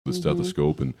the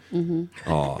stethoscope, and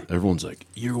everyone's like,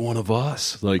 "You're one of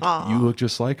us. Like, you look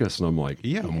just like us." And I'm like,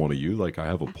 "Yeah, I'm one of you. Like, I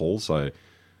have a pulse. Well,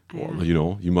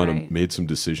 you might have made some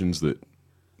decisions that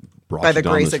brought By you the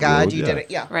down grace this of God, road. you did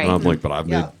it. Yeah. Right. And I'm like, but I've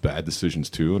made bad decisions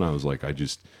too. And I was like, I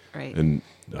just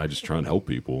try and help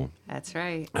people. That's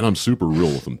right. And I'm super real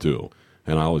with them too.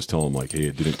 And I always tell them like, hey,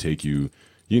 it didn't take you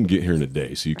didn't get here in a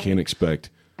day, so you can't expect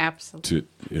Absolutely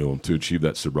to achieve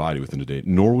that sobriety within a day,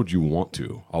 nor would you want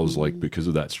to. I was like, because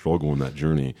of that struggle and that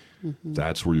journey,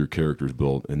 that's where your character's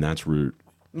built, and that's where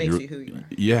Makes you who you are.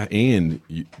 Yeah, and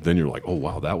then you're like, oh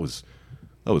wow, that was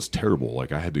terrible.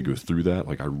 Like I had to go through that.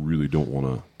 Like I really don't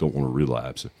want to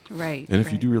relapse. right. And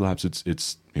if you do relapse, it's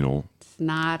it's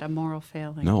not a moral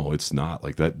failing. no, it's not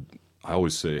like that. I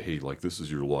always say, hey, like this is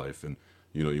your life, and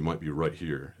you might be right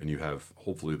here, and you have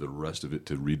hopefully the rest of it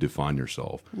to redefine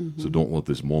yourself. So don't let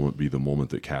this moment be the moment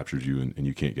that captures you and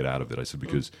you can't get out of it. I said,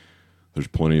 because there's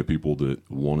plenty of people that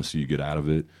want to see you get out of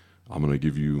it. I'm going to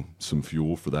give you some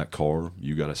fuel for that car.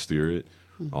 You got to steer it.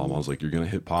 I was like, you're going to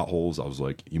hit potholes. I was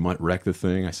like, you might wreck the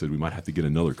thing. I said, we might have to get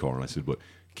another car. And I said, but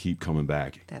keep coming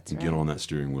back. That's and right. get on that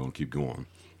steering wheel and keep going.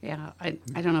 Yeah, I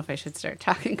don't know if I should start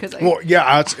talking because I'm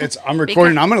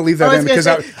recording. I'm going to leave that in because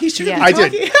he should have I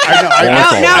been did. talking. I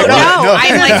know. No.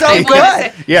 I'm like, So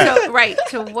good. Yeah. So, right.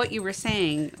 So what you were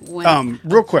saying when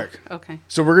Real quick. okay.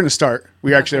 So we're going to start.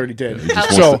 We actually already did.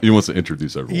 He wants to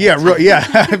introduce everyone.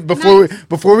 Yeah.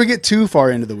 Before we get too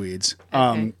far into the weeds,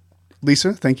 Okay.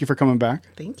 Lisa, thank you for coming back.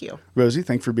 Thank you. Rosie,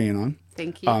 thanks for being on.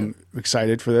 Thank you.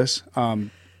 Excited for this. And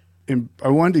I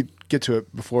wanted to get to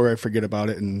it before I forget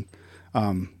about it. And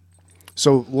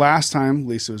so last time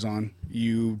Lisa was on,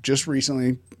 you just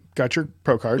recently got your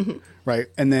pro card, right?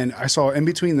 And then I saw in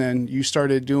between then you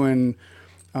started doing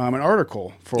an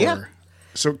article for. Yeah.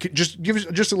 So just give us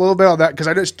just a little bit of that because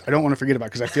I don't want to forget about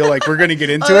it because I feel like we're going to get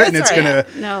into it and it's that's going right.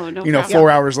 to No problem.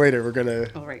 4 hours later we're going to.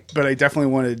 Oh, right. But I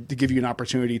definitely wanted to give you an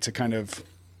opportunity to kind of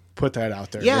put that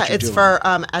out there. Yeah, what you're it's doing. for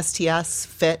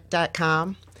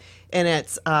stsfit.com. And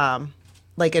it's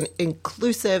like an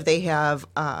inclusive, they have,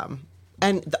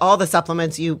 and all the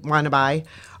supplements you want to buy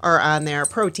are on there,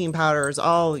 protein powders,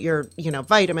 all your,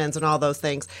 vitamins and all those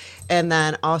things. And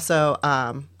then also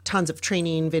tons of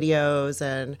training videos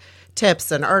and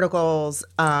tips and articles,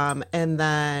 and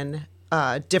then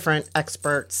different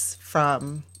experts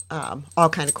from all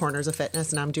kind of corners of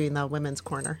fitness. And I'm doing the women's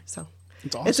corner, so.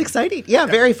 It's awesome. It's exciting. Yeah,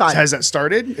 very fun. Has that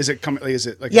started? Is it coming? Is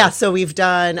it like Yeah, so we've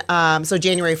done, so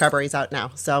January, February's out now.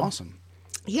 So awesome?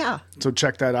 yeah, So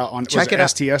check that out on Check it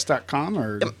out. sts.com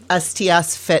or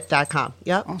stsfit.com.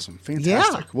 Yep. awesome,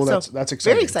 fantastic. Yeah. Well, So that's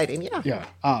exciting. Very exciting, yeah. Yeah.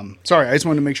 Sorry, I just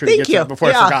wanted to make sure to Thank get you. to it before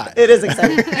I Yeah, forgot. it is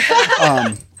exciting.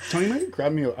 Tony, maybe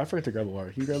grab me. I forgot to grab a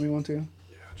water. Can you grab me one too?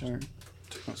 Yeah, All right.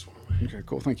 take this one away. Okay,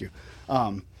 cool. Thank you.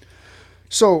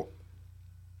 So,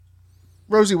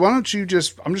 Rosie, why don't you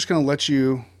I'm just going to let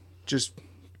you just,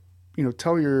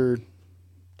 tell your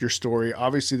story.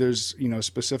 Obviously, there's,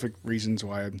 specific reasons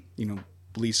why,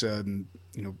 Lisa and,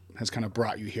 has kind of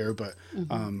brought you here, but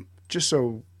just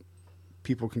so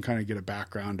people can kind of get a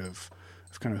background of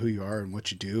kind of who you are and what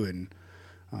you do, and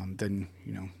then,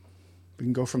 we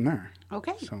can go from there.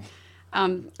 Okay. So,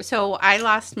 So I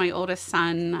lost my oldest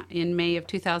son in May of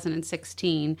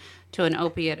 2016 to an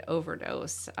opiate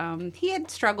overdose. He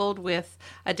had struggled with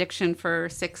addiction for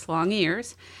 6 long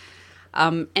years.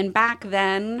 And back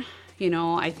then,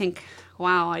 I think,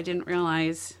 wow, I didn't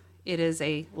realize it is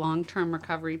a long-term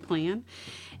recovery plan.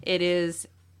 It is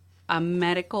a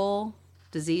medical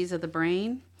disease of the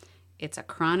brain. It's a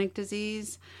chronic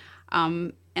disease.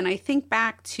 And I think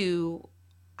back to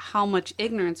how much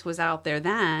ignorance was out there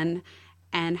then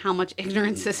and how much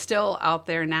ignorance is still out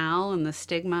there now and the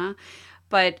stigma.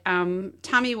 But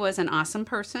Tommy was an awesome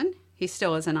person. He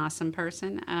still is an awesome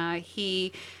person.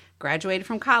 He graduated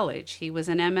from college. He was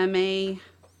an MMA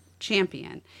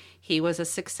champion. He was a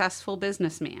successful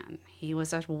businessman. He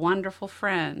was a wonderful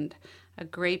friend, a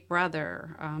great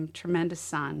brother, tremendous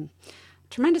son,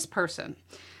 tremendous person.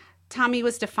 Tommy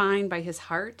was defined by his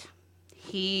heart.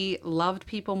 He loved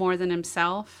people more than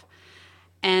himself.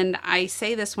 And I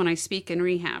say this when I speak in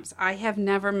rehabs. I have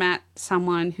never met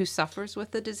someone who suffers with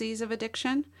the disease of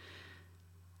addiction,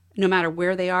 no matter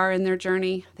where they are in their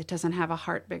journey, that doesn't have a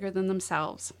heart bigger than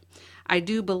themselves. I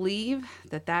do believe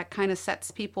that kind of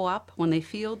sets people up when they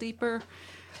feel deeper,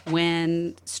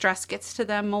 when stress gets to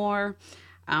them more.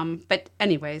 But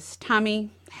anyways, Tommy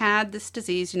had this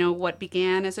disease, what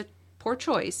began as a poor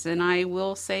choice. And I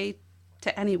will say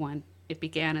to anyone, it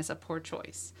began as a poor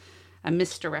choice, a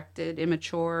misdirected,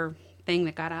 immature thing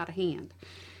that got out of hand.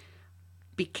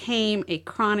 Became a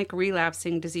chronic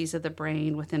relapsing disease of the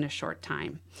brain within a short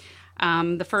time.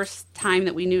 The first time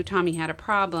that we knew Tommy had a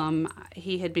problem,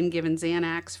 he had been given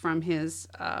Xanax from his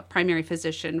primary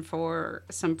physician for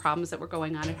some problems that were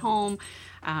going on at home.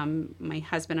 My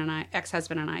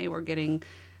ex-husband and I were getting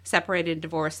separated,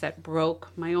 divorced. That broke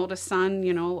my oldest son,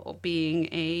 being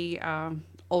a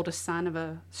oldest son of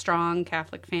a strong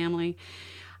Catholic family.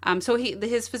 So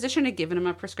his physician had given him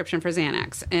a prescription for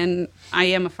Xanax, and I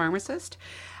am a pharmacist.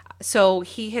 So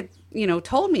he had,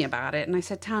 told me about it. And I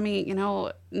said, Tommy,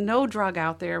 no drug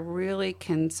out there really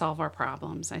can solve our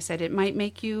problems. I said, it might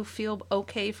make you feel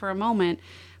okay for a moment,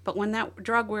 but when that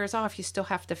drug wears off, you still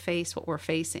have to face what we're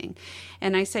facing.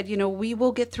 And I said, we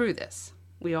will get through this.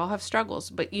 We all have struggles,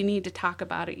 but you need to talk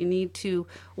about it. You need to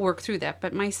work through that.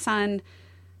 But my son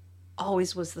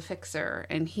always was the fixer,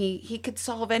 and he could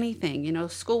solve anything.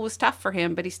 School was tough for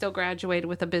him, but he still graduated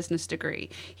with a business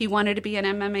degree. He wanted to be an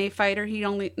MMA fighter.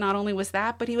 Not only was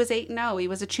that, but he was 8-0. He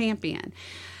was a champion.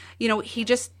 He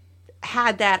just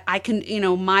had that, I can,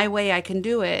 my way, I can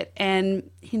do it.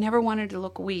 And he never wanted to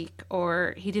look weak,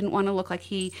 or he didn't want to look like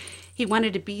he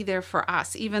wanted to be there for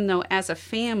us, even though as a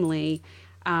family,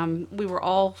 we were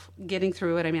all getting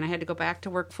through it. I mean, I had to go back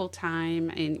to work full time,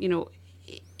 and,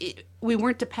 we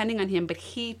weren't depending on him, but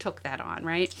he took that on,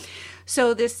 right?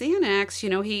 So this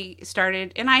Xanax, he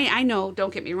started, and I know,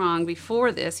 don't get me wrong,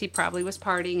 before this, he probably was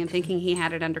partying and thinking he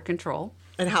had it under control.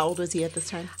 And how old was he at this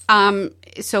time?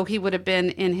 So he would have been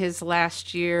in his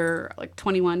last year, like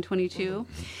 21, 22.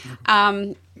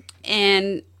 And,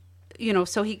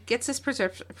 so he gets this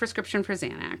prescription for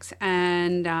Xanax.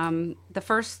 And the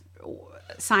first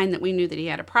sign that we knew that he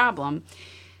had a problem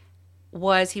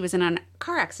was he was in a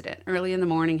car accident early in the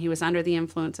morning. He was under the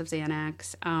influence of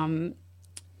Xanax.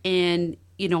 And,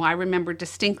 I remember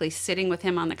distinctly sitting with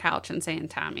him on the couch and saying,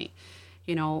 Tommy,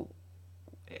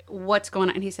 what's going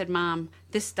on? And he said, Mom,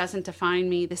 this doesn't define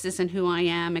me. This isn't who I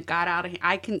am. It got out of here.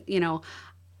 I can,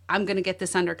 I'm going to get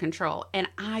this under control. And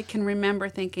I can remember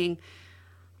thinking,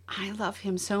 I love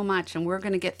him so much, and we're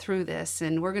going to get through this,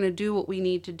 and we're going to do what we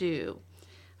need to do.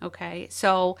 Okay,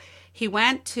 so he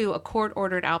went to a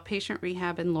court-ordered outpatient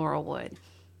rehab in Laurelwood,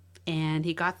 and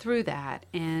he got through that,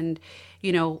 and,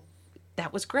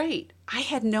 that was great. I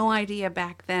had no idea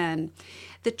back then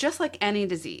that just like any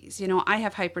disease, I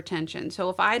have hypertension. So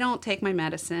if I don't take my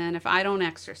medicine, if I don't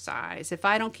exercise, if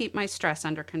I don't keep my stress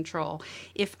under control,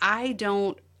 if I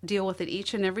don't deal with it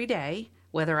each and every day,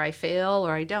 whether I fail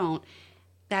or I don't,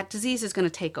 that disease is going to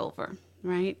take over,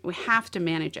 right? We have to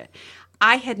manage it.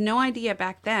 I had no idea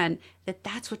back then that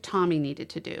that's what Tommy needed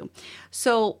to do.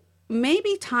 So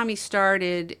maybe Tommy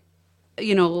started,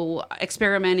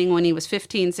 experimenting when he was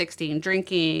 15, 16,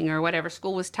 drinking or whatever.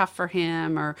 School was tough for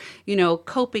him, or,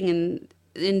 coping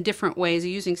in different ways,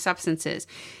 using substances.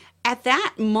 At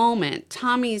that moment,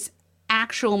 Tommy's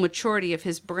actual maturity of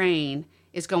his brain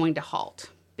is going to halt.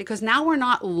 Because now we're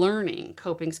not learning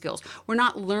coping skills. We're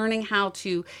not learning how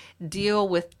to deal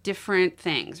with different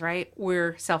things, right?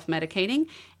 We're self-medicating,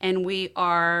 and we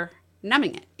are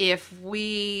numbing it. If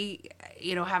we,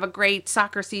 have a great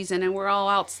soccer season and we're all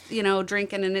out,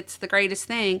 drinking, and it's the greatest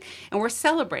thing, and we're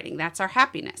celebrating, that's our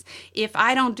happiness. If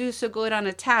I don't do so good on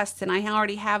a test and I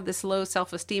already have this low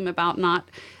self-esteem about not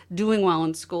doing well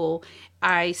in school,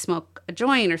 I smoke a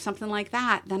joint or something like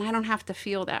that, then I don't have to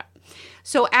feel that.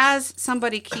 So as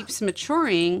somebody keeps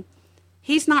maturing,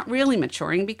 he's not really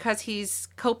maturing because he's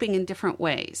coping in different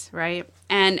ways, right?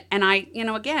 And I,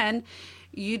 again,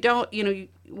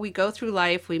 we go through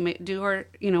life, we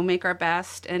make our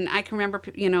best. And I can remember,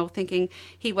 thinking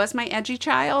he was my edgy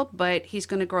child, but he's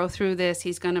going to grow through this.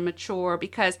 He's going to mature,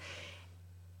 because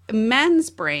men's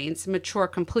brains mature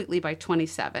completely by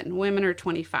 27. Women are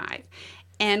 25.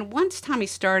 And once Tommy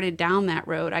started down that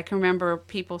road, I can remember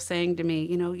people saying to me,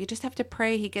 you just have to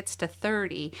pray he gets to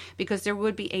 30, because there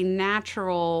would be a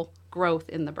natural growth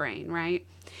in the brain, right?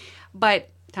 But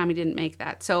Tommy didn't make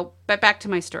that. So, but back to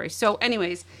my story. So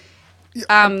anyways.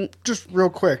 Just real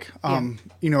quick, I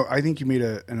think you made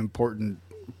an important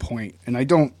point, and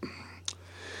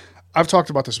I've talked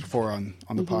about this before on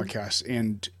the podcast,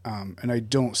 and I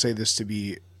don't say this to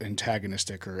be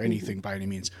antagonistic or anything by any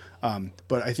means,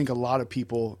 but I think a lot of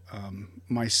people,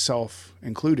 myself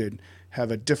included,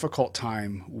 have a difficult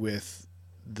time with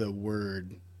the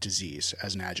word disease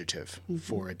as an adjective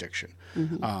for addiction.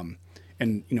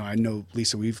 And I know,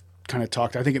 Lisa, we've kind of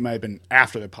talked, I think it might have been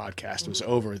after the podcast was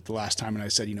over the last time, and I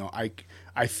said,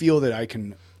 I feel that I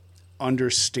can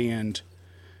understand,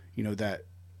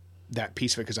 that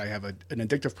piece of it, because I have an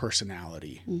addictive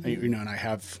personality, and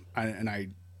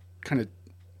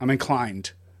I'm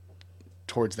inclined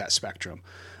towards that spectrum.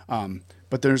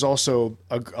 But there's also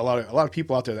a lot of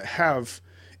people out there that have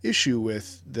issue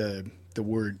with the the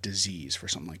word disease for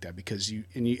something like that, because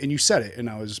you said it,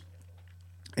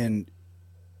 and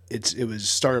it was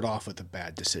started off with a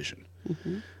bad decision.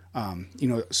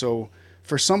 So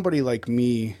for somebody like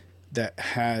me that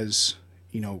has,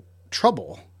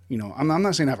 trouble, I'm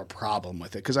not saying I have a problem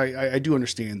with it, because I do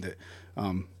understand that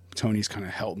Tony's kind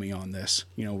of helped me on this,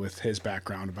 with his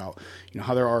background about,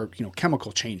 how there are,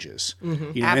 chemical changes, in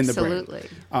the brain. Absolutely.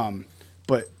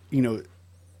 But,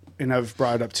 and I've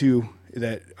brought it up too,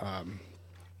 that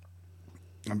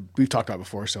we've talked about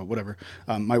before, so whatever.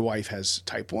 My wife has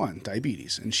type 1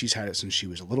 diabetes, and she's had it since she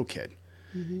was a little kid.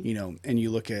 And you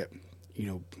look at,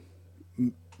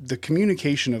 the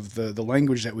communication of the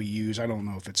language that we use. I don't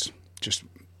know if it's just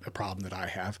a problem that I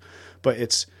have, but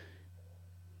it's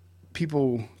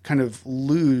people kind of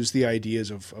lose the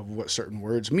ideas of what certain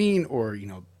words mean, or,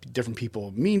 different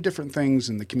people mean different things,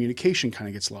 and the communication kind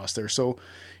of gets lost there. So,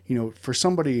 for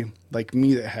somebody like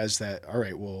me that has that, all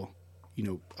right, well,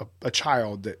 a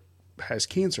child that has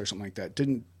cancer or something like that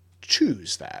didn't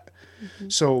choose that.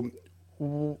 So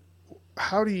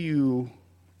how do you,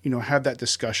 have that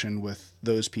discussion with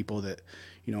those people that,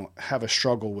 have a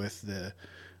struggle with the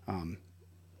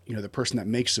person that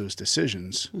makes those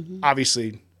decisions?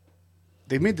 Obviously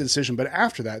they've made the decision, but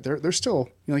after that, they're still,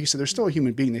 like you said, they're still a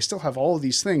human being. They still have all of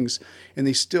these things, and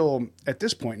they still, at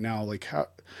this point now, like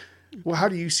how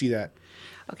do you see that?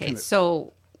 Okay.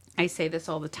 So I say this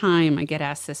all the time. I get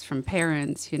asked this from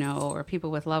parents, or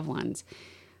people with loved ones.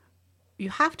 You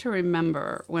have to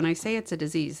remember, when I say it's a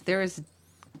disease, there is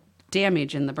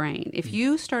damage in the brain. If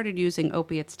you started using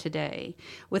opiates today,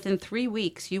 within 3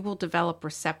 weeks, you will develop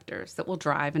receptors that will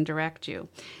drive and direct you.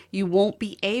 You won't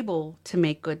be able to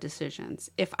make good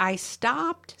decisions. If I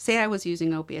stopped, say I was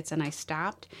using opiates and I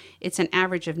stopped, it's an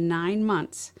average of 9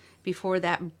 months before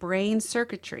that brain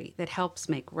circuitry that helps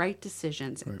make right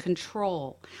decisions,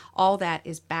 control, all that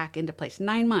is back into place.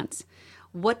 9 months.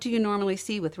 What do you normally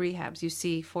see with rehabs? You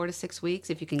see 4 to 6 weeks,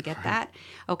 if you can get that.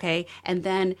 Okay. And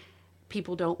then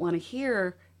people don't want to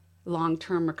hear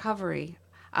long-term recovery.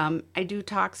 I do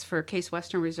talks for Case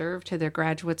Western Reserve to their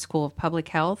Graduate School of Public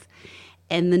Health,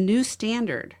 and the new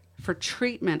standard for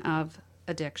treatment of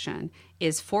addiction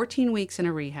is 14 weeks in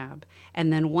a rehab,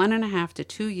 and then 1.5 to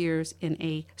 2 years in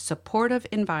a supportive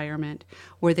environment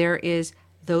where there is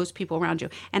those people around you.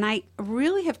 And I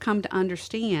really have come to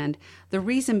understand the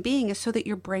reason being is so that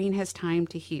your brain has time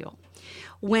to heal.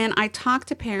 When I talk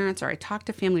to parents, or I talk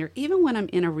to family, or even when I'm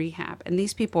in a rehab and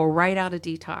these people are right out of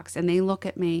detox and they look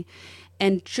at me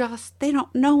and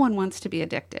no one wants to be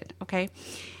addicted, okay?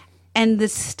 And the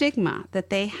stigma that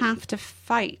they have to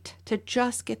fight to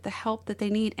just get the help that they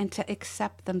need and to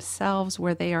accept themselves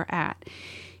where they are at.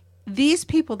 These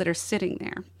people that are sitting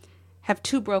there have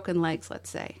 2 broken legs, let's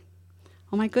say.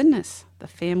 Oh my goodness, the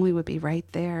family would be right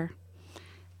there.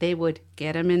 They would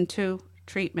get them into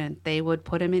treatment. They would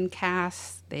put them in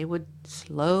casts. They would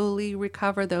slowly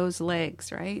recover those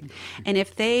legs, right? And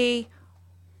if they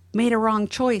made a wrong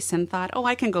choice and thought,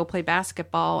 I can go play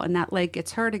basketball and that leg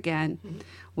gets hurt again,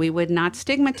 we would not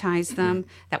stigmatize them.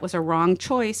 That was a wrong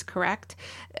choice, correct?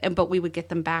 But we would get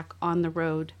them back on the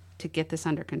road to get this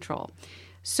under control.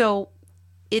 So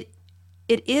it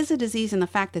is a disease in the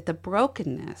fact that the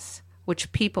brokenness,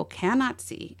 which people cannot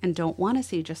see and don't want to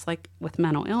see, just like with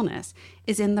mental illness,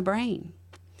 is in the brain.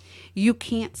 You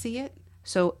can't see it,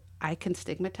 so I can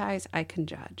stigmatize, I can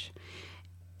judge.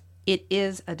 It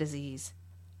is a disease.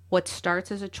 What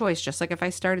starts as a choice, just like if I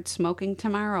started smoking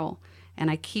tomorrow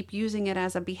and I keep using it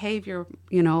as a behavior,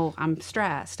 I'm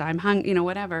stressed, I'm hungry,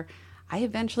 whatever, I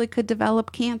eventually could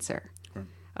develop cancer. Right.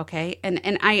 Okay?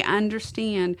 And I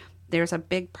understand there's a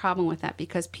big problem with that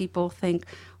because people think,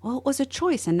 it was a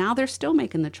choice, and now they're still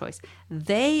making the choice.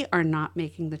 They are not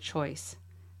making the choice.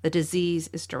 The disease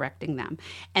is directing them.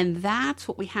 And that's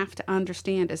what we have to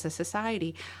understand as a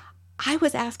society. I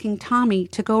was asking Tommy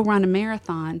to go run a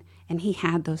marathon, and he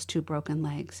had those 2 broken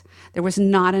legs. There was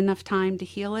not enough time to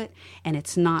heal it, and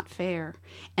it's not fair.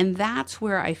 And that's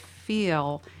where I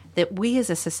feel that we as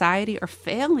a society are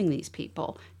failing these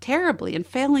people terribly and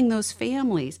failing those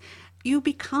families. You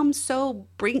become so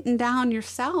beaten down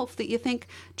yourself that you think,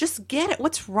 just get it.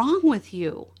 What's wrong with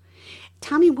you?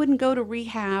 Tommy wouldn't go to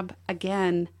rehab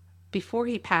again before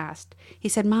he passed. He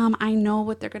said, Mom, I know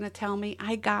what they're going to tell me.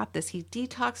 I got this. He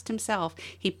detoxed himself.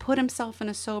 He put himself in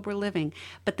a sober living.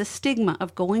 But the stigma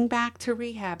of going back to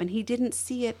rehab, and he didn't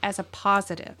see it as a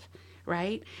positive,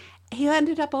 right? He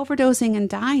ended up overdosing and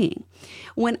dying.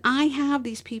 When I have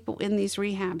these people in these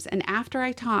rehabs, and after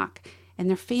I talk, and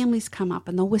their families come up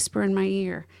and they'll whisper in my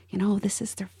ear, this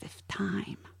is their 5th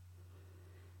time.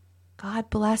 God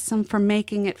bless them for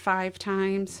making it 5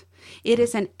 times. It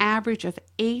is an average of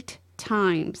 8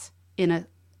 times in a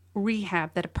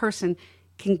rehab that a person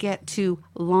can get to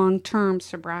long-term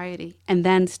sobriety and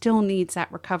then still needs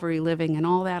that recovery living and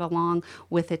all that along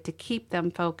with it to keep them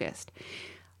focused.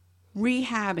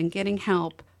 Rehab and getting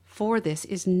help for this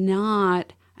is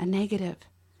not a negative.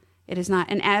 It is not.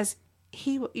 And as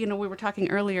we were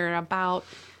talking earlier about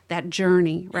that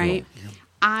journey, right? Yeah.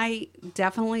 I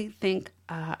definitely think,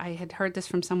 I had heard this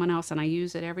from someone else and I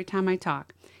use it every time I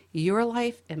talk. Your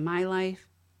life and my life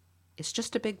is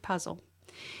just a big puzzle.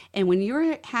 And when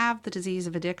you have the disease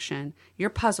of addiction, your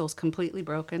puzzle's completely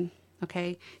broken,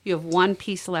 okay? You have one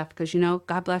piece left because,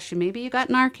 God bless you, maybe you got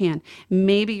Narcan.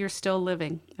 Maybe you're still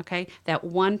living, okay? That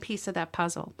one piece of that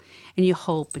puzzle. And you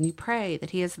hope and you pray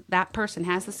that that person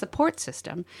has the support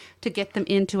system to get them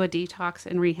into a detox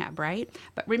and rehab, right?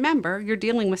 But remember, you're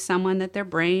dealing with someone that their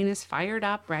brain is fired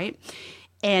up, right?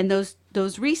 And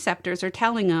those receptors are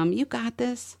telling them, you got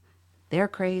this. They're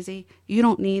crazy. You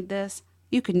don't need this.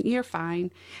 You're fine.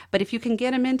 But if you can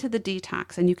get them into the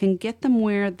detox and you can get them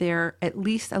where they're at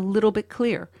least a little bit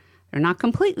clear, they're not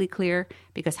completely clear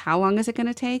because how long is it going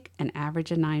to take? An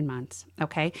average of 9 months.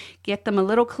 Okay. Get them a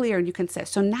little clear and you can say,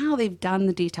 so now they've done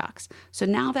the detox. So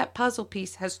now that puzzle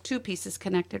piece has two pieces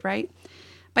connected, right?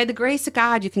 By the grace of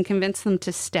God, you can convince them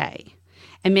to stay.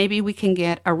 And maybe we can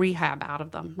get a rehab out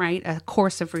of them, right? A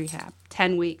course of rehab,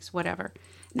 10 weeks, whatever.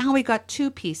 Now we got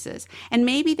two pieces. And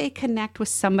maybe they connect with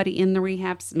somebody in the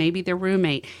rehabs, maybe their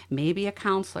roommate, maybe a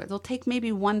counselor. They'll take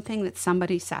maybe one thing that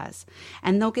somebody says,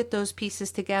 and they'll get those pieces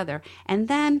together. And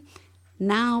then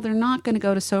now they're not going to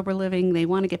go to sober living. They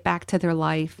want to get back to their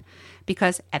life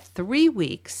because at 3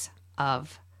 weeks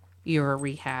of your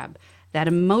rehab, that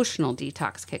emotional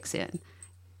detox kicks in.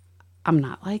 I'm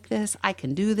not like this. I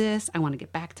can do this. I want to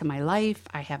get back to my life.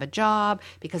 I have a job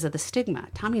because of the stigma.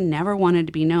 Tommy never wanted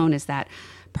to be known as that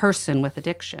person with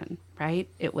addiction, right?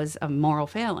 It was a moral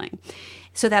failing.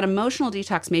 So that emotional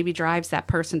detox maybe drives that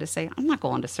person to say, I'm not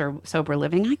going to sober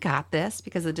living. I got this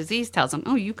because the disease tells them,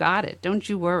 oh, you got it. Don't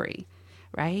you worry,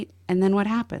 right? And then what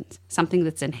happens? Something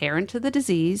that's inherent to the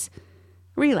disease,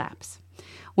 relapse.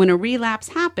 When a relapse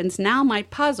happens, now my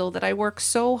puzzle that I worked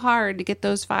so hard to get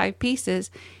those 5 pieces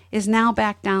is now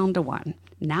back down to 1.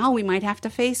 Now we might have to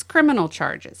face criminal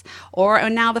charges, or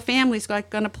now the family's going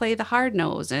to play the hard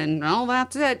nose, and oh,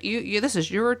 that's it. You this is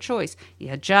your choice.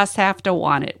 You just have to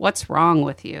want it. What's wrong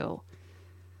with you?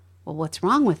 Well, what's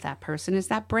wrong with that person is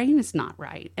that brain is not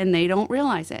right, and they don't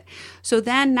realize it. So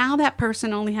then now that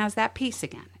person only has that piece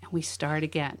again, and we start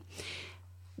again.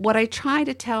 What I try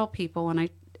to tell people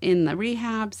in the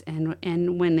rehabs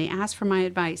and when they ask for my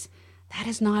advice, that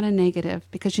is not a negative,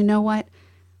 because you know what?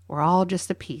 We're all just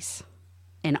a piece.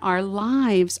 And our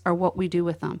lives are what we do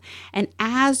with them. And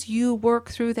as you work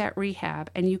through that rehab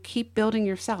and you keep building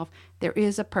yourself, there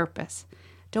is a purpose.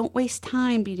 Don't waste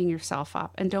time beating yourself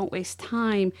up, and don't waste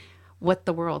time what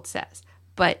the world says.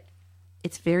 But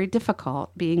it's very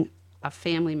difficult being a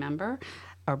family member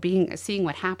or seeing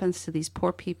what happens to these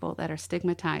poor people that are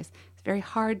stigmatized. It's very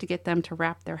hard to get them to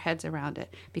wrap their heads around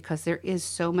it because there is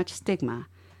so much stigma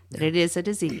that it is a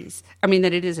disease. I mean,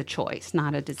 that it is a choice,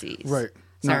 not a disease. Right.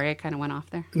 Sorry, I kind of went off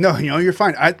there. No, you're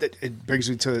fine. It brings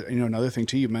me to another thing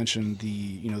too. You mentioned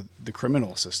the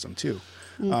criminal system too.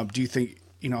 Do you think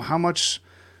how much?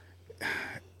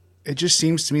 It just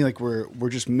seems to me like we're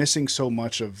just missing so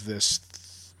much of this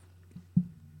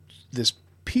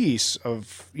piece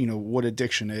of what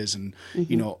addiction is, and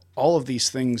all of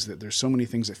these things that there's so many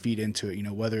things that feed into it.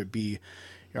 Whether it be,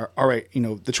 all right,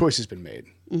 the choice has been made,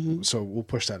 so we'll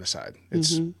push that aside.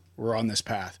 We're on this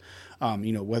path.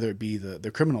 Whether it be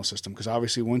the criminal system, because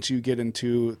obviously once you get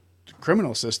into the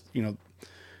criminal system,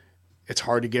 it's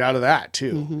hard to get out of that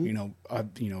too.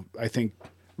 I think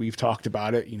we've talked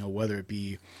about it, whether it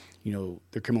be, the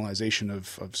criminalization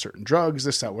of certain drugs,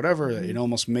 this, that, whatever, it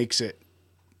almost makes it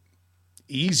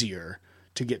easier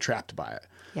to get trapped by it.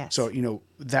 Yes. So,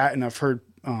 that, and I've heard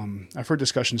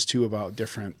discussions too about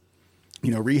different,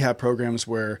 rehab programs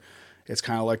where it's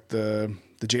kind of like the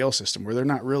jail system, where they're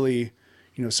not really,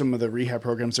 some of the rehab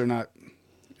programs, they're not,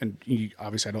 and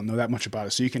obviously I don't know that much about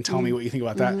it, so you can tell me what you think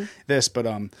about this, but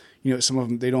some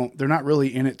of them, they're not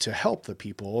really in it to help the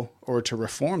people or to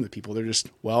reform the people. They're just,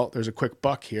 well, there's a quick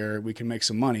buck here, we can make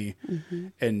some money.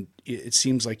 And it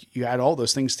seems like you add all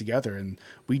those things together, and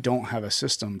we don't have a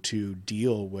system to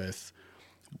deal with,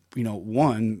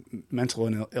 one,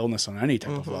 mental illness on any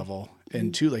type of level,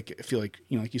 and two, like, I feel like,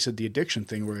 like you said, the addiction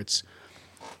thing, where it's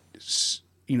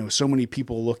so many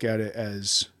people look at it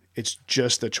as it's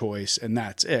just a choice and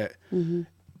that's it.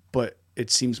 But it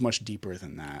seems much deeper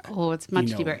than that. Oh, it's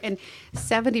much deeper. And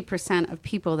 70% of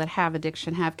people that have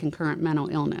addiction have concurrent mental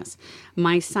illness.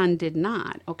 My son did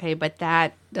not, okay, but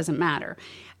that doesn't matter.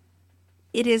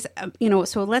 It is,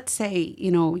 so let's say,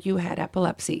 you had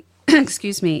epilepsy,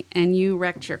 excuse me, and you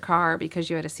wrecked your car because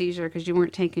you had a seizure because you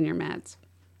weren't taking your meds.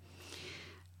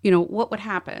 What would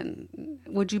happen?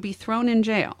 Would you be thrown in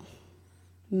jail?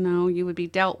 No, you would be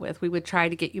dealt with. We would try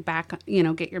to get you back,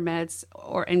 get your meds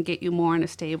and get you more on a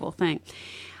stable thing.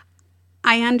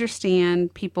 I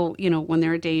understand people, when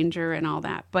they're a danger and all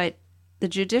that, but the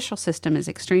judicial system is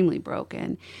extremely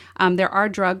broken. There are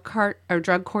drug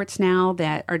courts now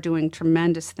that are doing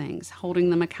tremendous things, holding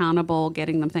them accountable,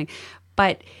 getting them things,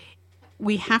 but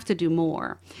we have to do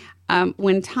more. After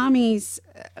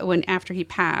he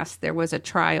passed, there was a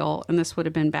trial, and this would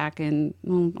have been back in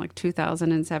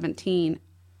 2017,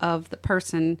 of the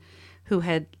person who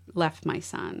had left my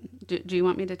son. Do you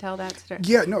want me to tell that story?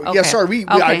 Yeah, no, okay. yeah, sorry.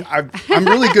 I'm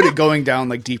really good at going down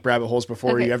like deep rabbit holes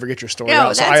before you ever get your story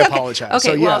out, so I apologize.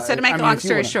 Okay, so to make a long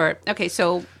story short,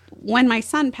 so when my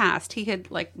son passed, he had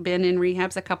been in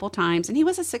rehabs a couple times, and he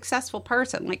was a successful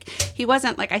person. He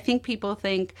wasn't I think people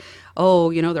think,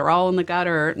 they're all in the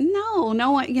gutter.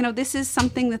 No, this is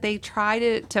something that they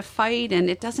try to fight, and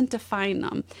it doesn't define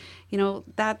them.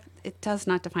 That it does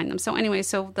not define them. So anyway,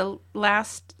 so the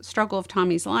last struggle of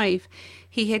Tommy's life,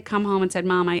 he had come home and said,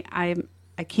 Mom, I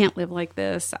can't live like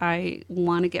this. I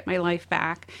want to get my life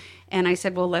back. And I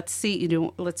said, well, let's see,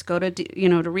 let's go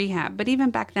to rehab. But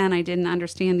even back then, I didn't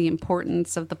understand the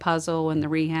importance of the puzzle and the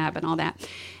rehab and all that.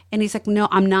 And he's like, no,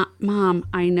 I'm not, Mom.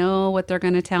 I know what they're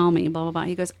going to tell me, blah, blah, blah.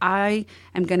 He goes, I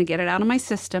am going to get it out of my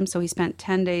system. So he spent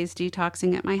 10 days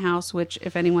detoxing at my house, which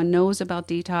if anyone knows about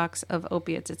detox of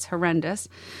opiates, it's horrendous.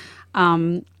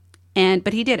 But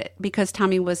he did it because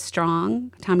Tommy was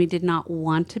strong. Tommy did not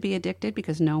want to be addicted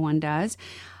because no one does.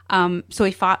 So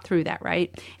he fought through that,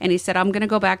 right? And he said, I'm going to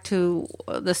go back to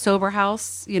the sober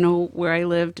house, where I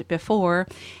lived before,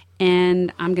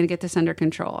 and I'm going to get this under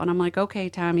control. And I'm like, okay,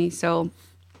 Tommy. So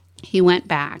he went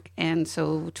back. And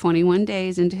so 21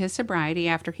 days into his sobriety,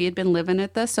 after he had been living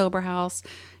at the sober house,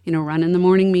 running the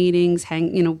morning meetings,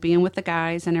 being with the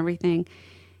guys and everything,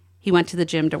 he went to the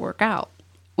gym to work out.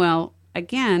 Well,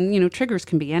 again, triggers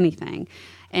can be anything.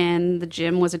 And the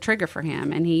gym was a trigger for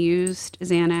him. And he used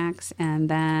Xanax, and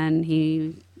then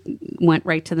he went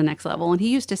right to the next level. And he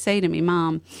used to say to me,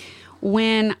 Mom,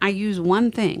 when I use one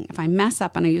thing, if I mess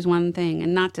up and I use one thing,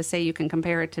 and not to say you can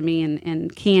compare it to me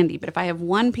and candy, but if I have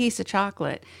one piece of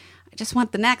chocolate, I just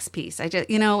want the next piece. I just,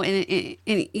 and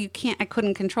you can't, I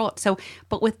couldn't control it. So,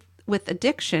 but with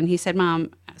addiction, he said,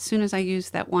 Mom, as soon as I use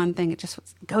that one thing, it just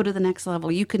go to the next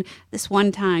level. You can, this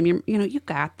one time, you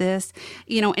got this,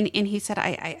 and he said,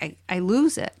 I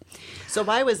lose it. So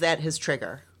why was that his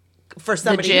trigger for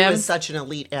somebody who was such an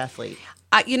elite athlete?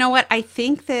 You know what? I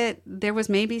think that there was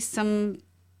maybe some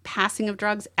passing of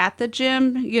drugs at the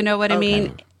gym. You know what I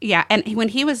mean? Yeah. And when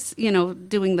he was,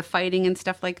 doing the fighting and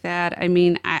stuff like that, I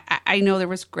mean, I know there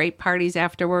was great parties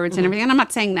afterwards and everything. And I'm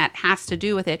not saying that has to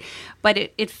do with it, but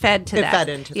it fed to that. It fed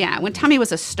into that. Yeah. When Tommy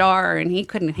was a star and he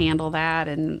couldn't handle that.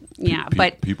 And yeah,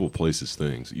 but people, places,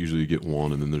 things. Usually you get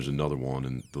one and then there's another one.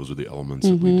 And those are the elements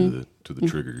that lead to the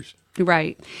triggers.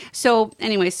 Right. So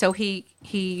anyway, so he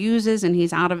uses and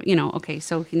he's out of, okay,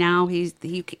 so now he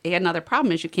another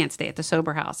problem is you can't stay at the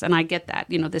sober house. And I get that,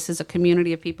 this is a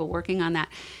community of people working on that.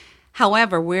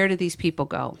 However, where do these people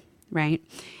go? Right.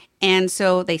 And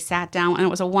so they sat down, and it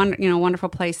was a wonderful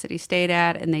place that he stayed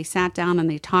at. And they sat down and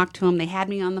they talked to him. They had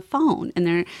me on the phone, and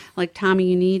they're like, Tommy,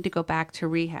 you need to go back to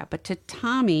rehab. But to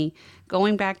Tommy,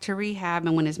 going back to rehab,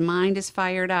 and when his mind is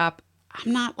fired up,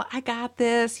 I got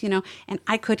this, and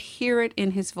I could hear it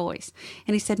in his voice.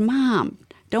 And he said, Mom,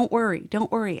 don't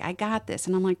worry, I got this.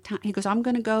 And I'm like, he goes, I'm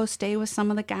going to go stay with some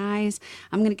of the guys.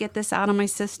 I'm going to get this out of my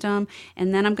system.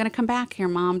 And then I'm going to come back here,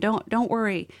 Mom. Don't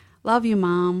worry. Love you,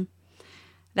 Mom.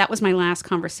 That was my last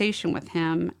conversation with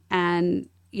him. And,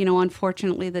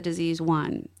 unfortunately, the disease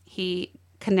won. He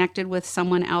connected with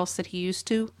someone else that he used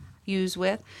to use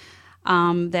with.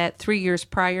 That 3 years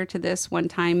prior to this, one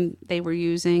time they were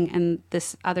using, and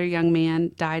this other young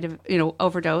man died of,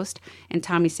 overdosed, and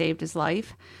Tommy saved his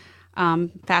life.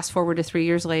 Fast forward to 3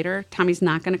 years later, Tommy's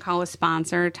not going to call his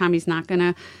sponsor. Tommy's not going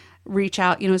to reach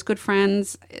out. His good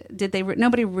friends,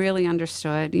 nobody really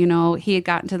understood. He had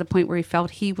gotten to the point where he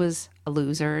felt he was a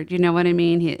loser. You know what I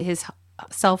mean? His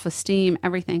self-esteem,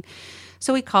 everything.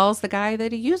 So he calls the guy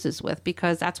that he uses with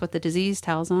because that's what the disease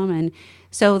tells him. And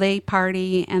so they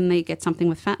party and they get something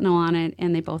with fentanyl on it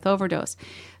and they both overdose.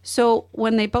 So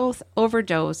when they both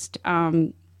overdosed,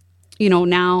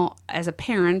 now as a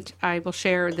parent, I will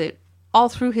share that all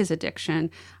through his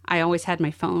addiction, I always had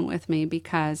my phone with me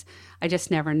because I just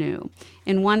never knew.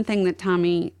 And one thing that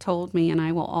Tommy told me, and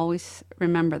I will always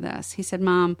remember this, he said,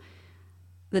 Mom,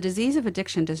 the disease of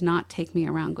addiction does not take me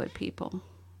around good people.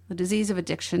 The disease of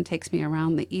addiction takes me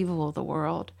around the evil of the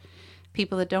world,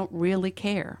 people that don't really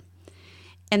care.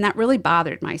 And that really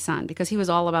bothered my son because he was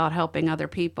all about helping other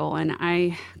people. And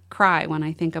I cry when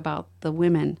I think about the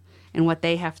women and what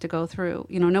they have to go through.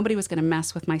 You know, nobody was going to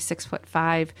mess with my 6'5",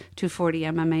 240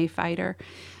 MMA fighter.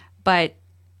 But,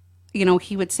 you know,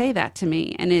 he would say that to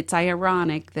me. And it's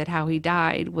ironic that how he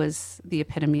died was the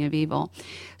epitome of evil.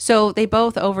 So they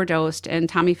both overdosed, and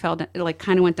Tommy kind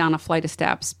of went down a flight of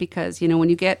steps because, you know, when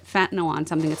you get fentanyl on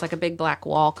something, it's like a big black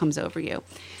wall comes over you.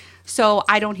 So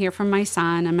I don't hear from my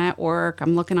son. I'm at work.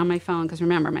 I'm looking on my phone because,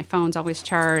 remember, my phone's always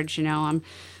charged. You know, I'm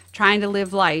trying to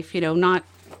live life, you know, not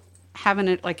having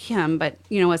it like him, but,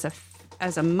 you know,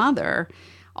 as a mother,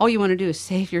 all you want to do is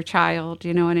save your child,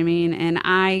 you know what I mean? And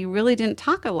I really didn't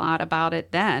talk a lot about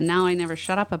it then. Now I never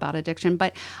shut up about addiction,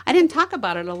 but I didn't talk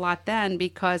about it a lot then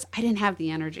because I didn't have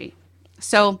the energy.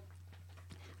 So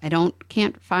I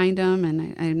can't find him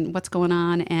and what's going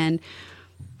on. And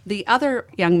the other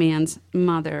young man's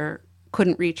mother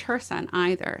couldn't reach her son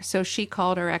either. So she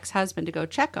called her ex-husband to go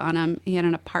check on him. He had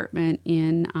an apartment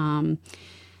in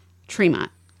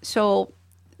Tremont. So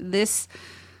this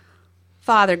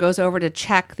father goes over to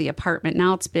check the apartment.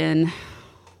 Now it's been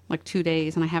like 2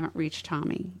 days and I haven't reached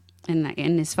Tommy. And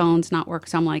his phone's not working.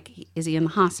 So I'm like, is he in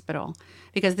the hospital?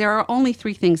 Because there are only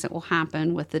 3 things that will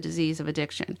happen with the disease of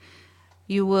addiction.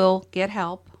 You will get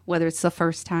help, whether it's the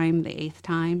first time, the 8th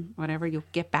time, whatever. You'll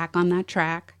get back on that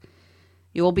track.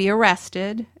 You will be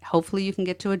arrested. Hopefully you can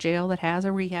get to a jail that has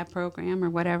a rehab program or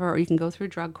whatever, or you can go through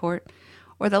drug court.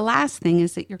 Or the last thing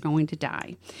is that you're going to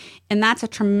die. And that's a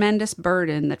tremendous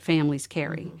burden that families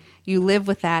carry. You live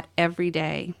with that every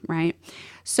day, right?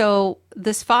 So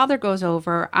this father goes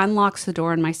over, unlocks the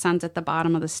door, and my son's at the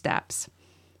bottom of the steps.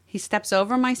 He steps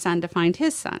over my son to find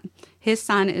his son. His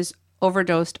son is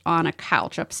overdosed on a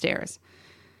couch upstairs.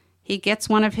 He gets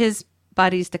one of his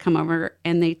buddies to come over,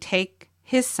 and they take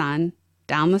his son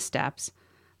down the steps.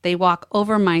 They walk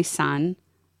over my son,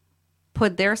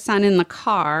 put their son in the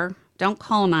car, don't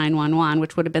call 911,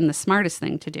 which would have been the smartest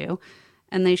thing to do,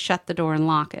 and they shut the door and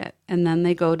lock it. And then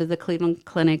they go to the Cleveland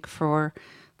Clinic for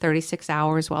 36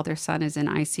 hours while their son is in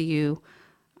ICU,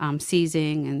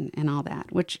 seizing and all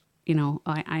that, which, you know,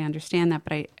 I understand that,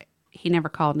 but he never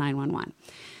called 911.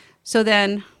 So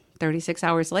then 36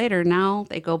 hours later, now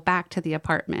they go back to the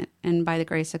apartment. And by the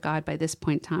grace of God, by this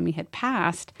point, Tommy had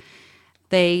passed.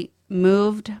 They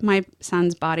moved my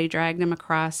son's body, dragged him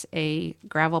across a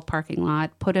gravel parking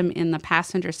lot, put him in the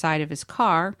passenger side of his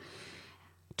car,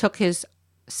 took his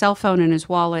cell phone and his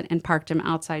wallet, and parked him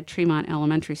outside Tremont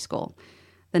Elementary School.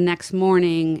 The next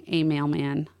morning, a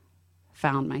mailman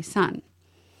found my son.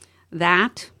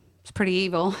 That was pretty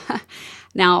evil.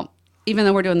 Now, even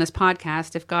though we're doing this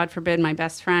podcast, if God forbid my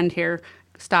best friend here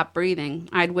stopped breathing,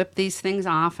 I'd whip these things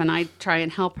off and I'd try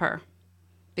and help her.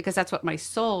 Because that's what my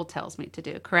soul tells me to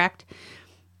do, correct?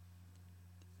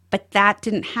 But that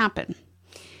didn't happen.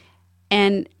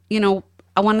 And, you know,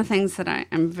 one of the things that I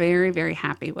am very, very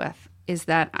happy with is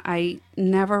that I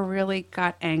never really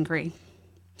got angry.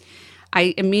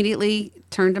 I immediately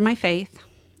turned to my faith.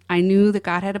 I knew that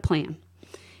God had a plan.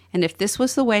 And if this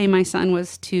was the way my son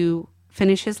was to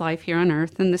finish his life here on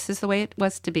earth, then this is the way it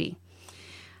was to be.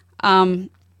 I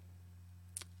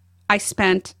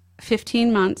spent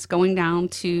 15 months going down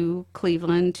to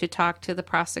Cleveland to talk to the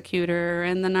prosecutor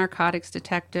and the narcotics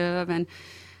detective and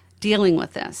dealing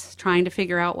with this, trying to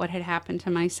figure out what had happened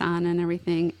to my son and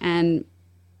everything. And,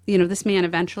 you know, this man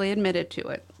eventually admitted to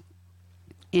it.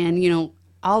 And, you know,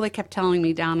 all they kept telling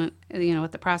me down, you know,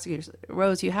 with the prosecutors,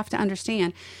 Rose, you have to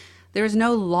understand, there is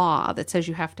no law that says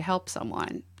you have to help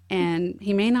someone. And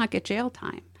he may not get jail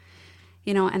time.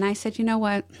 You know, and I said, you know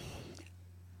what?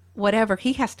 Whatever,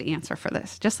 he has to answer for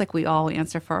this, just like we all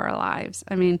answer for our lives.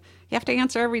 I mean, you have to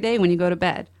answer every day when you go to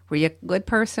bed. Were you a good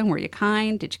person? Were you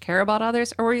kind? Did you care about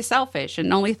others? Or were you selfish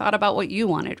and only thought about what you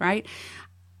wanted, right?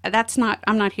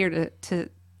 I'm not here to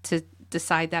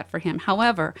decide that for him.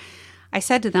 However, I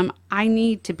said to them, I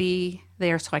need to be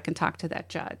there so I can talk to that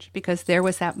judge, because there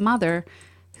was that mother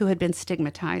who had been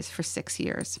stigmatized for 6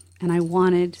 years, and I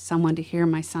wanted someone to hear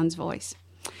my son's voice.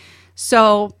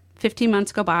 So 15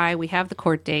 months go by, we have the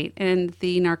court date, and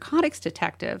the narcotics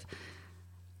detective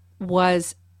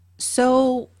was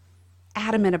so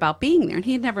adamant about being there. And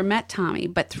he had never met Tommy,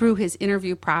 but through his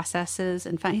interview processes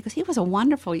and because he was a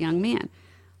wonderful young man.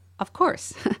 Of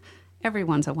course,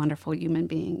 everyone's a wonderful human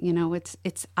being. You know, it's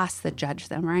us that judge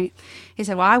them, right? He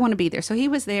said, well, I want to be there. So he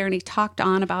was there and he talked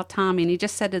on about Tommy, and he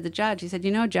just said to the judge, he said,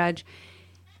 you know, Judge,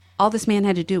 all this man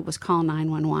had to do was call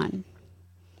 911.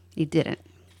 He didn't.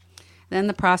 Then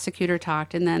the prosecutor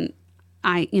talked, and then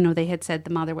they had said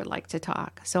the mother would like to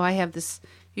talk. So I have this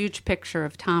huge picture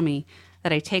of Tommy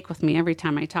that I take with me every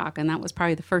time I talk, and that was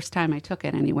probably the first time I took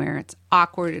it anywhere. It's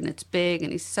awkward and it's big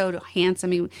and he's so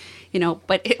handsome,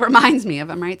 but it reminds me of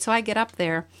him, right? So I get up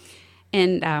there,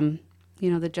 and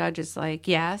the judge is like,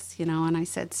 yes, and I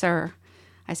said, sir,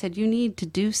 you need to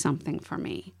do something for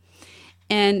me.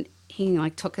 And he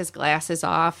took his glasses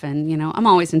off, and I'm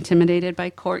always intimidated by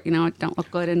court. It don't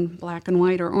look good in black and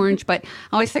white or orange, but I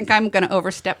always think I'm going to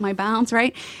overstep my bounds,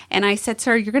 right? And I said,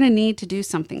 sir, you're going to need to do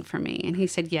something for me. And he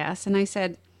said, yes. And I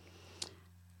said,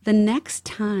 the next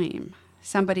time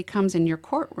somebody comes in your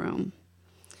courtroom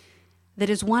that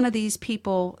is one of these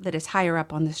people that is higher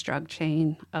up on this drug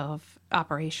chain of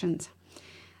operations,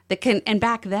 and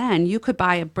back then you could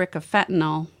buy a brick of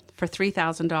fentanyl for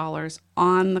 $3,000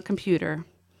 on the computer,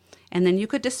 and then you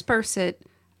could disperse it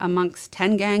amongst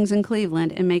 10 gangs in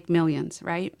Cleveland and make millions,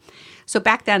 right? So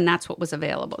back then, that's what was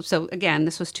available. So again,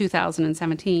 this was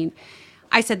 2017.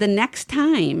 I said, the next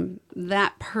time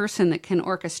that person that can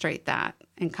orchestrate that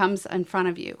and comes in front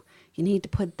of you, you need to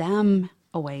put them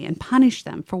away and punish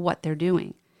them for what they're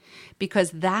doing,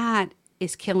 because that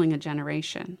is killing a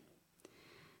generation.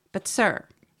 But sir,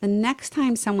 the next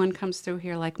time someone comes through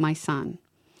here like my son,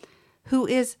 who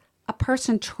is a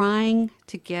person trying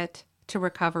to get to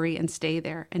recovery and stay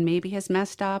there, and maybe has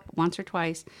messed up once or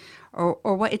twice, or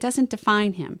what, it doesn't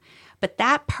define him. But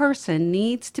that person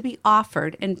needs to be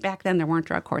offered, and back then there weren't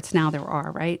drug courts, now there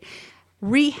are, right?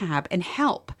 Rehab and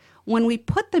help. When we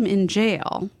put them in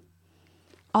jail,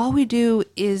 all we do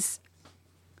is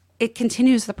it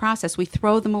continues the process. We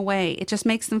throw them away. It just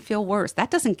makes them feel worse.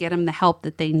 That doesn't get them the help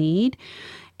that they need.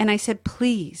 And I said,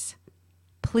 please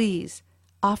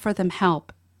offer them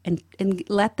help and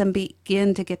let them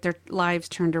begin to get their lives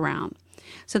turned around.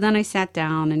 So then I sat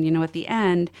down, and, at the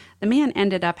end, the man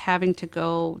ended up having to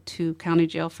go to county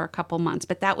jail for a couple months.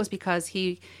 But that was because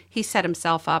he set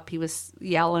himself up. He was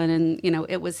yelling, and,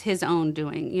 it was his own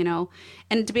doing,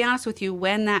 And to be honest with you,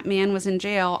 when that man was in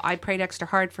jail, I prayed extra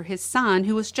hard for his son,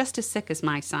 who was just as sick as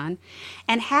my son,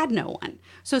 and had no one.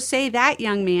 So say that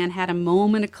young man had a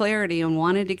moment of clarity and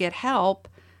wanted to get help,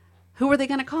 who were they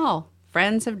going to call?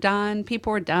 Friends have done,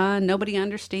 people are done, nobody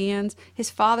understands. His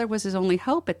father was his only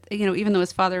hope, even though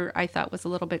his father, I thought, was a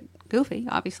little bit goofy,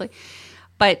 obviously.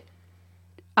 But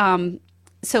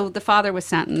so the father was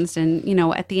sentenced, and,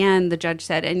 at the end, the judge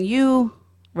said, and you,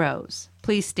 Rose,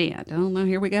 please stand. Oh, no,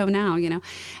 here we go now,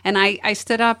 And I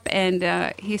stood up,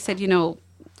 and he said,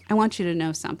 I want you to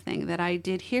know something, that I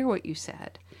did hear what you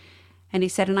said. And he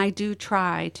said, and I do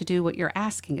try to do what you're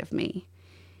asking of me.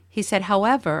 He said,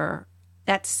 however,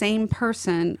 that same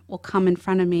person will come in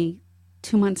front of me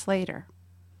 2 months later.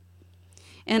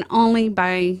 And only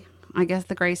by, I guess,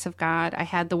 the grace of God, I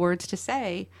had the words to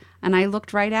say. And I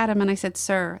looked right at him and I said,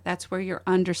 sir, that's where your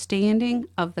understanding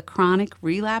of the chronic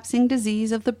relapsing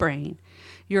disease of the brain,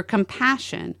 your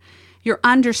compassion, your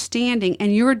understanding,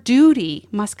 and your duty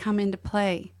must come into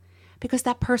play, because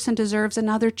that person deserves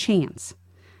another chance.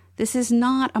 This is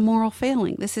not a moral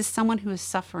failing. This is someone who is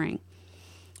suffering.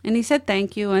 And he said,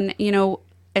 thank you. And,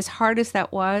 as hard as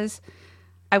that was,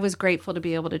 I was grateful to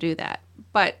be able to do that.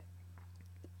 But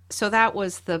so that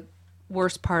was the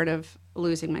worst part of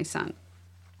losing my son.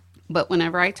 But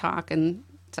whenever I talk, and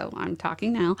so I'm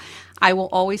talking now, I will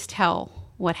always tell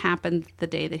what happened the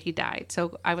day that he died.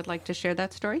 So I would like to share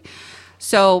that story.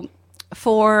 So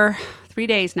for 3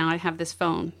 days now, I have this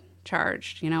phone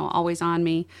charged, always on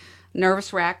me,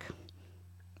 nervous wreck,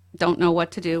 don't know what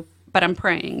to do, but I'm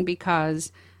praying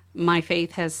because my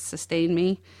faith has sustained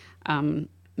me.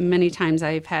 Many times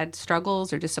I've had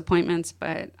struggles or disappointments,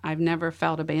 but I've never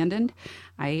felt abandoned.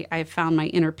 I've found my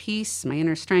inner peace, my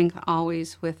inner strength,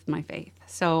 always with my faith.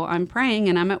 So I'm praying,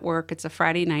 and I'm at work. It's a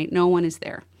Friday night. No one is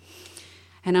there.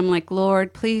 And I'm like,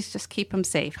 Lord, please just keep him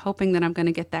safe, hoping that I'm going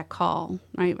to get that call.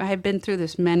 Right? I have been through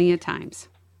this many a times.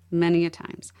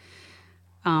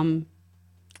 And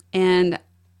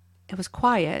it was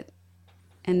quiet.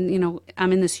 And,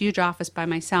 I'm in this huge office by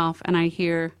myself, and I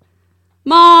hear,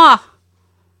 Ma,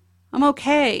 I'm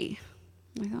okay.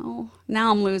 I go, oh,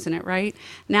 now I'm losing it, right?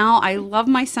 Now I love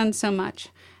my son so much,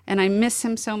 and I miss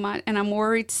him so much, and I'm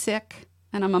worried sick,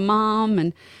 and I'm a mom,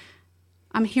 and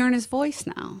I'm hearing his voice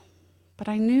now. But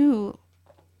I knew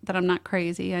that I'm not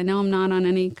crazy. I know I'm not on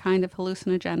any kind of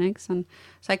hallucinogenics, and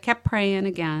so I kept praying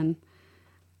again.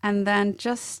 And then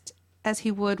just as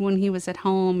he would when he was at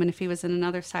home, and if he was in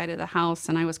another side of the house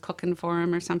and I was cooking for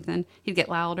him or something, he'd get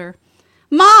louder.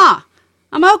 Ma,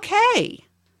 I'm okay.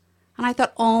 And I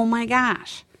thought, oh my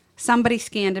gosh, somebody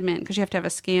scanned him in, because you have to have a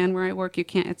scan where I work. You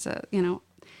can't, it's a,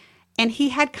 and he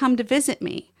had come to visit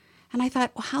me. And I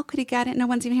thought, well, how could he get it? No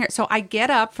one's even here. So I get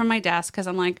up from my desk because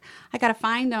I'm like, I got to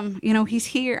find him. He's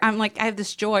here. I'm like, I have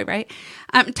this joy, right?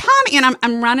 Tommy, and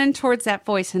I'm running towards that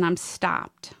voice, and I'm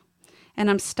stopped. And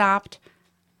I'm stopped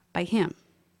by him,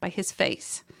 by his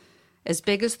face, as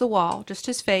big as the wall, just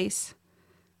his face,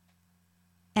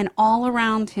 and all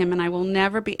around him. And I will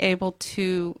never be able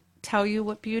to tell you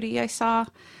what beauty I saw.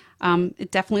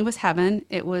 It definitely was heaven.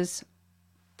 It was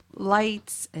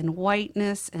lights and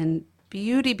whiteness and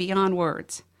beauty beyond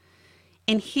words.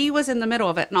 And he was in the middle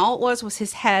of it, and all it was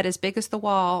his head as big as the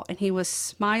wall, and he was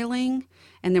smiling,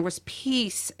 and there was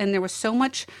peace, and there was so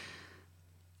much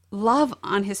love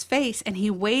on his face. And he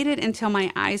waited until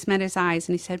my eyes met his eyes,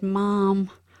 and he said,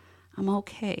 Mom, I'm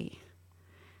okay.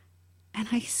 And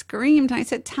I screamed, and I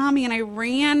said, Tommy, and I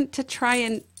ran to try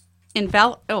and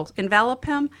envelop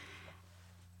him,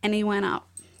 and he went up.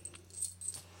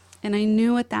 And I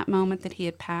knew at that moment that he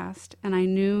had passed, and I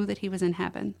knew that he was in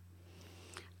heaven.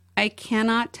 I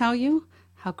cannot tell you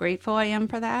how grateful I am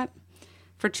for that,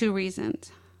 for two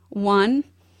reasons. One,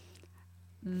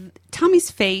 Tommy's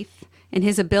faith and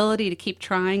his ability to keep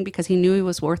trying because he knew he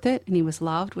was worth it and he was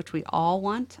loved, which we all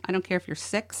want. I don't care if you're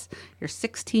 6, you're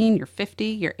 16, you're 50,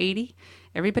 you're 80.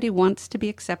 Everybody wants to be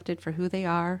accepted for who they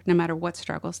are, no matter what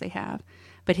struggles they have.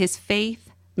 But his faith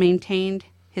maintained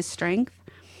his strength,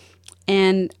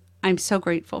 and I'm so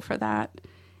grateful for that.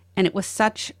 And it was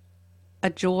such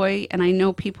a joy. And I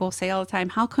know people say all the time,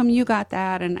 how come you got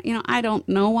that? And, I don't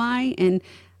know why. And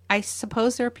I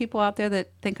suppose there are people out there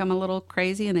that think I'm a little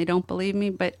crazy and they don't believe me,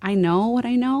 but I know what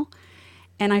I know.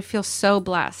 And I feel so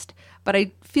blessed. But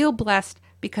I feel blessed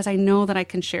because I know that I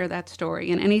can share that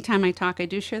story. And anytime I talk, I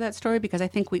do share that story because I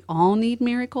think we all need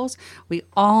miracles. We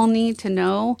all need to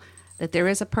know that there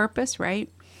is a purpose, right?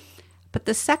 But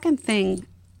the second thing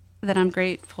that I'm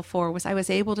grateful for was I was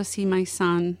able to see my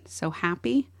son so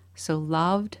happy, so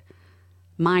loved,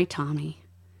 my Tommy.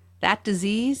 That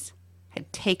disease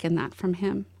had taken that from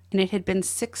him. And it had been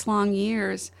 6 long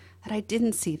years that I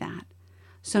didn't see that.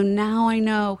 So now I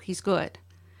know he's good.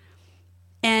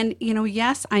 And,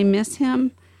 yes, I miss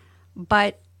him,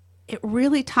 but it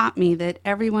really taught me that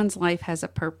everyone's life has a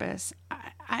purpose.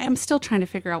 I am still trying to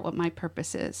figure out what my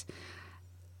purpose is,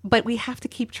 but we have to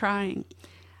keep trying.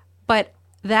 But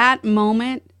that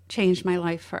moment changed my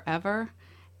life forever,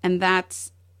 and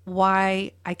that's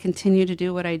why I continue to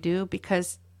do what I do,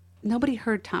 because nobody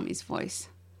heard Tommy's voice.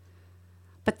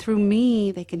 But through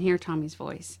me, they can hear Tommy's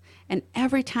voice. And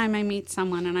every time I meet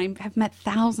someone, and I have met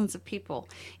thousands of people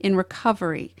in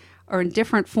recovery or in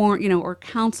different form, or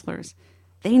counselors,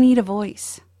 they need a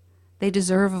voice. They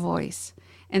deserve a voice.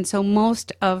 And so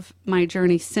most of my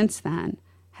journey since then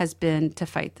has been to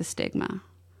fight the stigma.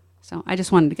 So I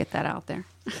just wanted to get that out there.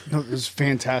 No, it was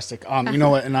fantastic. You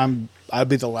know what? And I'll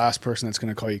be the last person that's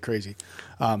going to call you crazy.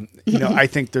 I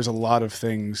think there's a lot of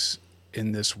things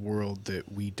in this world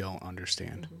that we don't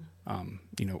understand.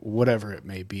 Whatever it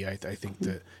may be. I think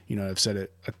that, I've said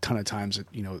it a ton of times that,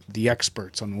 the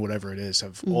experts on whatever it is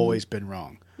have always been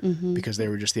wrong because they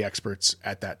were just the experts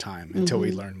at that time until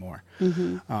we learn more.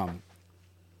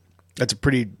 That's a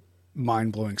pretty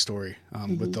mind-blowing story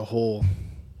with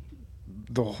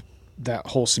that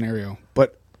whole scenario.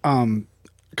 But kind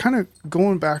of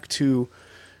going back to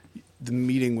the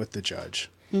meeting with the judge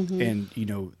and,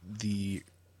 the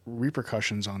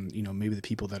repercussions on, maybe the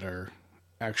people that are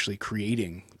actually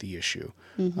creating the issue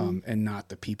and not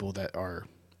the people that are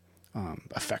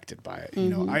affected by it.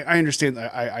 I understand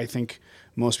that. I think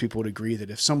most people would agree that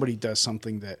if somebody does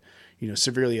something that,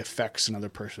 severely affects another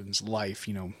person's life,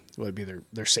 whether it be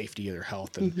their safety or their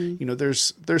health, and,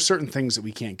 there's certain things that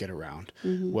we can't get around,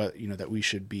 that we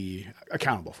should be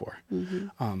accountable for.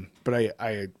 But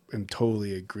I am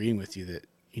totally agreeing with you that,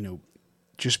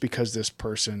 just because this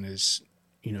person is,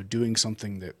 doing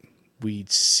something that we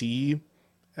see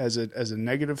as a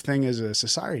negative thing as a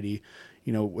society,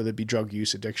 whether it be drug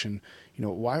use, addiction,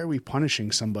 why are we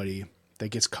punishing somebody that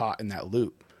gets caught in that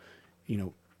loop?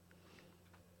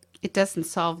 It doesn't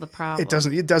solve the problem.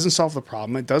 It doesn't solve the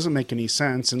problem. It doesn't make any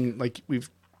sense. And like we've,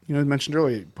 mentioned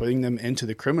earlier, putting them into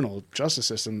the criminal justice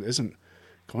system isn't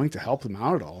going to help them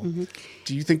out at all.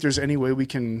 Do you think there's any way we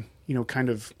can, kind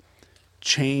of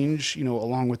change,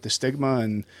 along with the stigma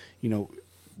and,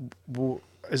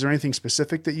 is there anything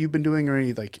specific that you've been doing or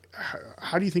any,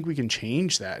 how do you think we can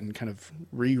change that and kind of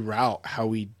reroute how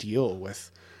we deal with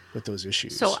with those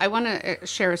issues. So I want to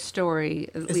share a story.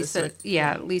 Lisa,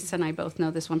 Lisa and I both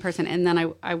know this one person, and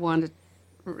then I want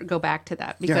to go back to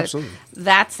that because absolutely.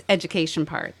 That's education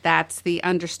part. That's the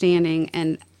understanding.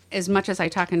 And as much as I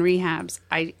talk in rehabs,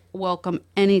 I welcome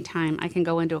any time I can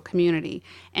go into a community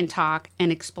and talk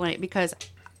and explain, because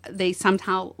they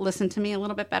somehow listen to me a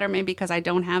little bit better, maybe because I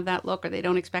don't have that look, or they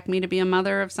don't expect me to be a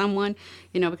mother of someone,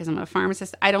 because I'm a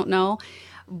pharmacist. I don't know.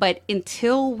 But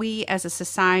until we as a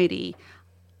society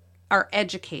are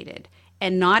educated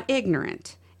and not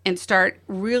ignorant and start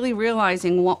really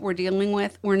realizing what we're dealing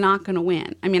with, we're not going to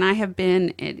win. I mean, I have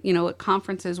been at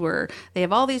conferences where they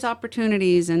have all these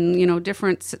opportunities and,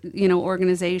 different,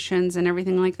 organizations and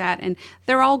everything like that. And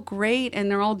they're all great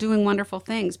and they're all doing wonderful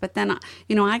things. But then,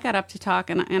 I got up to talk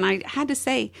and I had to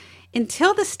say,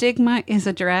 until the stigma is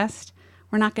addressed,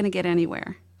 we're not going to get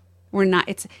anywhere. We're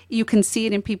not, you can see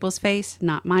it in people's face,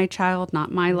 not my child,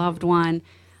 not my loved one.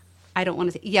 I don't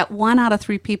want to. Yet 1 out of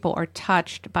 3 people are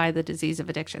touched by the disease of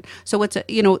addiction. So it's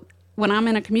when I'm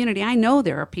in a community, I know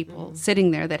there are people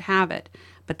sitting there that have it,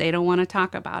 but they don't want to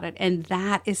talk about it, and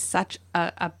that is such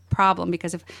a problem,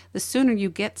 because if the sooner you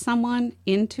get someone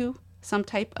into some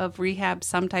type of rehab,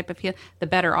 some type of heal, the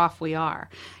better off we are.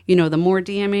 The more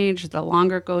damage, the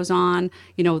longer it goes on.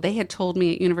 They had told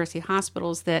me at university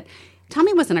hospitals that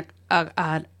Tommy wasn't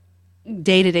a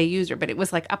day-to-day user, but it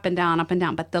was like up and down.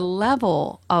 But the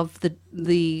level of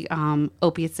the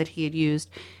opiates that he had used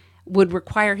would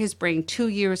require his brain 2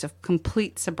 years of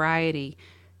complete sobriety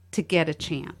to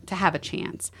have a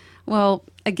chance. Well,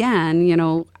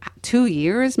 again, 2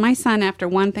 years. My son, after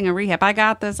one thing of rehab, I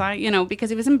got this,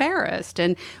 because he was embarrassed.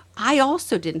 And I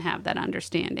also didn't have that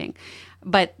understanding.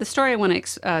 But the story I want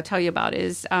to tell you about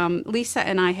is Lisa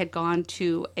and I had gone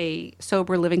to a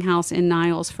sober living house in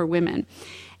Niles for women.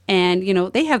 And,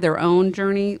 they have their own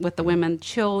journey with the women,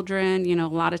 children, a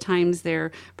lot of times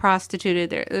they're prostituted.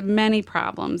 There are many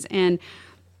problems. And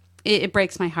it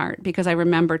breaks my heart, because I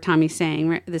remember Tommy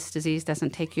saying, this disease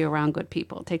doesn't take you around good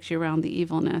people. It takes you around the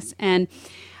evilness. And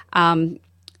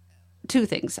 2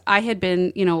 things. I had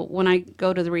been, when I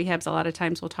go to the rehabs, a lot of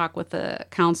times we'll talk with the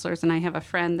counselors. And I have a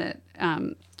friend that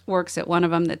works at one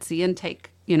of them that's the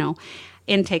intake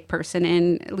person,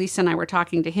 and Lisa and I were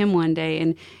talking to him one day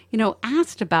and,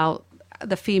 asked about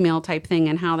the female type thing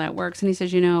and how that works. And he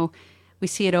says, we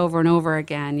see it over and over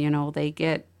again.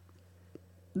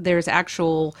 There's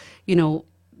actual,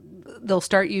 they'll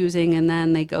start using and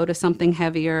then they go to something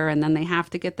heavier and then they have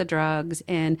to get the drugs.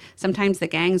 And sometimes the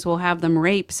gangs will have them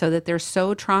rape so that they're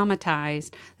so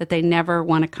traumatized that they never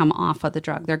want to come off of the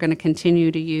drug. They're going to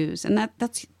continue to use. And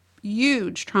that's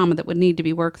huge trauma that would need to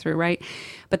be worked through, right?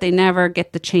 But they never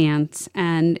get the chance.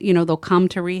 And, they'll come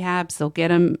to rehabs, they'll get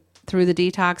them through the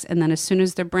detox, and then as soon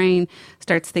as their brain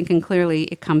starts thinking clearly,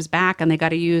 it comes back and they got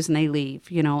to use and they leave,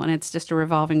 and it's just a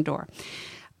revolving door.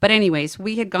 But anyways,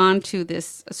 we had gone to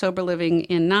this sober living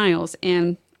in Niles,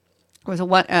 and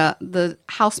the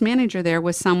house manager there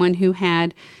was someone who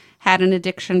had an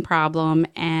addiction problem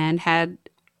and had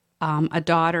a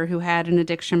daughter who had an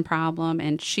addiction problem,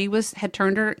 and she had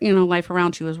turned her life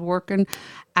around. She was working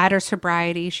at her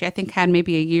sobriety. She, I think, had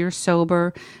maybe a year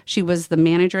sober. She was the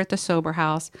manager at the sober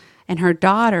house, and her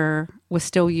daughter was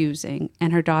still using,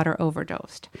 and her daughter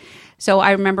overdosed. So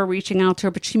I remember reaching out to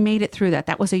her, but she made it through that.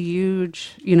 That was a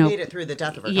huge, made it through the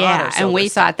death of her daughter. Yeah, and we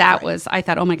thought I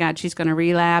thought, oh my God, she's going to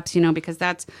relapse, because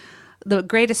that's the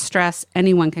greatest stress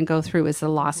anyone can go through is the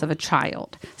loss of a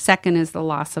child. Second is the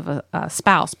loss of a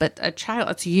spouse, but a child,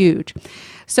 it's huge.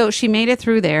 So she made it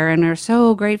through there, and we're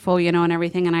so grateful, and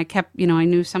everything. And I kept, I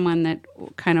knew someone that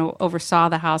kind of oversaw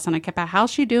the house, and I kept,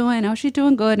 how's she doing? Oh, she's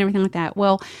doing good and everything like that.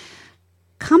 Well,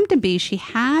 come to be, she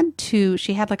had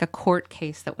like a court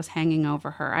case that was hanging over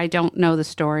her. I don't know the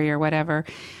story or whatever,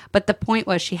 but the point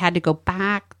was she had to go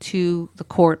back to the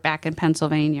court back in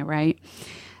Pennsylvania, right?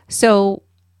 So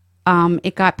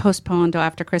it got postponed till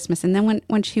after Christmas. And then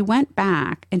when she went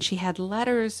back and she had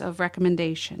letters of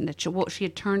recommendation that she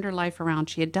had turned her life around,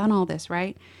 she had done all this,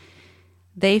 right?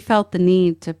 They felt the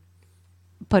need to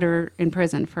put her in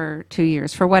prison for 2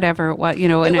 years for whatever it was,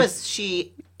 It was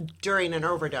she during an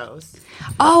overdose.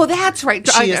 Oh, that's right.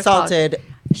 She assaulted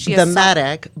the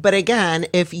medic. But again,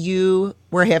 if you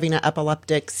were having an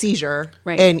epileptic seizure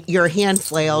and your hand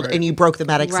flailed and you broke the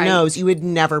medic's nose, you would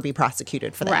never be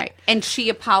prosecuted for that. Right. And she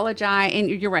apologized.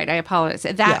 And you're right. I apologize.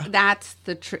 That's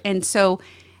the truth. And so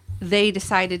they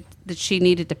decided that she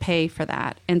needed to pay for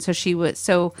that. And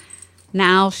so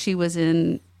now she was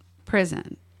in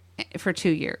prison for 2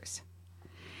 years.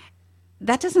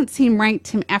 That doesn't seem right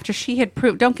to me after she had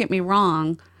proved, don't get me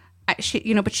wrong, but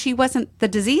she wasn't, the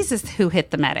disease is who hit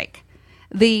the medic.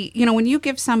 when you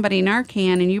give somebody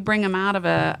Narcan and you bring them out of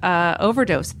a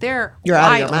overdose, You're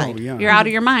out of your wild. mind. Oh, yeah. You're out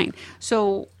of your mind.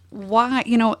 So why,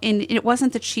 and it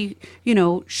wasn't that she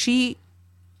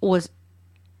was,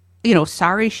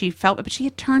 sorry she felt it, but she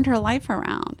had turned her life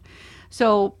around.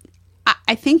 So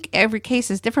I think every case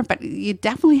is different, but you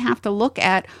definitely have to look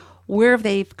at where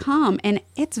they've come. And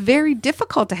it's very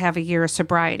difficult to have a year of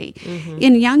sobriety.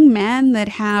 In young men that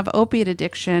have opiate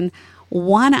addiction,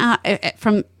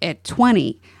 at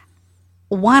 20,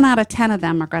 1 out of 10 of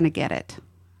them are going to get it.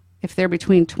 If they're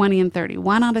between 20 and 30,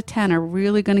 1 out of 10 are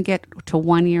really going to get to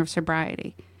 1 year of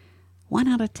sobriety. 1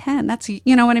 out of 10. That's,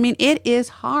 you know what I mean? It is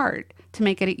hard to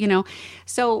make it,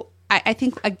 So I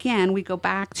think, again, we go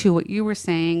back to what you were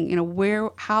saying,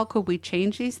 how could we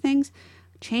change these things?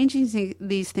 Changing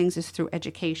these things is through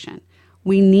education.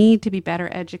 We need to be better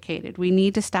educated. We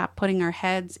need to stop putting our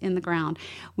heads in the ground.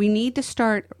 We need to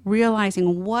start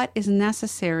realizing what is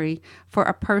necessary for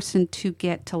a person to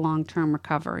get to long-term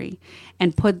recovery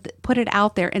and put it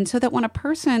out there. And so that when a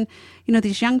person,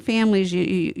 these young families,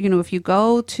 if you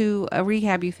go to a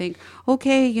rehab, you think,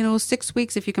 okay, 6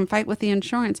 weeks if you can fight with the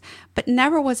insurance. But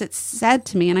never was it said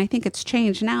to me, and I think it's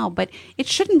changed now, but it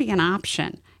shouldn't be an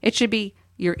option. It should be,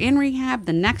 you're in rehab,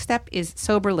 the next step is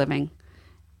sober living.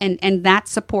 And that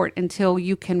support until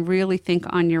you can really think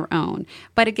on your own.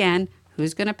 But again,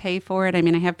 who's going to pay for it? I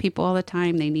mean, I have people all the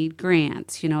time, they need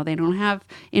grants, they don't have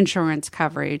insurance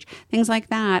coverage, things like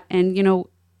that. And,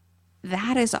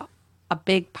 that is a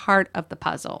big part of the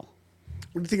puzzle.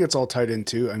 What do you think it's all tied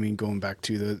into? I mean, going back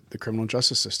to the criminal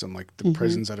justice system, like the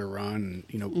prisons that are run,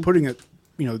 putting it,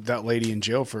 that lady in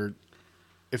jail for,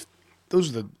 if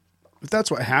that's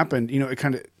what happened,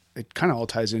 it kind of all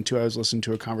ties into. I was listening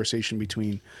to a conversation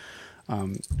between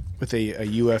with a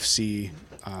UFC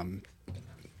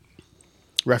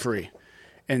referee,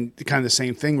 and kind of the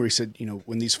same thing where he said,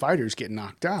 when these fighters get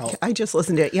knocked out, I just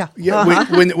listened to it. Yeah. Yeah.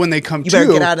 When they come you better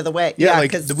get out of the way. Yeah.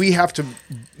 Like we have to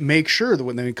make sure that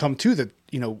when they come to that,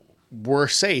 we're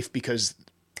safe, because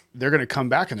they're going to come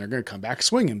back, and they're going to come back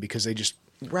swinging, because they just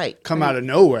come out of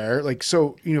nowhere. Like,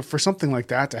 so, for something like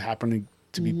that to happen,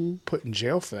 to be put in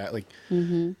jail for that, like,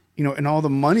 and all the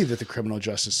money that the criminal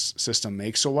justice system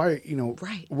makes. So why,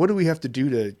 what do we have to do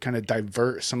to kind of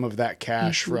divert some of that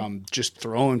cash from just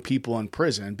throwing people in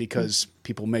prison because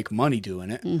people make money doing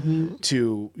it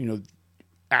to,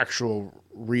 actual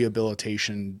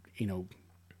rehabilitation,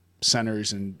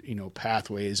 centers and,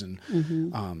 pathways and,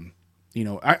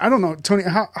 I don't know, Tony,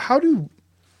 how do,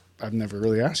 I've never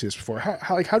really asked you this before.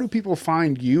 How do people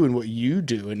find you and what you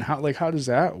do, and how does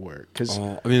that work? Because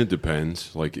it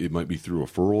depends. Like, it might be through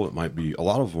referral. It might be, a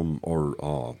lot of them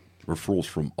are referrals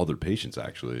from other patients.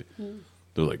 Actually,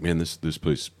 they're like, man, this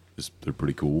place they're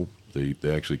pretty cool. They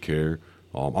actually care.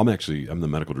 I'm the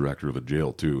medical director of a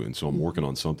jail too, and so I'm working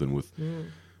on something with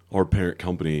our parent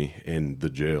company and the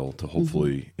jail to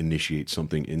hopefully initiate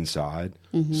something inside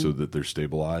so that they're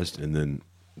stabilized, and then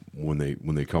when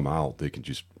they come out, they can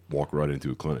just walk right into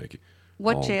a clinic.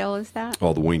 What jail is that?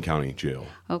 Oh, the Wayne County Jail.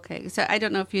 Okay. So I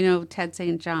don't know if you know Ted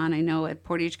St. John. I know at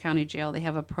Portage County Jail, they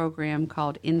have a program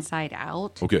called Inside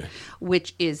Out. Okay.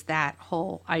 Which is that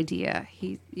whole idea.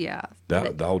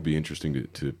 That would be interesting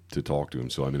to talk to him.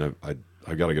 So,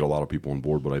 I got to get a lot of people on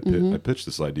board, but I pitched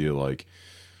this idea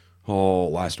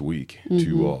last week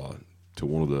to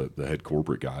one of the head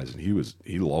corporate guys, and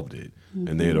he loved it.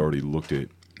 And they had already looked at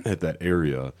that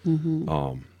area,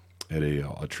 at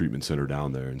a treatment center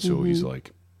down there, and so he's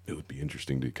like, it would be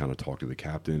interesting to kind of talk to the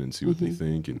captain and see what they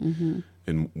think,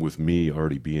 and with me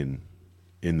already being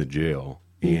in the jail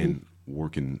and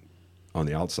working on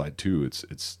the outside too,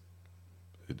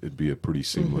 it'd be a pretty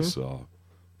seamless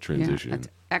transition. Yeah, that's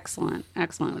excellent.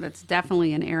 It's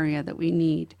definitely an area that we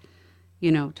need,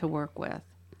 to work with,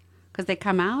 because they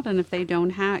come out, and if they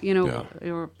don't have,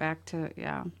 you're back to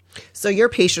So your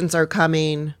patients are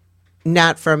coming.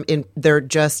 Not from in, they're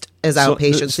just as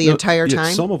outpatients the entire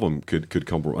time. Some of them could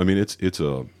come from. It's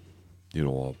a, I don't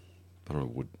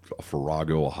know, a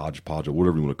farrago, a hodgepodge, or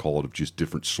whatever you want to call it, of just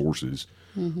different sources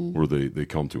where they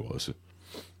come to us.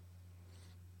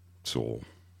 So,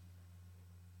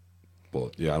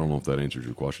 but I don't know if that answers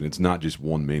your question. It's not just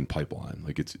one main pipeline.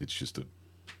 Like it's just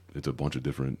it's a bunch of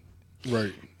different.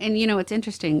 Right. And it's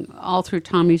interesting, all through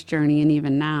Tommy's journey and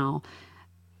even now,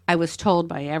 I was told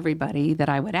by everybody that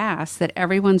I would ask that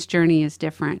everyone's journey is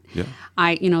different. Yeah.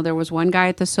 There was one guy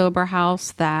at the sober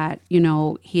house that,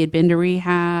 he had been to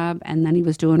rehab, and then he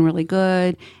was doing really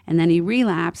good, and then he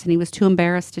relapsed, and he was too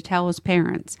embarrassed to tell his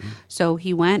parents. So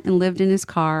he went and lived in his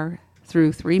car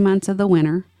through 3 months of the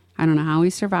winter. I don't know how he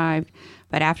survived,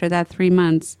 but after that 3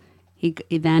 months,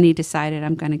 He decided,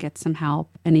 I'm going to get some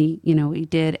help, and he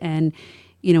did, and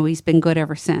he's been good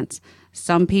ever since.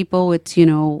 Some people, it's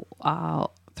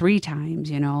 3 times,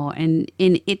 and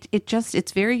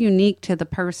it's very unique to the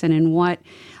person. And what,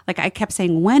 like I kept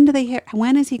saying, when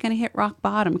is he going to hit rock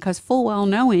bottom? Because full well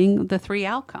knowing the 3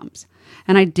 outcomes.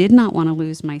 And I did not want to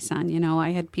lose my son. I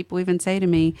had people even say to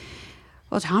me,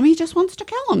 well, Tommy just wants to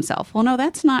kill himself. Well, no,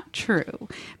 that's not true.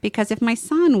 Because if my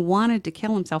son wanted to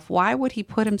kill himself, why would he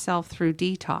put himself through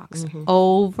detox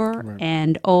over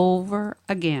and over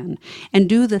again and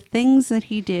do the things that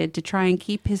he did to try and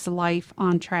keep his life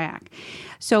on track?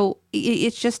 So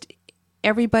it's just,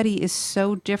 everybody is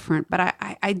so different. But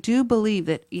I do believe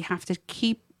that you have to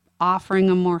keep offering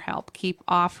them more help, keep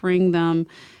offering them,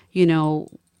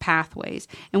 pathways.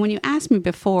 And when you asked me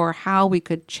before how we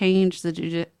could change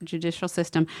the judicial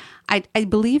system, I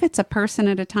believe it's a person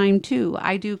at a time too.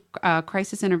 I do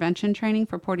crisis intervention training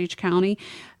for Portage County,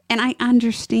 and I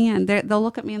understand. They'll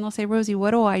look at me and they'll say, Rosie,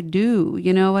 what do I do?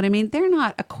 You know what I mean? They're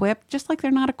not equipped, just like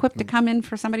they're not equipped to come in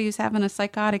for somebody who's having a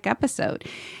psychotic episode.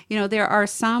 There are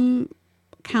some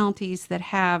counties that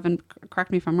have, and correct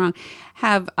me if I'm wrong,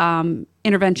 have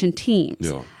intervention teams.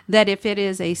 Yeah. That if it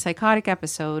is a psychotic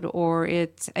episode or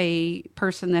it's a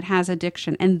person that has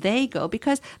addiction, and they go,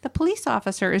 because the police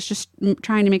officer is just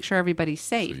trying to make sure everybody's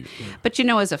safe. Yeah. But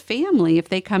as a family, if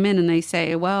they come in and they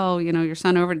say, well, your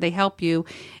son they help you,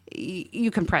 you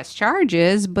can press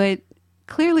charges, but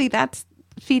clearly that's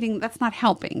not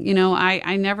helping.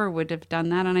 I never would have done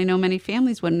that, and I know many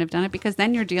families wouldn't have done it, because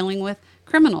then you're dealing with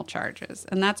criminal charges,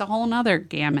 and that's a whole nother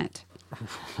gamut.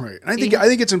 Right. And I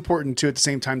think it's important too, at the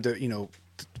same time, to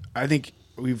I think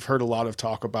we've heard a lot of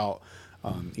talk about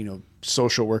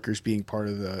social workers being part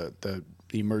of the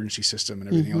emergency system and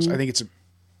everything else. I think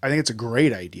it's a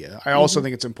great idea. I also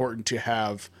think it's important to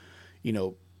have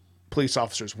police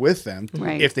officers with them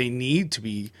if they need to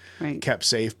be kept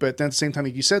safe. But then at the same time,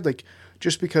 like you said, like,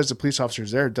 just because the police officer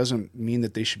is there doesn't mean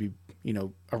that they should be,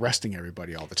 arresting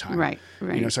everybody all the time. Right.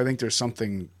 So I think there's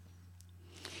something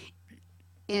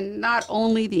in not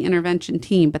only the intervention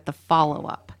team, but the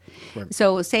follow-up. Right.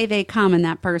 So say they come and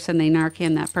that person, they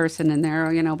Narcan that person and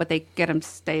they're, but they get them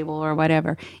stable or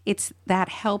whatever. It's that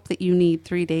help that you need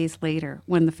 3 days later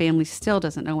when the family still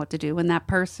doesn't know what to do. When that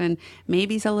person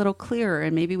maybe is a little clearer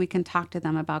and maybe we can talk to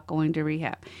them about going to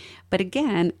rehab. But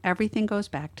again, everything goes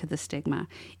back to the stigma.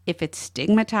 If it's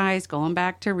stigmatized, going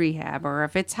back to rehab, or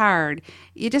if it's hard,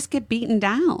 you just get beaten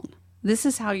down. This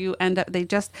is how you end up.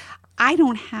 I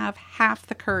don't have half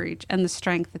the courage and the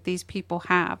strength that these people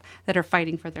have that are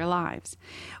fighting for their lives.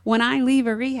 When I leave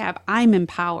a rehab, I'm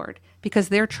empowered because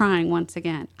they're trying once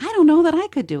again. I don't know that I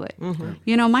could do it.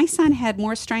 Mm-hmm. My son had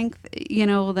more strength,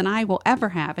 than I will ever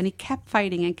have. And he kept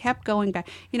fighting and kept going back.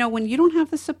 When you don't have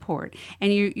the support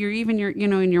and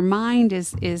and your mind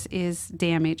is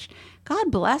damaged,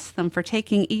 God bless them for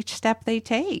taking each step they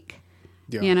take.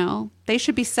 Yeah. They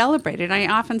should be celebrated. I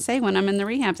often say when I'm in the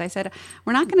rehabs, I said,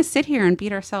 we're not going to sit here and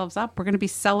beat ourselves up. We're going to be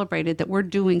celebrated that we're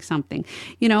doing something,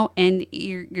 and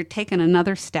you're taking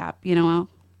another step,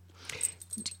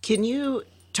 Can you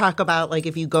talk about, like,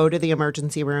 if you go to the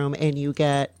emergency room and you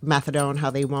get methadone, how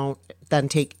they won't then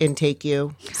intake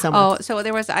you somewhere? Oh, so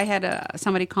I had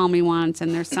somebody call me once,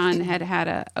 and their son had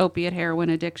a opiate heroin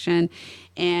addiction,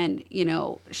 and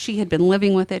she had been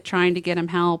living with it, trying to get him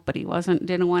help, but he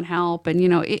didn't want help, and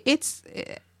it's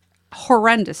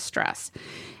horrendous stress,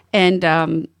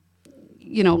 and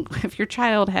if your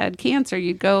child had cancer,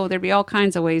 there'd be all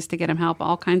kinds of ways to get him help,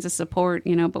 all kinds of support,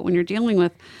 but when you're dealing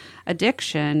with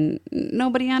addiction,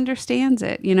 nobody understands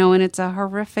it, and it's a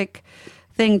horrific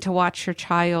thing to watch your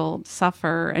child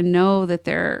suffer and know that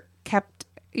they're kept,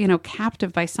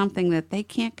 captive by something that they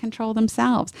can't control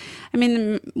themselves. I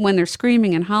mean, when they're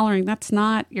screaming and hollering, that's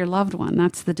not your loved one,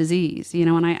 that's the disease,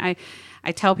 and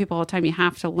I tell people all the time, you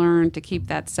have to learn to keep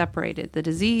that separated. The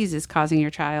disease is causing your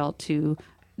child to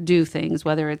do things,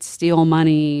 whether it's steal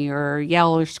money or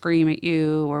yell or scream at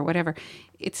you or whatever.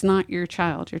 It's not your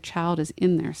child. Your child is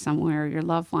in there somewhere, your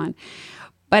loved one.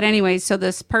 But anyway, so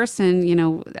this person,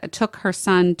 took her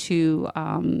son to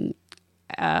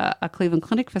a Cleveland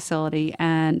Clinic facility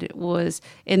and was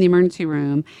in the emergency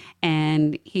room,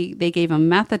 and they gave him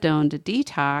methadone to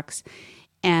detox,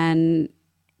 and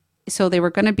so they were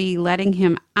going to be letting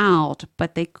him out,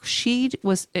 but she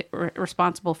was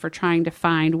responsible for trying to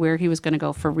find where he was going to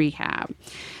go for rehab.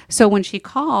 So when she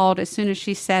called, as soon as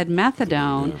she said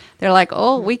methadone, they're like,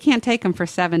 oh, we can't take him for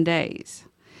 7 days.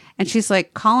 And she's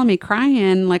like calling me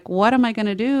crying, like, what am I going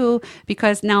to do?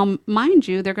 Because now, mind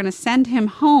you, they're going to send him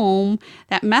home.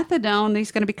 That methadone,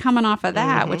 he's going to be coming off of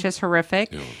that, which is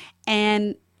horrific. Yeah.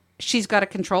 And she's got to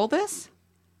control this.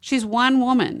 She's one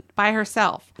woman by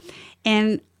herself.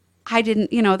 And I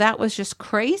didn't, that was just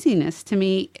craziness to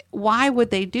me. Why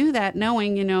would they do that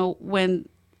knowing, when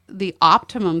the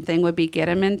optimum thing would be get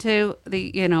him into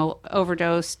the,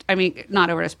 overdosed, not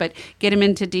overdose, but get him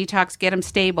into detox, get him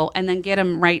stable, and then get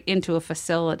him right into a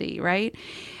facility, right?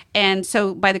 And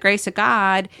so by the grace of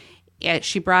God,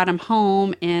 she brought him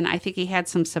home, and I think he had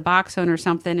some Suboxone or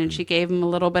something, and she gave him a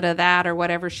little bit of that or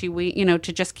whatever to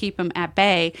just keep him at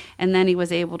bay, and then he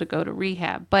was able to go to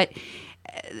rehab. But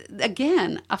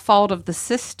again, a fault of the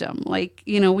system. Like,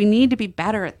 we need to be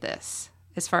better at this,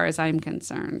 as far as I'm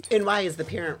concerned. And why is the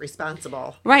parent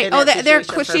responsible? Right. In Oh, that they're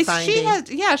situation for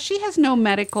finding- she has no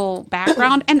medical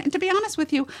background. And to be honest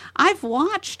with you, I've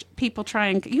watched people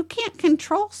you can't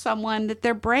control someone that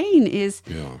their brain is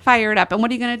fired up. And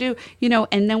what are you going to do?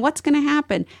 And then what's going to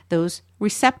happen? Those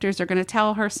receptors are going to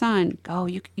tell her son, go,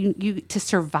 you to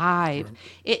survive.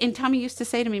 Right. And Tommy used to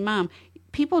say to me, Mom,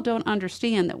 people don't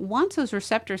understand that once those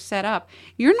receptors set up,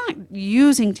 you're not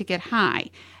using to get high.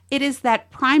 It is that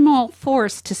primal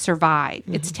force to survive.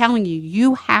 Mm-hmm. It's telling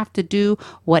you have to do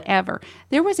whatever.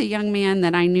 There was a young man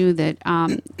that I knew that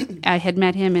I had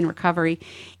met him in recovery,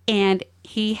 and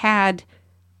he had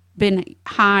been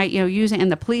high, using,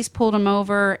 and the police pulled him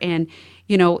over, and,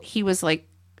 he was like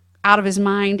out of his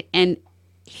mind, and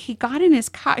he got in his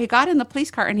car, he got in the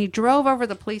police car, and he drove over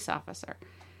the police officer.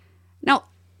 Now,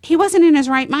 he wasn't in his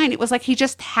right mind. It was like he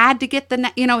just had to get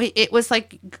it was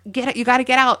like, get it, you got to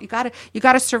get out. You got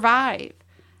to survive.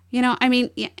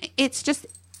 It's just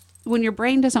when your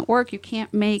brain doesn't work, you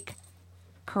can't make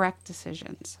correct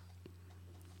decisions.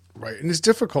 Right. And it's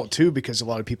difficult too, because a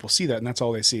lot of people see that, and that's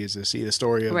all they see is they see the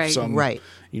story of some,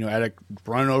 addict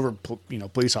running over,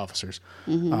 police officers.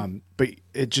 Mm-hmm. But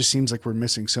it just seems like we're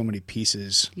missing so many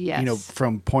pieces,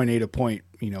 from point A to point,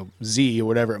 Z or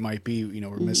whatever it might be, we're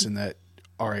mm-hmm. missing that.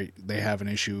 All right, they have an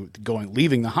issue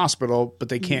leaving the hospital, but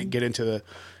they can't get into the,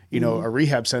 a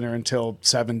rehab center until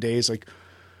 7 days. Like,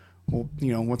 well,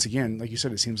 once again, like you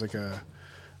said, it seems like a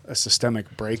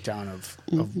systemic breakdown of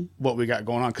what we got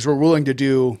going on, because we're willing to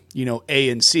do, A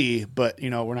and C, but,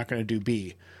 we're not going to do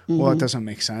B. Mm-hmm. Well, that doesn't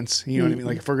make sense. You know what I mean?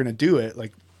 Like, if we're going to do it,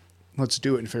 like, let's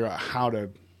do it and figure out how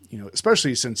to,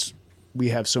 especially since we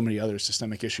have so many other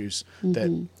systemic issues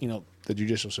that, the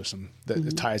judicial system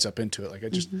that ties up into it. Like, I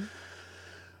just...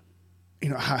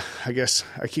 I guess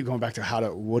I keep going back to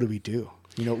what do we do?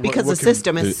 Because the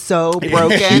system is so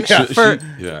broken.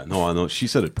 I know. She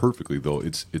said it perfectly, though.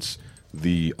 It's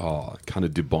the kind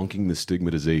of debunking the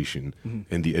stigmatization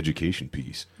and the education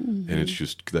piece, and it's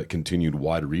just that continued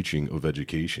wide reaching of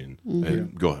education.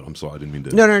 And go ahead. I'm sorry, I didn't mean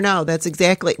to. No. That's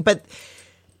exactly. But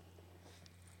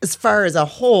as far as a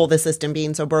whole, the system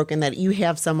being so broken that you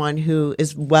have someone who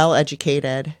is well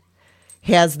educated,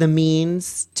 has the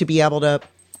means to be able to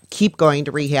keep going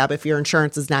to rehab if your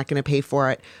insurance is not going to pay for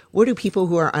it. What do people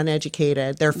who are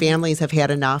uneducated, their families have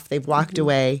had enough, they've walked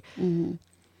away,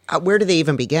 where do they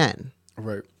even begin?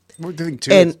 Right. Well, the thing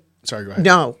too, sorry, go ahead.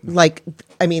 No,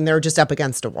 they're just up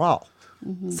against a wall.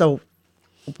 Mm-hmm. So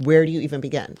where do you even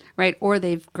begin? Right. Or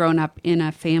they've grown up in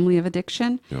a family of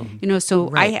addiction. Yeah.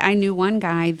 I knew one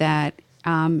guy that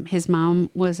his mom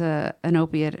was an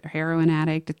opiate heroin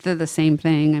addict. They're the same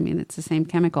thing. It's the same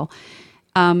chemical.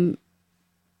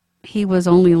 He was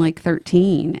only like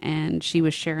 13, and she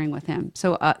was sharing with him.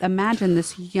 So imagine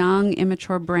this young,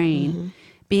 immature brain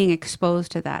being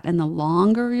exposed to that. And the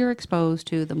longer you're exposed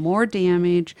to, the more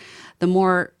damage, the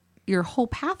more your whole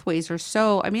pathways are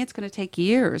so, it's going to take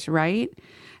years, right?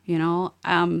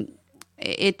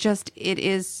 It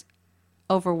is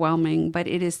overwhelming, but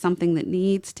it is something that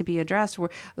needs to be addressed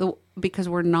because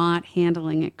we're not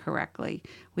handling it correctly.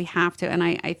 We have to. And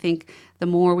I think the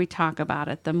more we talk about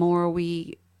it, the more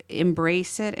we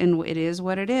embrace it, and it is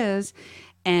what it is,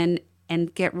 and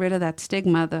get rid of that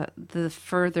stigma, the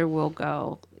further we'll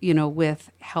go,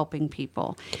 with helping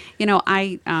people.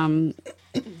 I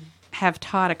have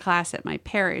taught a class at my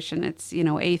parish, and it's,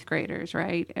 8th graders,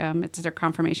 right? It's their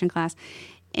confirmation class.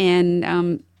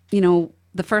 And,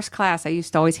 the first class, I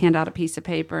used to always hand out a piece of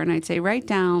paper, and I'd say, write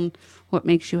down what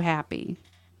makes you happy.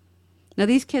 Now,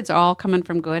 these kids are all coming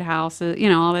from good houses,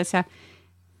 all this stuff.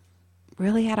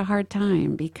 Really had a hard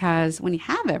time, because when you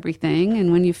have everything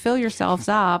and when you fill yourselves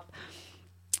up,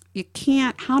 you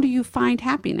can't, how do you find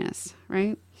happiness,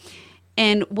 right?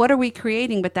 And what are we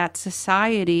creating but that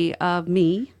society of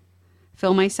me,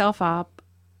 fill myself up,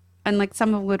 and like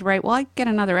someone would write, well, I get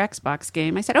another Xbox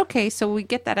game. I said, okay, so we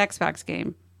get that Xbox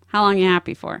game. How long are you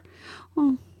happy for?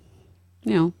 Well,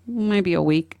 maybe a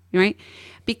week, right?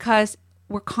 Because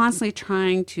we're constantly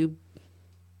trying to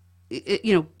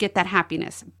get that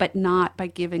happiness, but not by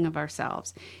giving of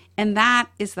ourselves. And that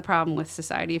is the problem with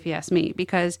society, if you ask me,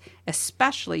 because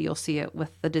especially you'll see it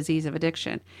with the disease of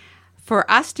addiction. For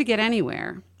us to get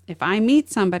anywhere, if I meet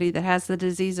somebody that has the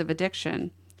disease of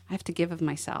addiction, I have to give of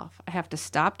myself. I have to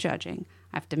stop judging.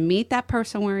 I have to meet that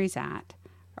person where he's at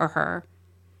or her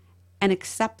and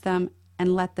accept them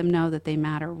and let them know that they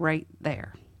matter right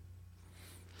there.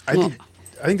 I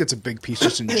think that's a big piece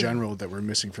just in general that we're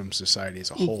missing from society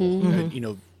as a whole.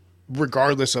 That,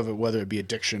 regardless of it, whether it be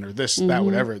addiction or this, that,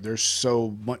 whatever, there's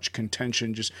so much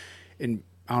contention just in,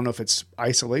 I don't know if it's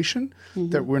isolation,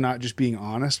 that we're not just being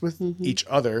honest with each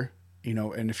other,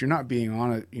 and if you're not being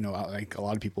honest, like a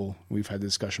lot of people, we've had the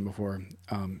discussion before,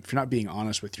 if you're not being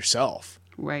honest with yourself,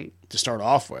 right, to start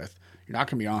off with, you're not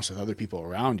going to be honest with other people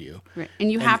around you. Right.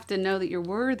 And you have to know that you're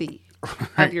worthy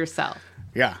of yourself.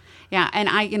 Yeah. Yeah. And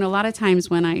a lot of times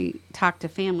when I talk to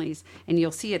families, and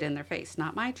you'll see it in their face,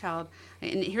 not my child.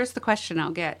 And here's the question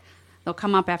I'll get. They'll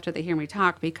come up after they hear me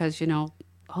talk because,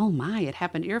 oh my, it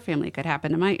happened to your family. It could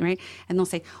happen to mine, right? And they'll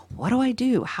say, what do I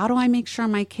do? How do I make sure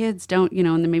my kids don't,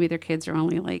 and then maybe their kids are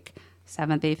only like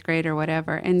 7th, 8th grade or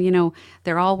whatever. And,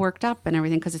 they're all worked up and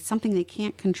everything because it's something they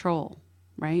can't control,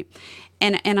 right?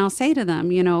 And I'll say to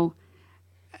them,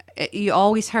 you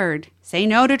always heard, say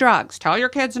no to drugs, tell your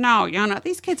kids no.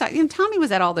 These kids, Tommy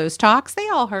was at all those talks. They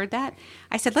all heard that.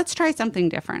 I said, let's try something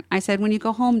different. I said, when you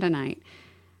go home tonight,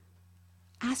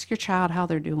 ask your child how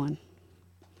they're doing.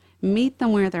 Meet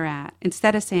them where they're at.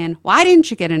 Instead of saying, why didn't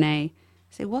you get an A?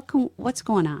 Say, what's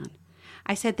going on?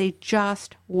 I said, they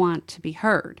just want to be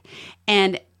heard.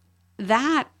 And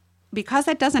that, because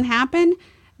that doesn't happen,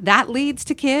 that leads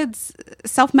to kids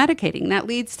self-medicating. That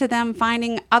leads to them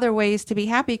finding other ways to be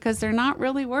happy because they're not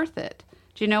really worth it.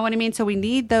 Do you know what I mean? So we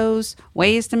need those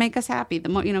ways to make us happy. The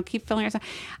more, keep filling ourselves.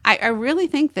 I really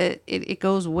think that it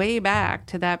goes way back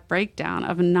to that breakdown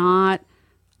of not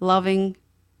loving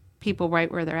people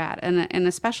right where they're at. And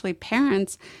especially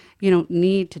parents,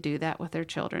 need to do that with their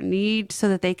children, so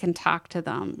that they can talk to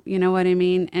them. You know what I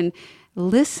mean? And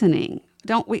listening.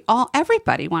 Don't we all,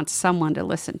 everybody wants someone to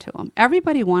listen to them.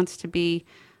 Everybody wants to be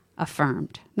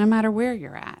affirmed, no matter where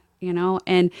you're at,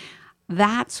 and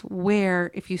that's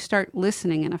where if you start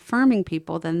listening and affirming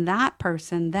people, then that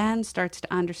person then starts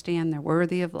to understand they're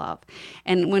worthy of love.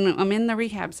 And when I'm in the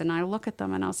rehabs and I look at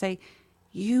them and I'll say,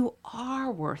 you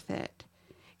are worth it.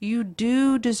 You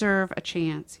do deserve a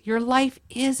chance. Your life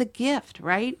is a gift,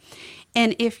 right?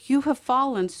 And if you have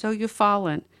fallen, so you've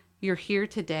fallen. You're here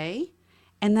today.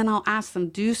 And then I'll ask them,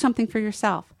 do something for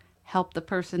yourself. Help the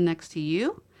person next to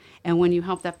you. And when you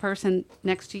help that person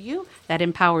next to you, that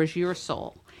empowers your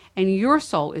soul. And your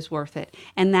soul is worth it.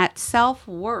 And that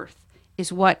self-worth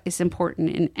is what is important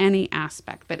in any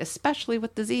aspect. But especially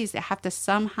with disease, they have to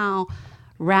somehow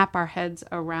wrap our heads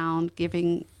around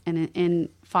giving and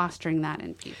fostering that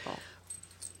in people.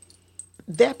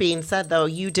 That being said, though,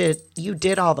 you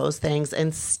did all those things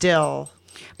and still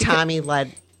Tommy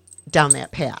led down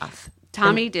that path.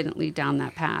 Tommy didn't lead down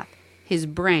that path. His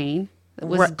brain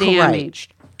was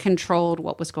damaged, controlled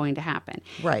what was going to happen.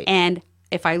 Right. And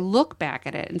if I look back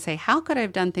at it and say, how could I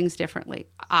have done things differently?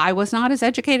 I was not as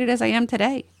educated as I am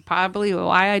today. Probably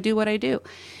why I do what I do.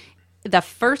 The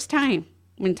first time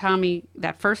when Tommy,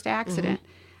 that first accident,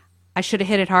 I should have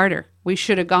hit it harder. We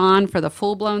should have gone for the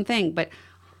full-blown thing. But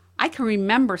I can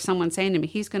remember someone saying to me,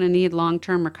 he's going to need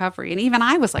long-term recovery. And even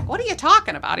I was like, what are you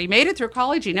talking about? He made it through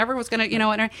college. He never was going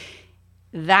to,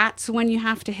 That's when you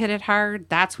have to hit it hard.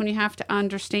 That's when you have to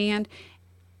understand.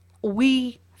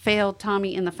 We failed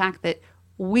Tommy in the fact that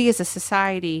we as a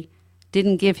society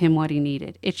didn't give him what he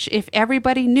needed. If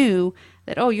everybody knew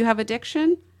that, you have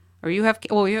addiction or you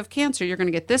have cancer, you're going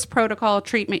to get this protocol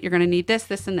treatment. You're going to need this,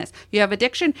 this, and this. You have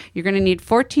addiction, you're going to need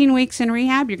 14 weeks in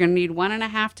rehab. You're going to need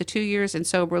 1.5 to 2 years in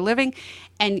sober living.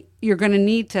 And you're going to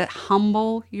need to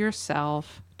humble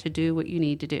yourself to do what you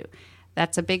need to do.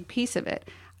 That's a big piece of it.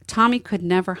 Tommy could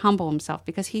never humble himself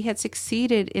because he had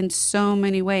succeeded in so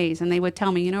many ways. And they would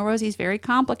tell me, Rosie's very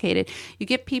complicated. You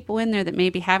get people in there that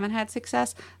maybe haven't had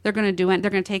success. They're going to do it.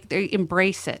 They're going to they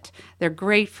embrace it. They're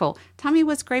grateful. Tommy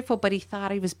was grateful, but he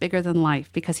thought he was bigger than life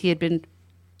because he had been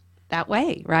that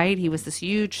way, right? He was this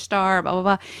huge star, blah, blah,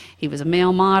 blah. He was a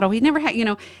male model. He never had,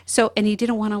 and he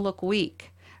didn't want to look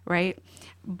weak, right?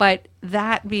 But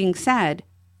that being said,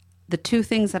 the two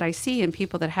things that I see in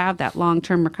people that have that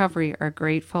long-term recovery are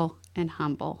grateful and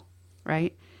humble,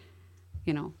 right?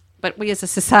 But we as a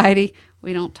society,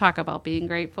 we don't talk about being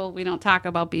grateful. We don't talk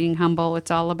about being humble. It's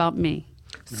all about me.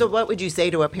 So what would you say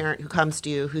to a parent who comes to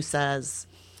you who says,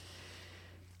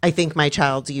 I think my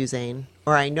child's using,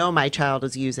 or I know my child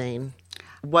is using?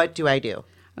 What do I do?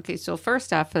 Okay, so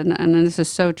first off, and this is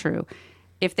so true,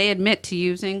 if they admit to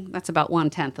using, that's about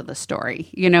 1/10 of the story.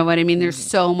 You know what I mean? There's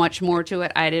so much more to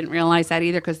it. I didn't realize that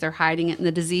either because they're hiding it, and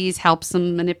the disease helps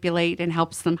them manipulate and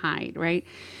helps them hide, right?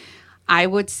 I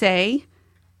would say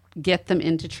get them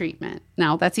into treatment.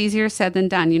 Now, that's easier said than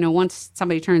done. You know, once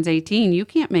somebody turns 18, you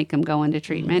can't make them go into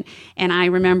treatment. And I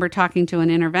remember talking to an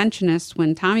interventionist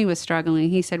when Tommy was struggling.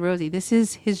 He said, Rosie, this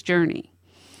is his journey.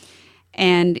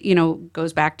 And, you know,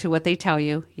 goes back to what they tell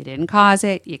you. You didn't cause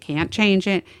it. You can't change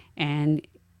it. And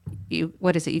you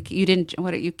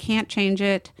can't change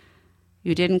it.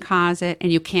 You didn't cause it,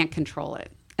 and you can't control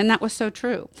it. And that was so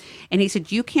true. And he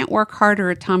said, you can't work harder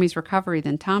at Tommy's recovery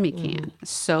than Tommy can.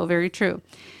 So very true.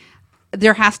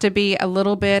 There has to be a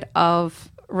little bit of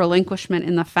relinquishment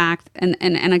in the fact, and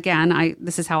again,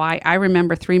 this is how I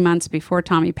remember 3 months before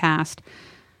Tommy passed,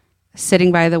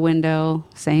 sitting by the window,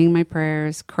 saying my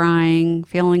prayers, crying,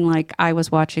 feeling like I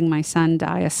was watching my son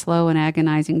die a slow and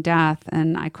agonizing death,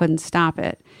 and I couldn't stop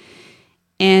it.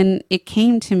 And it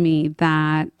came to me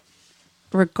that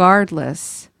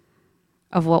regardless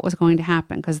of what was going to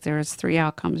happen, because there's 3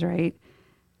 outcomes, right?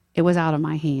 It was out of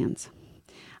my hands.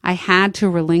 I had to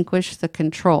relinquish the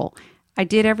control. I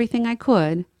did everything I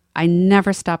could. I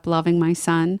never stopped loving my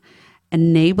son.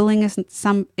 Enabling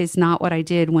is not what I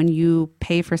did when you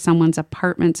pay for someone's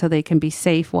apartment so they can be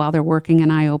safe while they're working in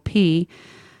IOP,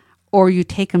 or you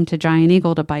take them to Giant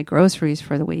Eagle to buy groceries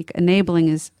for the week. Enabling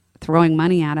is throwing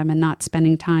money at them and not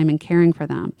spending time and caring for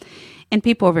them. And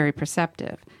people are very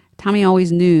perceptive. Tommy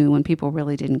always knew when people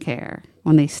really didn't care,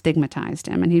 when they stigmatized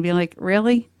him. And he'd be like,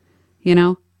 really? You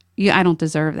know, I don't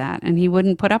deserve that. And he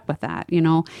wouldn't put up with that, you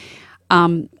know.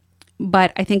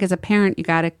 But I think as a parent,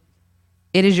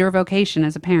 it is your vocation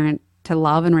as a parent to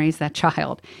love and raise that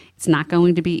child. It's not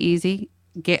going to be easy.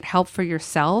 Get help for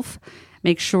yourself.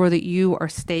 Make sure that you are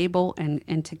stable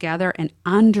and together, and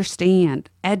understand,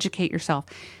 educate yourself.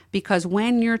 Because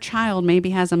when your child maybe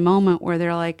has a moment where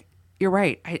they're like, you're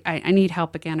right, I need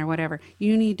help again or whatever,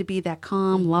 you need to be that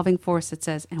calm, loving force that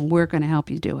says, and we're going to help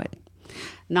you do it.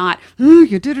 Not,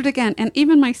 you did it again. And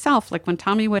even myself, like when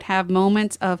Tommy would have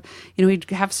moments of, you know, he'd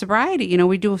have sobriety, you know,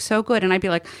 we do so good. And I'd be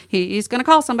like, he's going to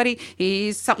call somebody,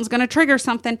 something's going to trigger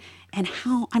something. And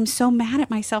how I'm so mad at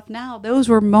myself now. Those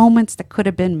were moments that could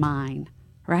have been mine,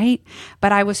 right?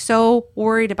 But I was so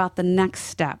worried about the next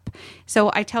step.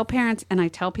 So I tell parents, and I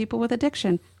tell people with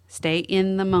addiction, stay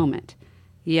in the moment.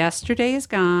 Yesterday is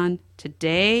gone.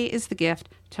 Today is the gift.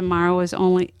 Tomorrow is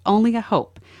only a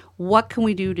hope. What can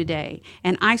we do today?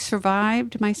 And I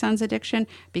survived my son's addiction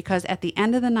because at the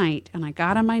end of the night, and I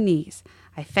got on my knees,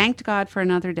 I thanked God for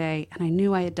another day, and I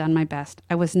knew I had done my best.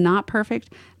 I was not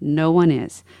perfect. No one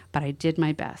is. But I did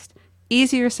my best.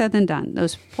 Easier said than done.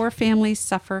 Those poor families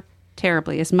suffer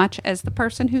terribly, as much as the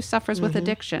person who suffers with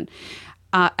addiction.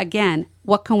 Again,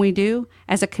 what can we do?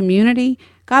 As a community,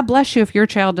 God bless you if your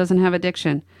child doesn't have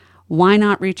addiction. Why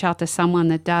not reach out to someone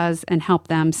that does and help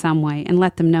them some way and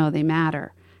let them know they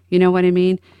matter? You know what I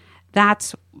mean?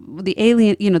 That's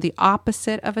the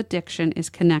opposite of addiction is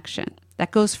connection.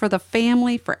 That goes for the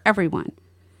family, for everyone.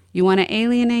 You want to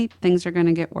alienate, things are going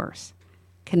to get worse.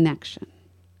 Connection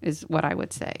is what I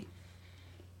would say.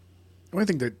 I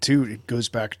think that too, it goes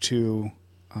back to,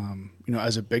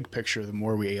 as a big picture, the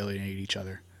more we alienate each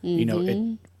other,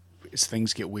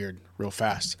 things get weird real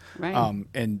fast. Right.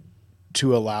 And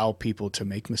to allow people to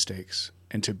make mistakes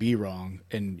and to be wrong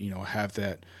and, have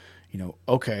that,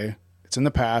 okay, it's in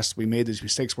the past. We made these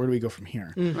mistakes. Where do we go from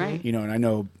here? Right. And I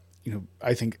know,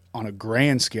 I think on a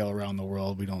grand scale around the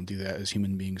world, we don't do that as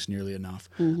human beings nearly enough.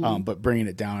 But bringing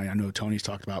it down, I know Tony's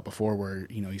talked about before where,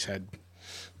 he's had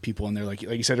people in there, like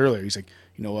you said earlier, he's like,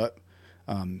 you know what?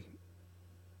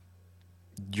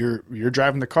 You're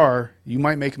driving the car. You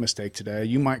might make a mistake today.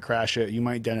 You might crash it. You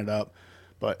might dent it up,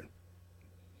 but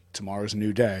tomorrow's a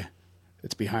new day.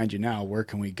 It's behind you now. Where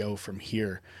can we go from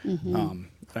here?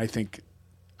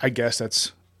 I guess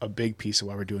that's a big piece of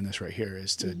why we're doing this right here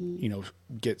is to,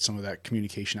 get some of that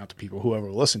communication out to people. Whoever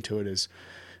will listen to it is,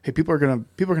 hey, people are gonna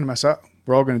mess up.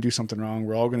 We're all gonna do something wrong.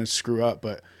 We're all gonna screw up.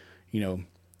 But,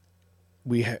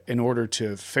 in order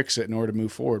to fix it, in order to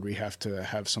move forward, we have to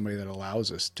have somebody that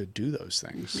allows us to do those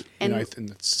things. And and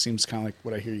it seems kind of like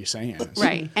what I hear you saying.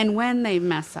 Right. And when they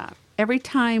mess up, every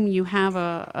time you have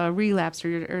a relapse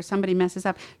or somebody messes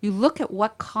up, you look at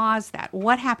what caused that.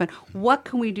 What happened? What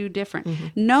can we do different?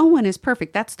 No one is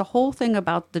perfect. That's the whole thing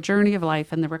about the journey of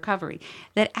life and the recovery.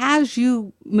 That as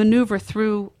you maneuver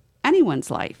through anyone's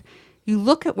life, you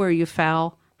look at where you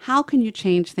fell. How can you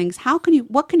change things?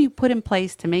 What can you put in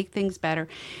place to make things better?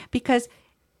 Because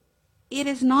it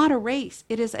is not a race.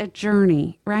 It is a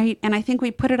journey, right? And I think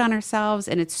we put it on ourselves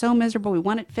and it's so miserable. We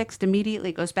want it fixed immediately.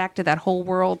 It goes back to that whole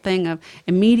world thing of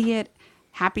immediate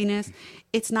happiness.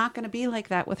 It's not going to be like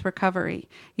that with recovery.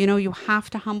 You know, you have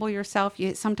to humble yourself.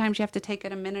 Sometimes you have to take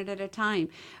it a minute at a time,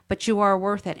 but you are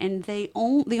worth it. And the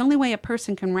only way a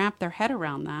person can wrap their head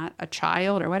around that, a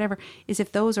child or whatever, is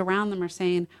if those around them are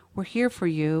saying, we're here for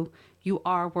you. You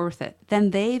are worth it. Then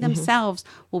they themselves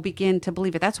will begin to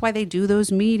believe it. That's why they do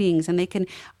those meetings and they can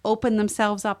open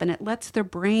themselves up and it lets their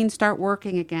brain start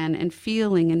working again and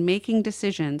feeling and making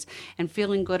decisions and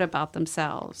feeling good about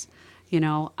themselves, you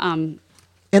know. And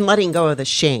letting go of the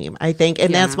shame, I think.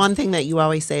 And that's one thing that you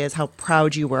always say is how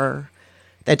proud you were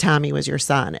that Tommy was your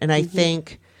son. And I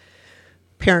think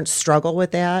parents struggle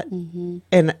with that.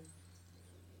 And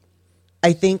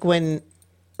I think when,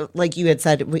 like you had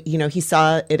said, you know, he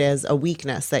saw it as a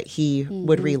weakness that he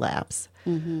would relapse.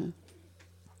 And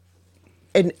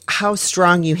how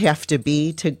strong you have to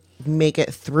be to make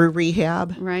it through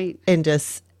rehab. Right. And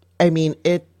just, I mean,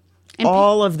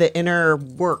 all of the inner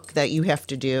work that you have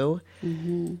to do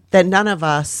that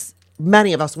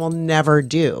many of us will never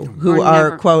do, who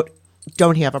are, quote,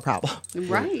 don't have a problem.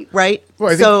 Right. Right?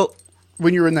 Well, I so think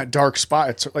when you're in that dark spot,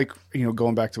 it's like, you know,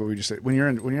 going back to what we just said, when you're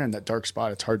in that dark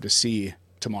spot, it's hard to see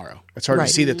tomorrow. It's hard to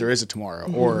see that there is a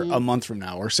tomorrow or a month from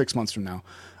now or 6 months from now.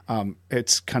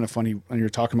 It's kind of funny when you're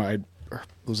talking about, I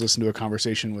was listening to a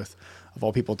conversation with, of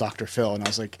all people, Dr. Phil. And I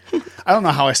was like, I don't know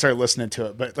how I started listening to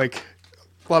it, but like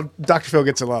Dr. Phil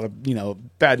gets a lot of, you know,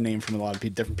 bad name from a lot of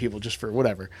different people just for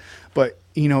whatever. But,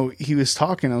 you know, he was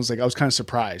talking, I was kind of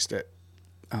surprised at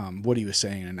what he was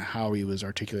saying and how he was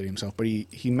articulating himself. But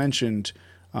he mentioned,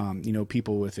 you know,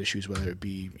 people with issues, whether it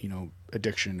be, you know,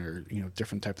 addiction or, you know,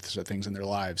 different types of things in their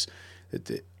lives,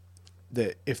 that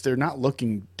if they're not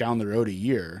looking down the road a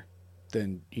year,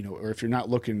 then, you know, or if you're not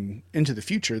looking into the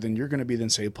future, then you're going to be in the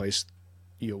same place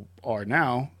you are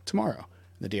now tomorrow,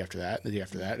 the day after that, the day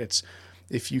after that. It's,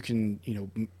 if you can, you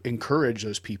know, encourage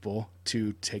those people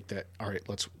to take that, all right,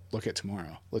 let's look at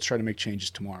tomorrow. Let's try to make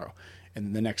changes tomorrow. And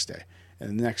then the next day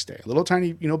and the next day, little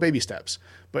tiny, you know, baby steps.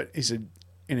 But he said,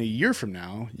 in a year from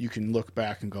now, you can look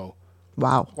back and go,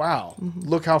 wow,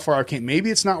 look how far I came. Maybe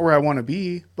it's not where I want to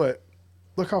be, but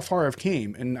look how far I've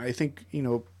came. And I think, you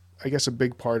know, I guess a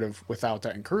big part of without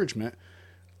that encouragement,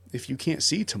 if you can't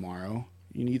see tomorrow,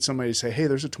 you need somebody to say, hey,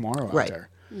 there's a tomorrow out there.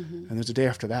 And there's a day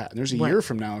after that. And there's a year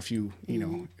from now if you, you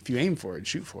know, if you aim for it and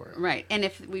shoot for it. Right. And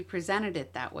if we presented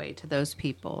it that way to those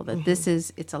people, that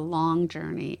it's a long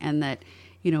journey and that,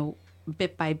 you know,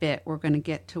 bit by bit, we're going to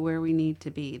get to where we need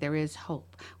to be. There is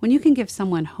hope. When you can give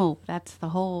someone hope, that's the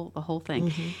whole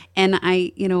thing. And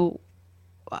I, you know,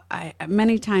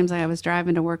 many times I was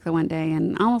driving to work the one day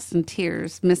and almost in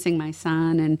tears, missing my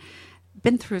son and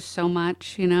been through so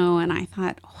much, you know, and I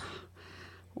thought,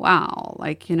 wow,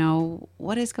 like, you know,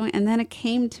 what is going, and then it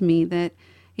came to me that,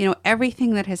 you know,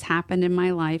 everything that has happened in my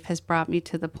life has brought me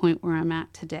to the point where I'm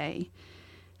at today.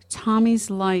 Tommy's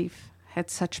life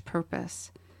had such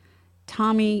purpose.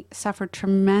 Tommy suffered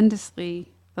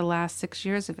tremendously the last 6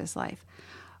 years of his life,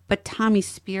 but Tommy's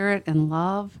spirit and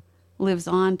love lives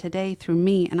on today through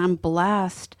me, and I'm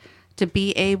blessed to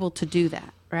be able to do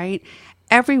that, right?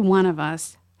 Every one of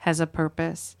us has a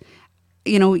purpose.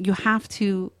 You know, you have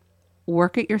to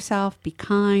work it yourself, be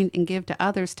kind, and give to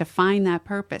others to find that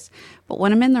purpose. But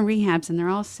when I'm in the rehabs and they're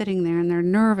all sitting there and they're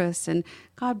nervous and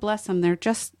God bless them, they're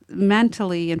just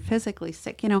mentally and physically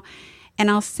sick, you know, and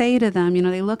I'll say to them, you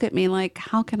know, they look at me like,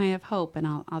 how can I have hope? And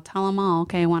I'll tell them all,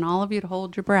 okay, I want all of you to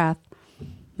hold your breath.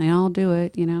 They all do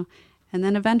it, you know, and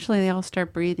then eventually they all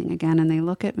start breathing again and they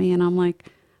look at me and I'm like,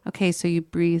 okay, so you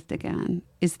breathed again.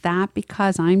 Is that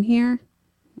because I'm here?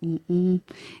 Mm-mm.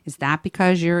 Is that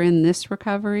because you're in this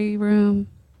recovery room?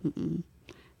 Mm-mm.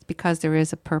 It's because there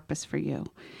is a purpose for you.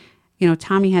 You know,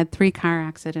 Tommy had 3 car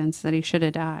accidents that he should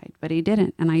have died, but he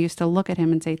didn't. And I used to look at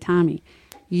him and say, Tommy,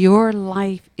 your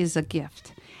life is a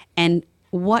gift. And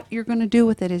what you're going to do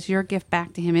with it is your gift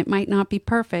back to him. It might not be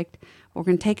perfect. We're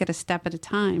going to take it a step at a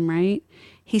time, right?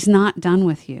 He's not done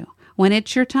with you. When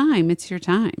it's your time, it's your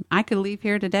time. I could leave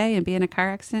here today and be in a car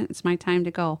accident. It's my time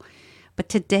to go. But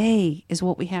today is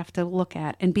what we have to look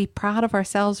at and be proud of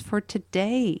ourselves for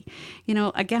today. You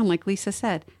know, again, like Lisa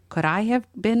said, could I have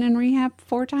been in rehab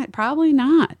 4 times? Probably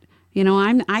not. You know,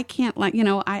 I can't let, you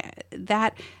know,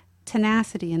 that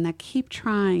tenacity and that keep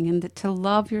trying and to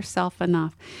love yourself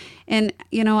enough. And,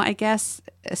 you know, I guess,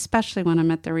 especially when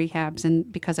I'm at the rehabs and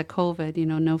because of COVID, you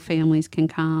know, no families can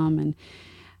come and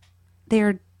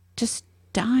they're just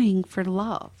dying for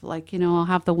love. Like, you know, I'll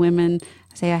have the women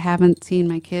say, I haven't seen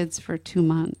my kids for 2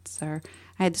 months, or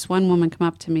I had this one woman come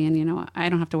up to me, and, I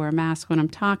don't have to wear a mask when I'm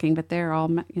talking, but they're all,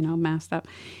 masked up.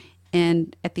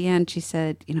 And at the end, she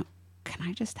said, can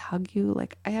I just hug you?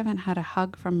 Like, I haven't had a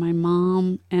hug from my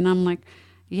mom. And I'm like,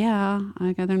 yeah,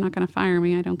 they're not going to fire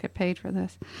me. I don't get paid for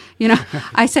this.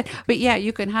 I said, but yeah,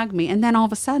 you can hug me. And then all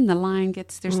of a sudden the line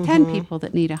there's 10 people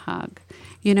that need a hug,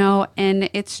 and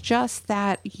it's just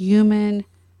that human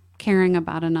caring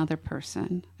about another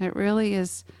person. It really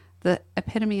is the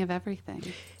epitome of everything.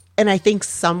 And I think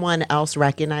someone else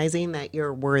recognizing that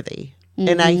you're worthy.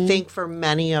 And I think for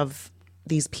many of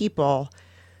these people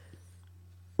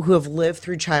who have lived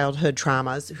through childhood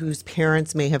traumas, whose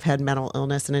parents may have had mental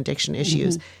illness and addiction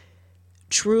issues,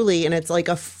 truly, and it's like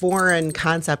a foreign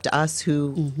concept to us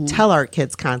who tell our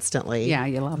kids constantly, yeah,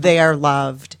 you love they are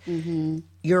loved.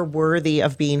 You're worthy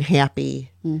of being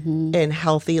happy and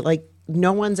healthy. Like,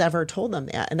 no one's ever told them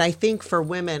that. And I think for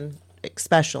women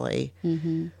especially,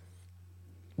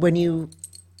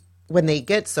 when they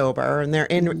get sober and they're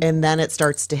in, and then it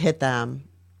starts to hit them,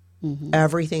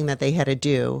 everything that they had to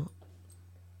do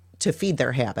to feed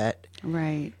their habit.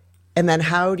 Right. And then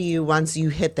how do you, once you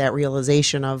hit that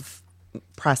realization of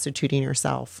prostituting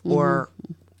yourself or,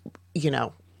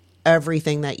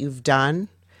 everything that you've done,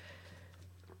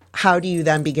 how do you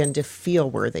then begin to feel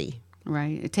worthy?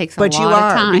 Right. It takes But a you lot are,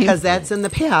 of time. because that's in the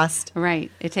past.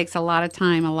 Right. It takes a lot of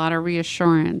time, a lot of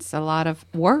reassurance, a lot of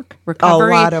work.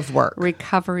 Recovery, A lot of work.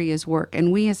 Recovery is work.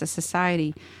 And we as a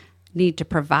society need to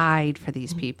provide for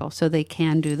these people so they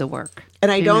can do the work.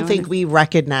 And I don't think we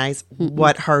recognize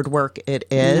what hard work it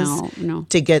is No.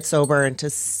 to get sober and to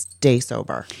stay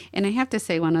sober. And I have to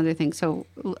say one other thing. So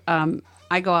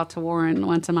I go out to Warren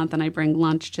once a month and I bring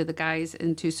lunch to the guys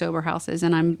in 2 sober houses.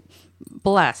 And I'm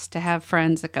blessed to have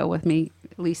friends that go with me,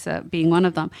 Lisa being one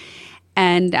of them.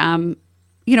 And,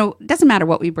 it doesn't matter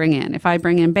what we bring in. If I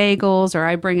bring in bagels or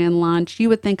I bring in lunch, you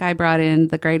would think I brought in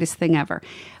the greatest thing ever.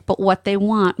 But what they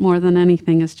want more than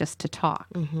anything is just to talk.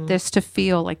 Just to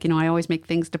feel like, I always make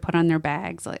things to put on their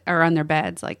bags or on their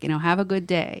beds, like, have a good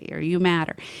day or you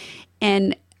matter.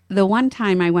 And the one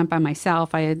time I went by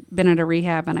myself, I had been at a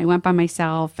rehab and I went by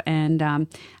myself and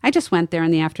I just went there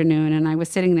in the afternoon and I was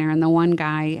sitting there and the one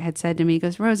guy had said to me, he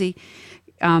goes, Rosie,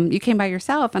 you came by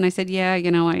yourself? And I said, yeah, I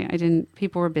didn't,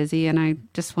 people were busy and I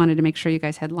just wanted to make sure you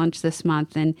guys had lunch this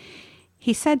month. And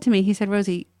he said to me,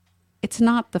 Rosie, it's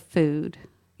not the food,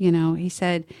 he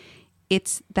said,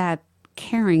 it's that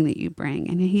caring that you bring.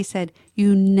 And he said,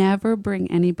 you never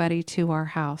bring anybody to our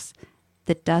house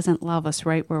that doesn't love us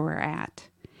right where we're at.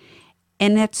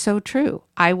 And that's so true.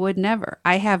 I would never.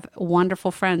 I have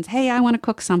wonderful friends. Hey, I want to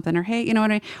cook something, or hey,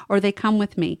 or they come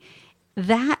with me.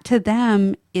 That to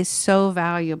them is so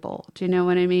valuable. Do you know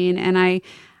what I mean? And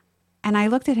I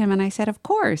looked at him and I said, of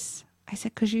course. I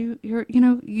said, because you're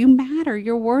you matter.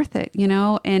 You're worth it.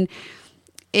 And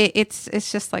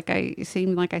it's just like it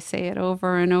seemed like I say it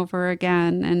over and over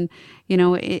again. And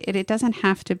it doesn't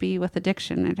have to be with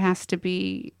addiction. It has to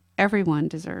be, everyone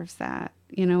deserves that.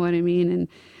 You know what I mean? And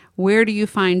where do you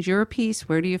find your peace?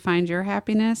 Where do you find your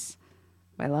happiness?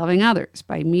 By loving others,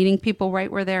 by meeting people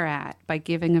right where they're at, by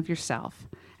giving of yourself.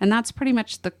 And that's pretty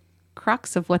much the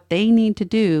crux of what they need to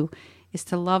do, is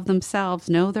to love themselves,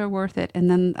 know they're worth it.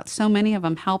 And then so many of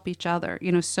them help each other.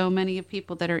 So many of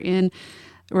people that are in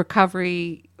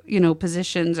recovery,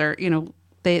 positions or,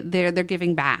 they're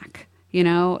giving back,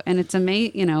 and it's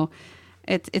amazing,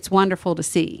 it's wonderful to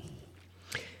see.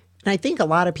 And I think a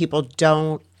lot of people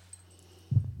don't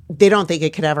think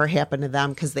it could ever happen to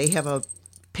them because they have a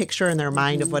picture in their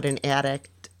mind of what an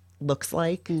addict looks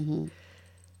like and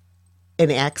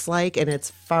acts like. And it's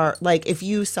far, like if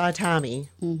you saw Tommy,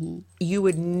 you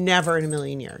would never in a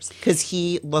million years, because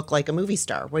he looked like a movie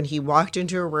star when he walked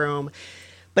into a room.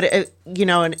 But,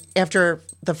 and after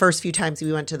the first few times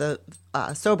we went to the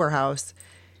sober house,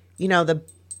 the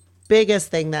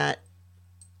biggest thing that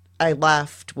I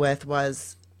left with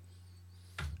was,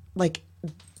 like,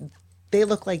 they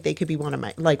look like they could be one of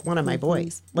my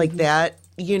boys, like that,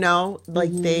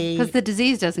 they, because the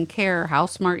disease doesn't care how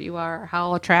smart you are,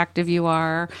 how attractive you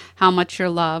are, how much you're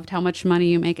loved, how much money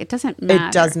you make. It doesn't matter.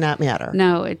 It does not matter.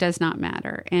 No, it does not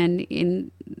matter.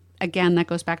 And again, that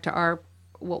goes back to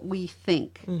what we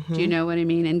think. Do you know what I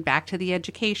mean? And back to the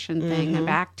education thing, and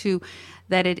back to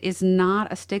that it is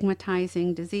not a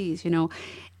stigmatizing disease.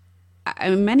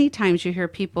 Many times you hear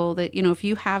people that, if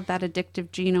you have that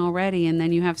addictive gene already and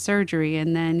then you have surgery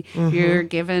and then you're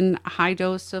given a high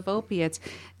dose of opiates,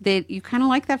 that you kind of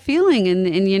like that feeling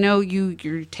and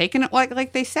you're taking it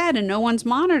like they said, and no one's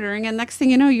monitoring, and next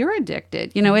thing you know, you're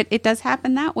addicted. It does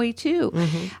happen that way too.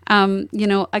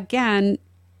 Again,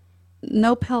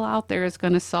 no pill out there is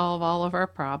going to solve all of our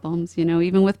problems.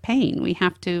 Even with pain, we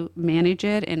have to manage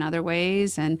it in other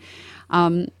ways. And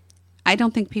I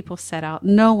don't think people set out.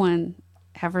 No one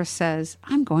ever says,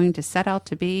 I'm going to set out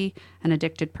to be an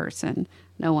addicted person.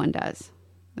 No one does.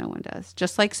 No one does.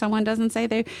 Just like someone doesn't say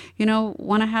they,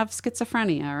 want to have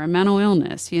schizophrenia or a mental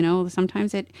illness.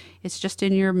 Sometimes it's just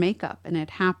in your makeup and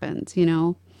it happens.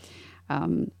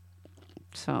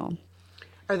 So.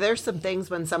 Are there some things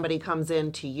when somebody comes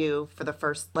in to you for the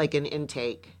first, like an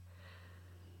intake,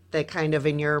 that kind of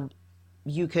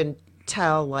you can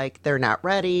tell like they're not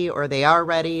ready or they are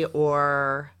ready,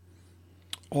 or?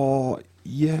 Oh,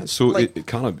 yeah. So Like- it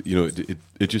kind of,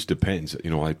 it just depends.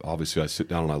 I sit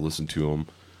down and I listen to them,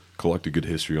 collect a good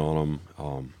history on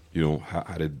them.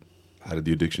 How did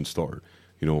the addiction start?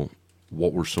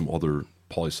 What were some other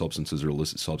polysubstances or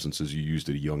illicit substances you used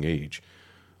at a young age?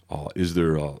 Is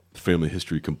there a family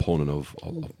history component of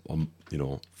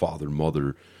father,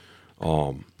 mother,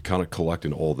 kind of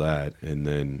collecting all that and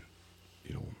then,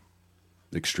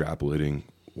 extrapolating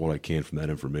what I can from that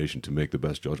information to make the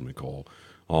best judgment call.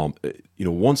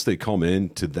 Once they come in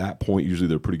to that point, usually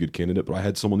they're a pretty good candidate. But I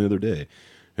had someone the other day,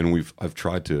 and I've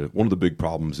tried to. One of the big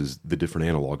problems is the different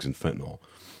analogs in fentanyl,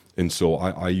 and so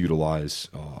I utilize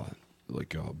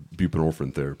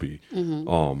buprenorphine therapy,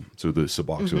 so the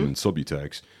Suboxone and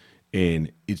Subutex,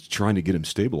 and it's trying to get him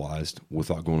stabilized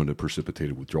without going into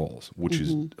precipitated withdrawals, which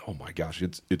is, oh my gosh,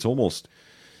 it's almost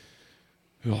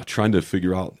trying to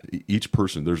figure out each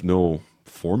person. There's no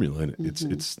formula in it.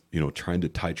 It's trying to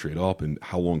titrate up, and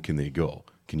how long can they go?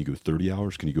 Can you go 30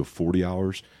 hours? Can you go 40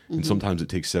 hours? And sometimes it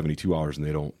takes 72 hours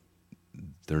and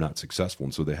they're not successful.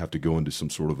 And so they have to go into some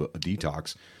sort of a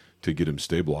detox to get them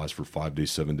stabilized for 5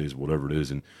 days, 7 days, whatever it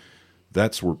is. And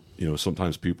that's where,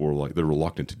 sometimes people are like, they're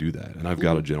reluctant to do that. And I've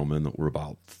got a gentleman that we're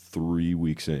about 3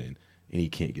 weeks in and he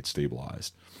can't get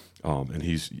stabilized. And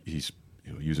he's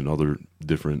using other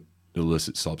different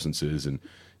illicit substances, and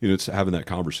it's having that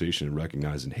conversation and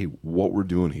recognizing, hey, what we're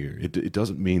doing here, it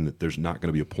doesn't mean that there's not going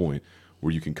to be a point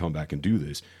where you can come back and do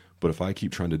this, but if I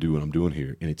keep trying to do what I'm doing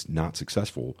here and it's not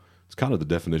successful, it's kind of the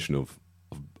definition of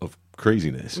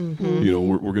craziness.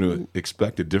 We're going to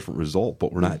expect a different result,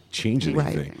 but we're not changing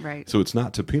anything. Right. So it's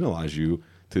not to penalize you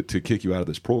to kick you out of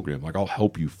this program. Like, I'll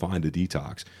help you find a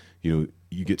detox. You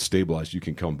get stabilized, you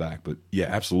can come back. But yeah,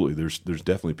 absolutely, there's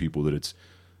definitely people that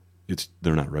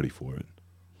they're not ready for it.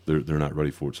 They're not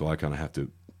ready for it. So I kind of have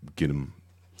to get them.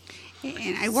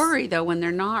 And I worry, though, when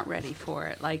they're not ready for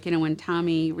it. Like, when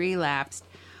Tommy relapsed,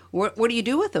 what do you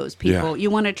do with those people? Yeah. You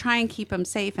want to try and keep them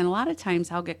safe. And a lot of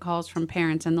times I'll get calls from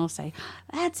parents and they'll say,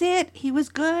 that's it. He was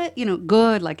good.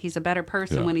 Good, like he's a better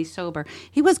person when he's sober.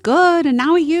 He was good, and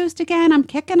now he used again. I'm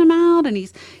kicking him out, and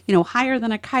he's, higher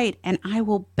than a kite. And I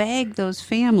will beg those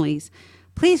families,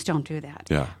 please don't do that.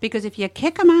 Yeah. Because if you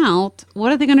kick them out,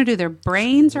 what are they going to do? Their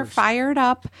brains are fired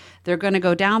up. They're going to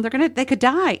go down. They could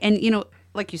die. And,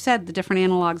 like you said, the different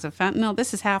analogs of fentanyl,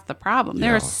 this is half the problem.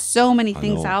 There are so many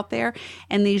things out there.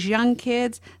 And these young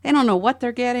kids, they don't know what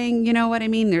they're getting. You know what I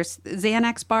mean? There's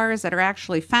Xanax bars that are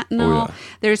actually fentanyl. Oh, yeah.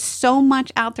 There's so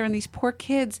much out there. And these poor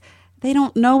kids, they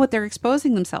don't know what they're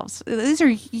exposing themselves. These are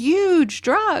huge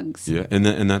drugs. Yeah, and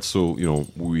that's so,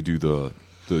 we do the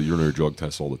urinary drug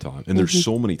tests all the time. And there's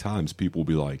so many times people will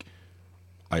be like,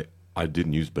 I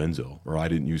didn't use benzo, or I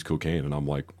didn't use cocaine. And I'm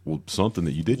like, well, something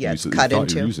that you did use that you cut thought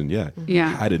into. you're using,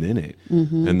 had it in it.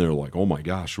 And they're like, oh my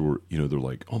gosh, or, they're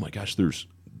like, oh my gosh, that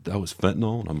was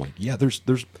fentanyl. And I'm like, yeah,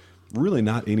 there's really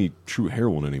not any true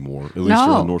heroin anymore, at least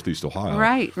around Northeast Ohio.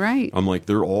 Right. I'm like,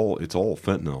 it's all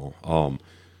fentanyl.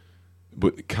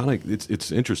 But kind of,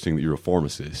 it's interesting that you're a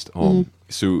pharmacist.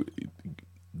 So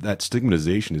that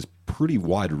stigmatization is pretty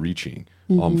wide reaching.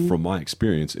 From my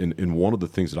experience, and one of the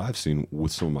things that I've seen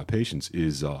with some of my patients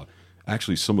is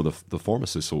actually some of the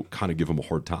pharmacists will kind of give them a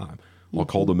hard time. I'll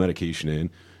call the medication in,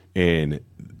 and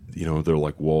they're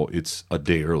like, well, it's a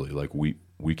day early, like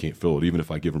we can't fill it even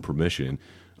if I give them permission,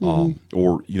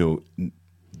 or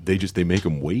they make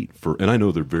them wait for, and I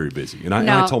know they're very busy, and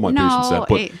I tell my patients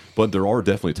that, but there are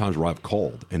definitely times where I've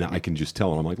called and I can just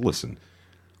tell, and I'm like, listen,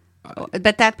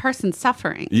 but that person's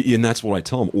suffering, and that's what I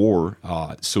tell them. Or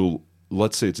so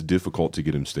let's say it's difficult to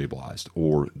get them stabilized,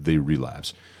 or they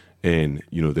relapse, and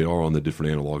they are on the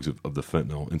different analogs of the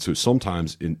fentanyl, and so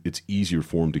sometimes it's easier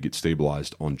for them to get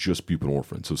stabilized on just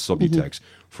buprenorphine, so Subutex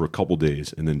for a couple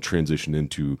days, and then transition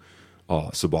into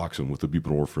Suboxone with the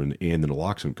buprenorphine and the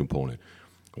naloxone component.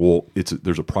 Well,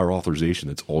 there's a prior authorization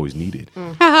that's always needed,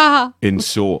 and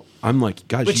so I'm like,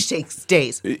 guys, which takes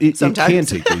days. It sometimes can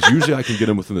take days. Usually, I can get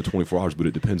them within the 24 hours, but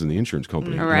it depends on the insurance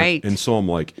company, right? And so I'm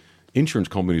like, insurance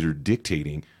companies are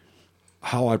dictating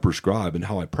how I prescribe and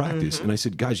how I practice. And I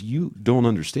said, guys, you don't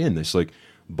understand this. Like,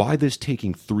 by this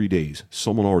taking 3 days,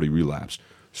 someone already relapsed.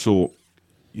 So,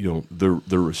 their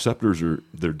receptors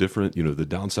they're different, the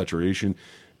down saturation.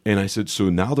 And I said, so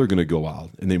now they're going to go out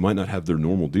and they might not have their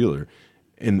normal dealer.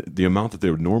 And the amount that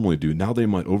they would normally do, now they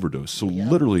might overdose. So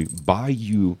literally, by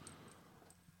you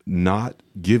not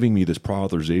giving me this prior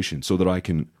authorization so that I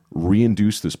can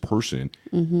reinduce this person,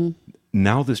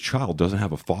 now this child doesn't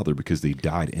have a father because they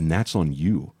died, and that's on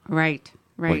you. Right.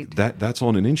 Like that's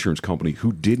on an insurance company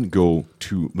who didn't go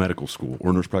to medical school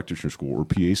or nurse practitioner school or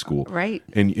PA school. Right.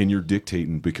 And you're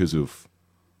dictating because of,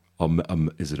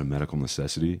 is it a medical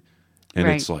necessity? And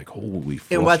it's like, holy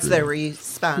frustrating. And what's their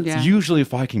response? Yeah. Usually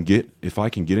if I can get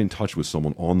in touch with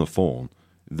someone on the phone,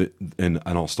 and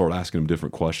I'll start asking them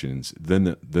different questions,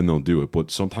 then they'll do it. But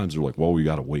sometimes they're like, well, we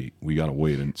gotta wait.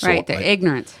 And so Right, they're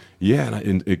ignorant. Yeah,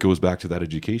 and it goes back to that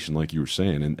education, like you were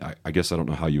saying. And I guess I don't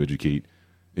know how you educate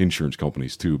insurance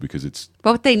companies too, because it's.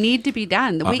 But they need to be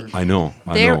done. I know.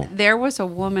 There was a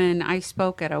woman, I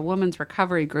spoke at a women's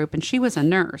recovery group, and she was a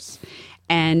nurse.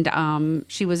 And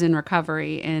she was in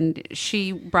recovery, and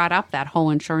she brought up that whole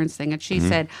insurance thing. And she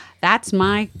said, that's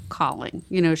my calling.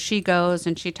 She goes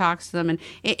and she talks to them, and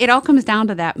it all comes down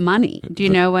to that money. Do you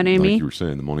know what I mean? Like you were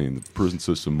saying, the money in the prison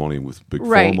system, money with big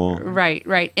Right, pharma.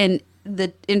 right. And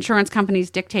the insurance companies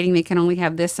dictating they can only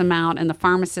have this amount, and the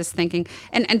pharmacists thinking,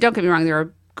 and don't get me wrong, there are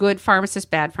good pharmacists,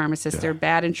 bad pharmacists. Yeah. There are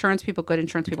bad insurance people, good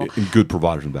insurance people. And good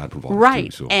providers and bad providers.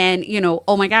 Right. Too, so. And,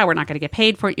 oh my God, we're not going to get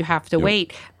paid for it. You have to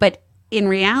wait. But in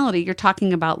reality, you're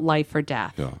talking about life or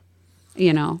death.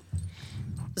 Yeah.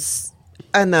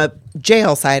 On the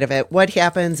jail side of it, what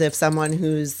happens if someone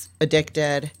who's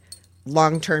addicted,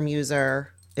 long-term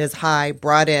user, is high,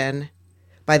 brought in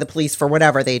by the police for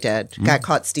whatever they did, got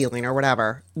caught stealing or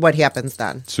whatever? What happens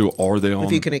then? So are they on?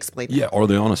 If you can explain that. Yeah, are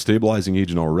they on a stabilizing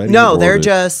agent already? No, or they're are they,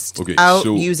 just out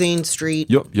using street.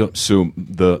 Yep. So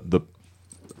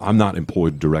I'm not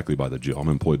employed directly by the jail. I'm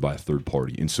employed by a third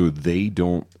party, and so they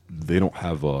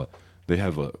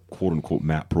have a quote unquote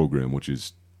MAP program, which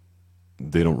is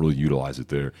they don't really utilize it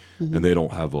there, and they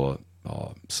don't have a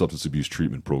substance abuse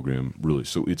treatment program really.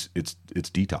 So it's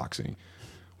detoxing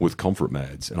with comfort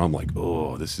meds, and I'm like,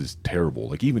 oh, this is terrible.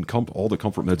 Like even all the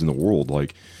comfort meds in the world,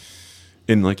 like,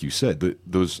 and like you said,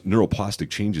 those neuroplastic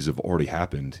changes have already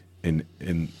happened,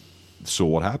 and so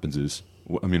what happens is,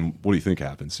 I mean, what do you think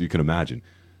happens? So you can imagine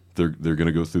they're going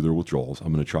to go through their withdrawals.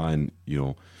 I'm going to try and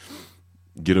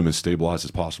get them as stabilized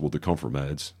as possible with the comfort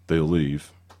meds. They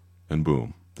leave, and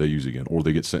boom, they use again, or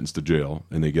they get sentenced to jail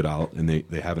and they get out and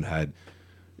they haven't had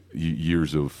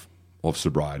years of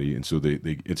sobriety, and so they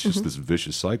it's just this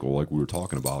vicious cycle like we were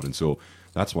talking about. And so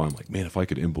that's why I'm like, man, if I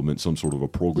could implement some sort of a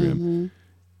program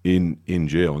in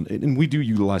jail, and we do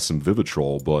utilize some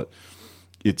Vivitrol, but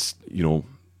it's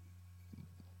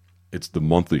it's the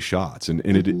monthly shots, and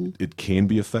it can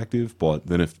be effective, but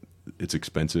then if it's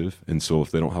expensive, and so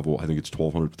if they don't have, I think it's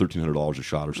 $1,300 a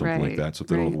shot or something like that. So if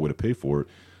they don't have a way to pay for it,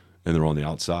 and they're on the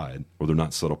outside, or they're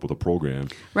not set up with a program,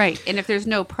 right? And if there's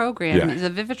no program, the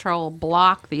Vivitrol will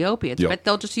block the opiates, but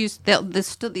they'll just use the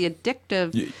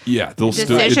addictive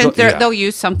decisions. They'll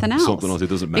use something else. Something else. It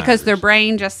doesn't matter because their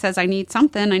brain just says, "I need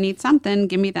something.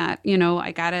 Give me that.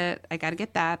 I gotta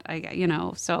get that.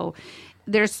 So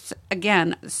there's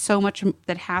again so much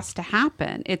that has to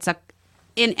happen. It's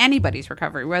in anybody's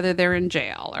recovery, whether they're in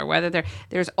jail or whether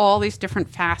there's all these different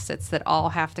facets that all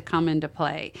have to come into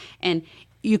play. And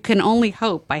you can only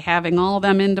hope by having all of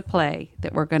them into play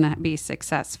that we're going to be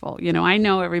successful. I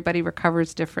know everybody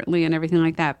recovers differently and everything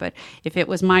like that, but if it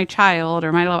was my child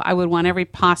or my love, I would want every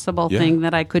possible thing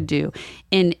that I could do.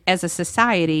 And as a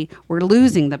society, we're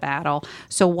losing the battle.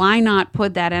 So why not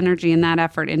put that energy and that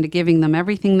effort into giving them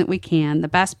everything that we can, the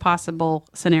best possible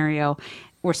scenario?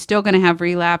 We're still going to have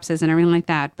relapses and everything like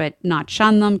that, but not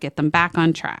shun them, get them back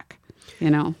on track,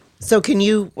 So can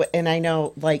you, and I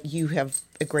know like you have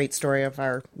a great story of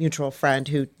our mutual friend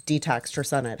who detoxed her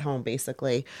son at home,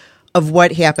 basically, of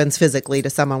what happens physically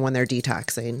to someone when they're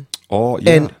detoxing. Oh,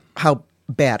 yeah. And how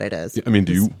bad it is. I mean,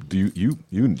 do you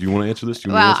want to answer this?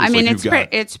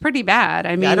 It's pretty bad.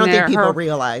 I mean, I don't think people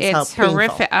realize how it's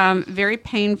horrific. Very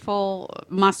painful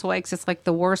muscle aches. It's like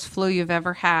the worst flu you've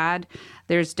ever had.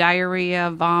 There's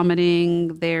diarrhea,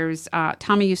 vomiting. There's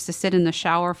Tommy used to sit in the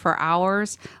shower for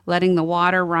hours, letting the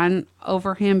water run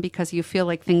over him because you feel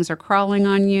like things are crawling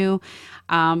on you.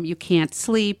 You can't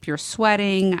sleep. You're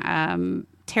sweating.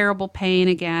 Terrible pain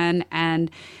again, and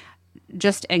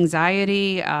just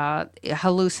anxiety,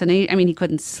 hallucination. I mean, he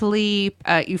couldn't sleep.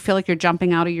 You feel like you're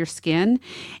jumping out of your skin.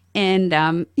 And,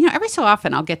 every so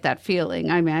often I'll get that feeling.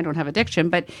 I mean, I don't have addiction,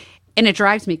 but And it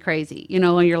drives me crazy,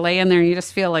 when you're laying there and you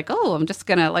just feel like, oh, I'm just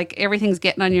gonna, like, everything's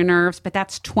getting on your nerves, but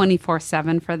that's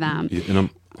 24/7 for them. Yeah, and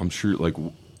I'm sure, like,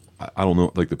 I don't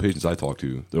know, like the patients I talk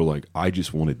to, they're like, I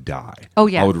just want to die. Oh,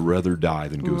 yeah. I would rather die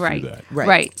than go Right. through that.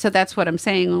 Right. So that's what I'm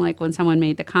saying. Like when someone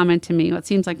made the comment to me, well, it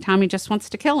seems like Tommy just wants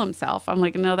to kill himself. I'm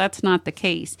like, no, that's not the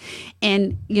case.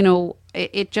 And,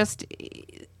 it just,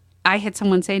 I had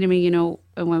someone say to me,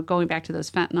 going back to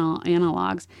those fentanyl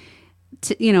analogs,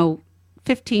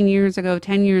 15 years ago,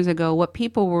 10 years ago, what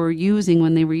people were using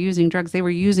when they were using drugs, they were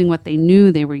using what they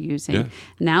knew they were using. Yeah.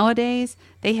 Nowadays,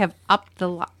 they have upped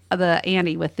the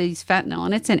ante with these fentanyl,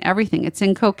 and it's in everything. It's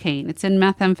in cocaine. It's in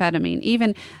methamphetamine.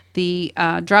 Even the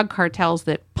drug cartels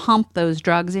that pump those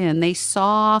drugs in, they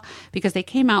saw, because they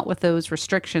came out with those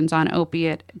restrictions on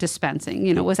opiate dispensing,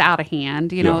 it was out of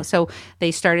hand, Yeah. so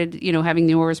they started, having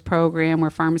the ORS program where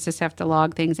pharmacists have to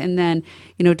log things. And then,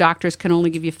 doctors can only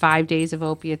give you 5 days of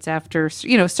opiates after,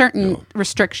 certain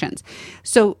restrictions.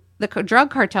 So the drug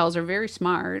cartels are very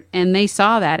smart, and they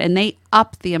saw that, and they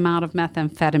upped the amount of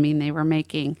methamphetamine they were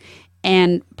making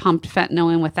and pumped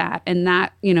fentanyl in with that, and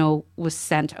that was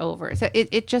sent over. So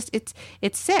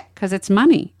it's sick because it's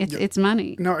money. It's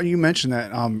money. No, you mentioned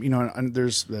that. And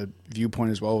there's the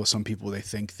viewpoint as well with some people. They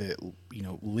think that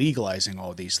legalizing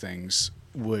all these things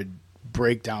would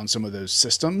break down some of those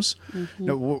systems.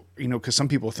 Because some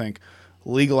people think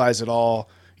legalize it all,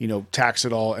 tax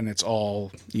it all, and it's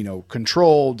all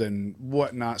controlled and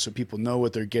whatnot, so people know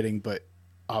what they're getting. But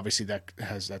obviously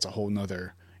that's a whole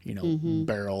nother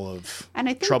barrel of And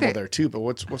I think trouble that- there too. But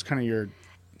what's kind of your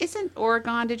Isn't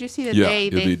Oregon? Did you see that Yeah, they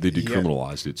they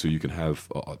decriminalized it, so you can have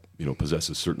possess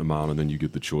a certain amount, and then you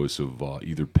get the choice of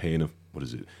either paying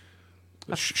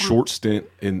a short stint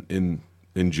in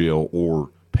jail or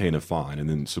paying a fine, and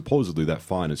then supposedly that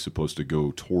fine is supposed to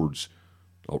go towards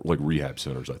like rehab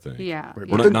centers, I think. Yeah. Or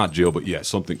not jail, but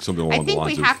something along I the think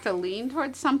lines we of. have to lean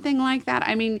towards something like that.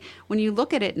 I mean, when you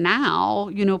look at it now,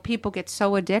 people get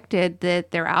so addicted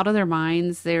that they're out of their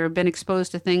minds. They've been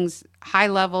exposed to things, high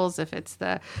levels, if it's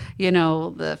the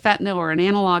fentanyl or an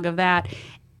analog of that.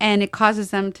 And it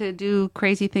causes them to do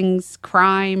crazy things,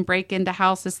 crime, break into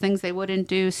houses, things they wouldn't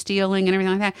do, stealing and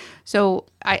everything like that. So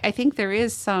I think there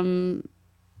is some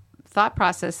thought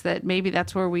process that maybe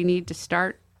that's where we need to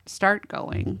start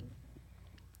going.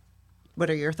 What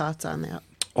are your thoughts on that?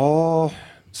 Oh,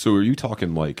 so are you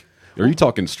talking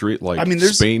straight like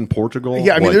there's Spain, Portugal?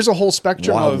 Yeah, like there's a whole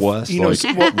spectrum Wild of West. well,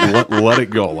 Let it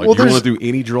go. Like, Well, you want there's- to do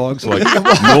any drugs? Like,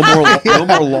 no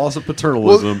more laws of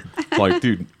paternalism. Like,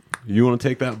 dude, you want to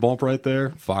take that bump right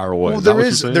there? Fire away. Well, Is that what there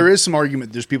you're is saying? there is some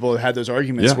argument. There's people that had those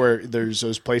arguments Yeah. where there's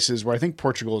those places where I think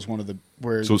Portugal is one of the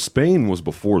where So Spain was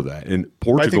before that, and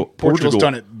I think Portugal's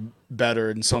done it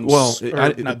better in some. Well,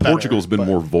 not Portugal's better, been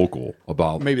but more vocal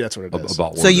about maybe that's what it is.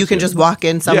 About So you can just walk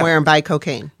in somewhere Yeah. and buy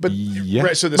cocaine. But Yeah.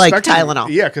 right, so the Like spectrum, Tylenol.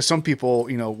 yeah, because some people,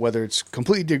 whether it's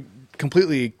completely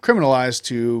criminalized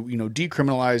to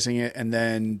decriminalizing it, and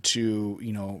then to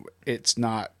it's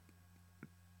not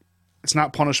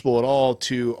punishable at all,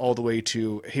 to all the way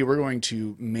to, hey, we're going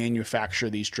to manufacture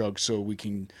these drugs so we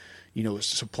can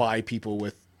supply people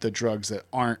with the drugs that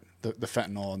aren't the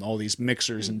fentanyl and all these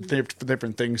mixers and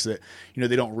different things that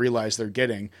they don't realize they're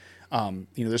getting.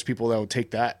 There's people that would take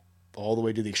that all the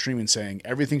way to the extreme and saying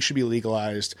everything should be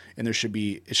legalized, and it should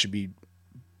be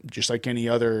just like any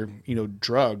other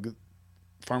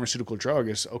pharmaceutical drug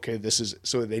is okay. This is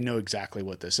so that they know exactly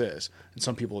what this is. And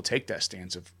some people will take that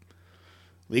stance of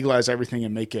legalize everything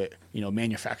and make it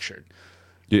manufactured.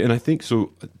 Yeah, and I think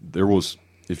so. There was,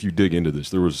 if you dig into this,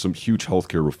 there was some huge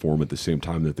healthcare reform at the same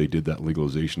time that they did that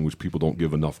legalization, which people don't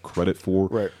give enough credit for,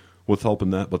 Right. with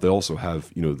helping that. But they also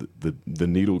have, the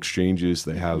needle exchanges.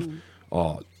 They have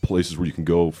places where you can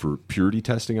go for purity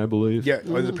testing, I believe. Yeah,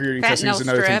 the purity testing is Fentanyl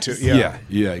another thing strips. too.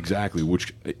 Yeah, exactly.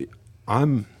 Which I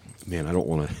don't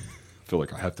want to feel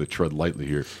like I have to tread lightly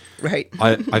here. Right.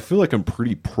 I feel like I'm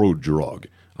pretty pro drug.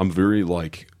 I'm very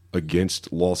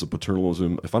against laws of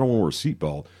paternalism. If I don't want to wear a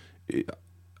seatbelt,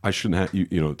 I shouldn't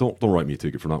have don't write me a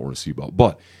ticket for not wearing a seatbelt.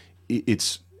 But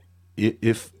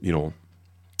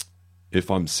if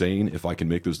I'm sane, if I can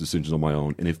make those decisions on my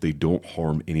own, and if they don't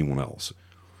harm anyone else.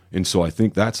 And so I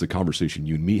think that's the conversation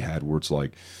you and me had, where it's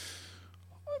like,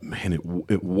 man,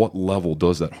 at what level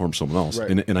does that harm someone else?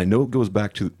 Right. And I know it goes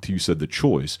back to you said the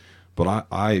choice, but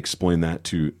I explain that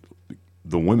to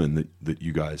the women that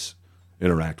you guys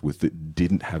interact with that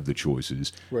didn't have the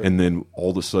choices, Right. and then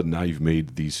all of a sudden now you've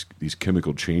made these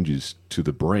chemical changes to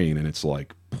the brain, and it's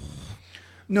like,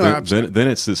 No, then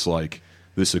it's this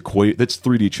that's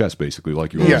 3D chess basically,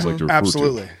 like you always like to refer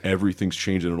absolutely. to. Everything's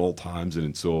changing at all times,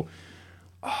 and so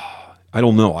I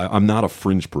don't know. I'm not a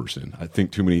fringe person. I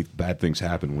think too many bad things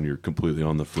happen when you're completely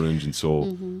on the fringe, and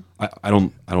so I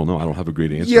don't know. I don't have a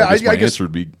great answer. Yeah, I guess I my guess- answer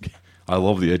would be, I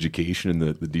love the education and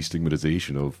the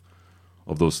destigmatization of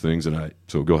those things, and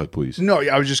so go ahead, please. No,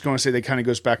 I was just going to say that kind of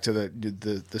goes back to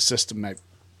the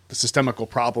systemical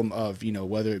problem of, you know,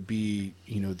 whether it be,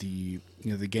 you know,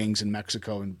 the gangs in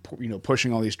Mexico and, you know,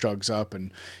 pushing all these drugs up,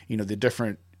 and, you know, the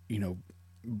different, you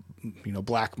know,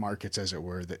 black markets, as it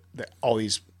were, that all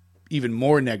these even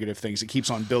more negative things, it keeps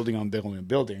on building on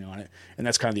it. And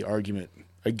that's kind of the argument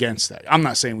against that. I'm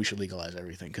not saying we should legalize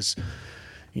everything, because,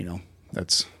 you know,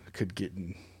 that's could get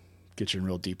you in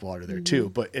real deep water there too.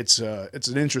 But it's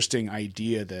an interesting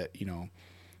idea that, you know,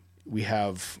 we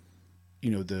have,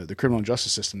 you know, the criminal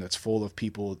justice system that's full of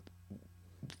people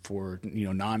for, you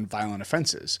know, non-violent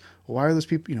offenses. Well, why are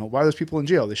those people in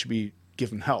jail? They should be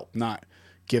given help, not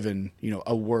given, you know,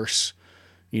 a worse,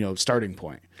 you know, starting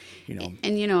point, you know.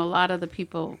 And, you know, a lot of the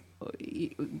people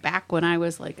back when I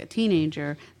was like a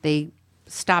teenager, they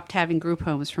stopped having group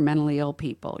homes for mentally ill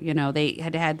people. You know, they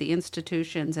had the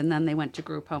institutions, and then they went to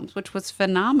group homes, which was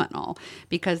phenomenal,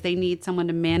 because they need someone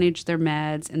to manage their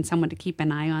meds and someone to keep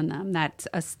an eye on them. That's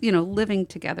you know, living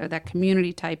together, that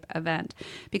community type event,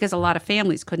 because a lot of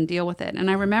families couldn't deal with it. And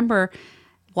I remember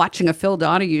watching a Phil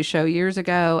Donahue show years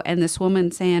ago, and this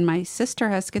woman saying, my sister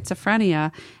has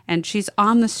schizophrenia and she's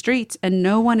on the streets and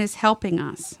no one is helping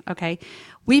us. Okay.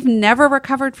 We've never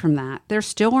recovered from that. There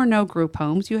still are no group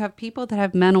homes. You have people that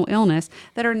have mental illness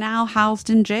that are now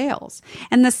housed in jails.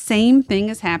 And the same thing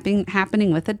is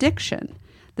happening with addiction.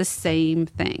 The same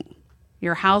thing.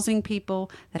 You're housing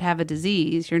people that have a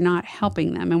disease. You're not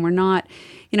helping them. And we're not,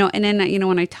 you know, and then, you know,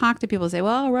 when I talk to people, say,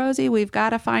 well, Rosie, we've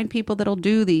got to find people that'll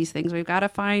do these things. We've got to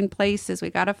find places.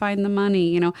 We've got to find the money,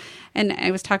 you know. And I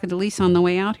was talking to Lisa on the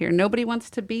way out here. Nobody wants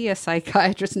to be a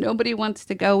psychiatrist. Nobody wants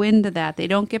to go into that. They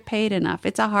don't get paid enough.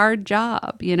 It's a hard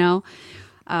job, you know.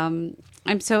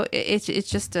 It's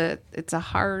just it's a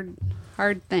hard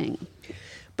thing.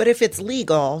 But if it's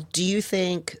legal, do you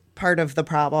think part of the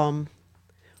problem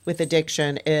with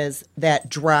addiction is that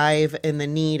drive and the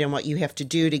need and what you have to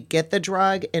do to get the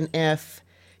drug? And if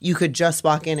you could just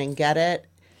walk in and get it,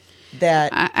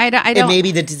 that I don't, and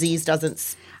maybe the disease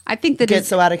doesn't I think that get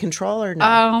so out of control, or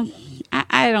no?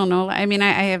 I don't know. I mean,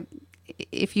 I have,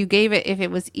 if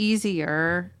it was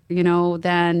easier, you know,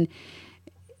 then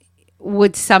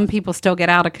would some people still get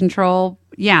out of control?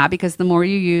 Yeah, because the more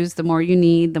you use, the more you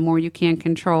need, the more you can't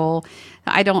control.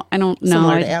 I don't know.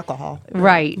 Similar to alcohol.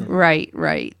 Right.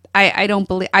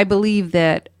 I believe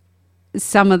that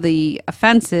some of the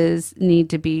offenses need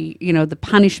to be, you know, the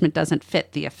punishment doesn't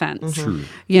fit the offense. True.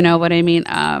 You know what I mean?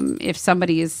 If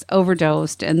somebody is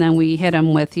overdosed and then we hit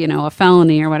them with, you know, a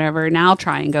felony or whatever, now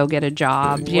try and go get a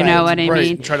job. You know what I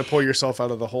mean? Try to pull yourself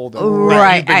out of the hole that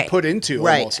Right. you've been put into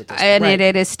almost at this point. And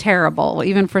it is terrible,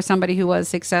 even for somebody who was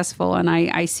successful. And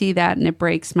I see that, and it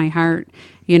breaks my heart,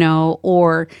 you know.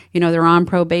 Or, you know, they're on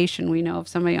probation. We know of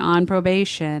somebody on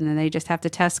probation and they just have to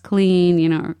test clean, you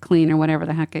know, or clean or whatever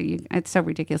the heck. It's so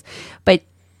ridiculous.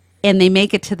 And they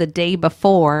make it to the day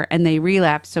before and they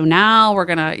relapse. So now we're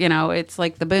going to, you know, it's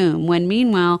like the boom. When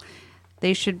meanwhile,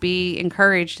 they should be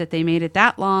encouraged that they made it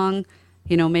that long,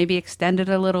 you know, maybe extended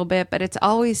a little bit. But it's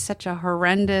always such a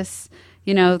horrendous,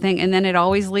 you know, thing. And then it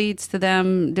always leads to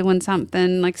them doing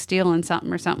something like stealing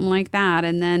something or something like that.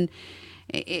 And then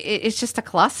it's just a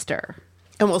cluster.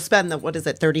 And we'll spend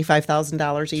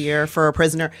 $35,000 a year for a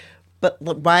prisoner. But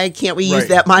why can't we use Right.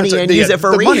 that money That's and use it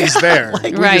for the rehab? money's there.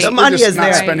 Like, Right. The We're money just is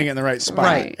not there. spending it in the right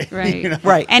spot. Right. You know?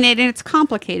 Right. And it's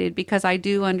complicated, because I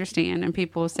do understand, and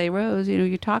people will say, Rose, you know,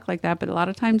 you talk like that, but a lot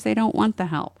of times they don't want the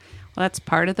help. Well, that's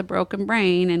part of the broken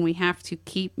brain, and we have to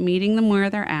keep meeting them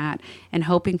where they're at and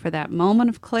hoping for that moment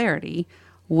of clarity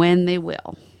when they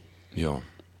will. Yeah.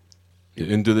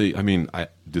 And do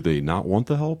they not want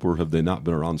the help, or have they not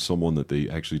been around someone that they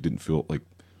actually didn't feel like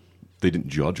they didn't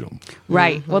judge them?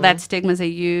 Right. Well, that stigma is a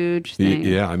huge thing.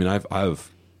 Yeah. I mean,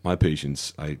 I've my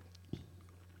patients, I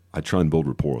try and build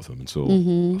rapport with them. And so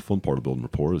a fun part of building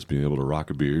rapport is being able to rock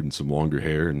a beard and some longer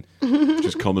hair and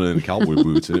just coming in cowboy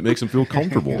boots, and it makes them feel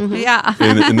comfortable. Yeah.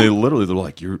 And they're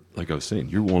like, you're, like I was saying,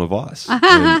 you're one of us.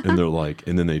 And they're like,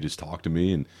 and then they just talk to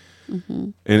me, and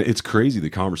it's crazy the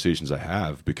conversations I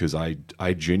have, because I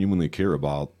genuinely care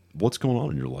about what's going on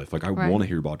in your life. Like, I Right. want to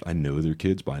hear about, I know their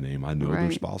kids by name. I know their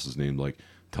Right. spouse's name. Like,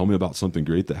 tell me about something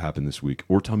great that happened this week,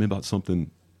 or tell me about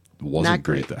something that wasn't Not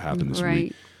great great. that happened this Right.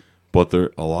 week. But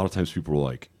a lot of times people are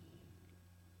like,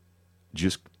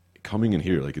 just coming in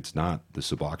here, like, it's not the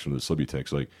Suboxone or the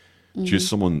Subutex. Like, just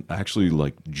someone actually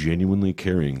like genuinely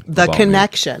caring The about me.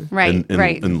 connection. Right, and,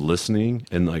 right. and listening,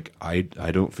 and like I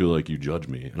don't feel like you judge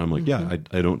me, and I'm like, yeah,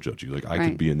 I don't judge you. Like I Right.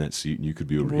 could be in that seat and you could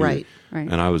be over Right. here, Right.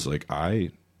 and I was like,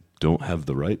 I don't have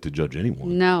the right to judge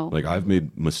anyone. No. Like I've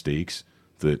made mistakes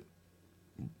that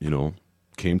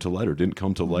came to light or didn't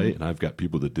come to light, and I've got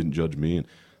people that didn't judge me, and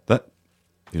that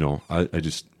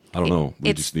I don't know.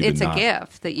 We just need It's to a not.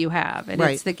 gift that you have, and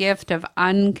Right. it's the gift of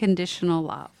unconditional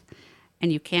love,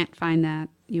 and you can't find that.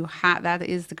 That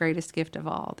is the greatest gift of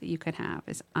all that you can have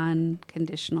is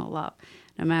unconditional love,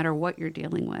 no matter what you're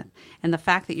dealing with. And the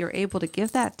fact that you're able to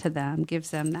give that to them gives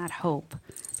them that hope,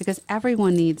 because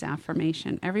everyone needs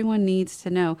affirmation. Everyone needs to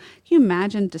know. Can you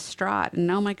imagine distraught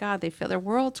and oh my God, they feel their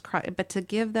world's crying, but to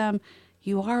give them,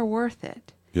 you are worth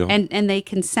it. Yeah. And they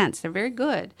can sense. They're very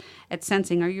good at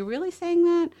sensing. Are you really saying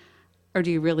that, or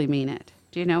do you really mean it?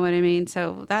 Do you know what I mean?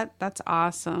 So that's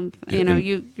awesome. Yeah,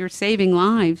 You're saving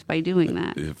lives by doing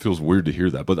that. It feels weird to hear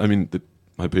that, but I mean,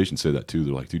 my patients say that too.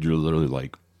 They're like, dude, you're literally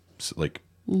like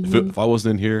if I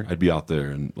wasn't in here, I'd be out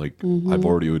there, and like I've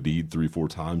already OD'd 3-4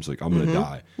 times. Like I'm gonna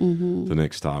die the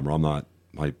next time, or I'm not.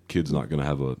 My kid's not gonna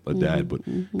have a dad. But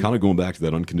kind of going back to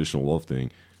that unconditional love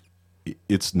thing,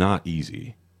 it's not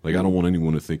easy. Like I don't want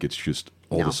anyone to think it's just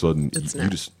all of a sudden it's you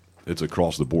not. just it's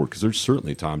across the board, because there's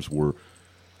certainly times where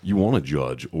you want to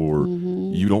judge or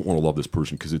you don't want to love this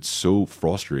person because it's so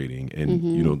frustrating,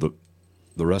 and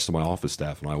the rest of my office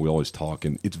staff and we always talk,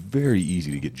 and it's very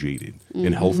easy to get jaded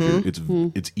in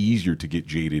healthcare. It's easier to get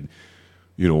jaded,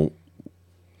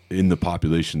 in the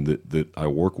population that I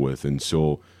work with, and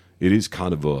so it is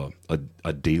kind of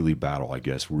a daily battle, I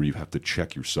guess, where you have to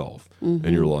check yourself, and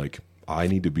you're like, I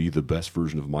need to be the best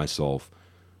version of myself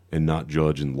and not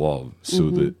judge and love,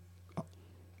 so that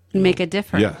Make a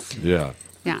difference. yeah.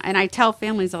 Yeah, and I tell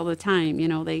families all the time,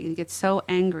 they get so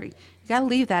angry. You got to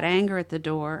leave that anger at the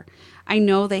door. I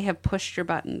know they have pushed your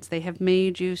buttons. They have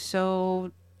made you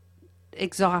so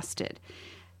exhausted.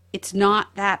 It's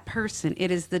not that person. It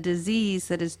is the disease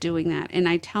that is doing that. And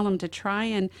I tell them to try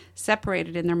and separate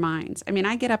it in their minds. I mean,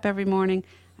 I get up every morning.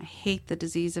 I hate the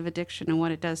disease of addiction and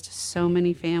what it does to so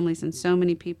many families and so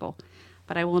many people.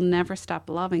 But I will never stop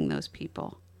loving those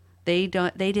people. They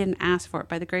didn't ask for it.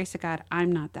 By the grace of God,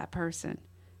 I'm not that person.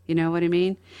 You know what I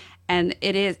mean? And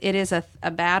it is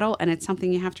a battle, and it's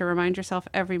something you have to remind yourself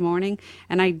every morning.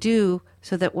 And I do,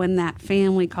 so that when that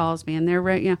family calls me and they're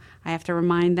I have to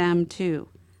remind them too.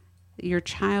 Your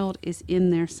child is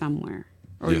in there somewhere,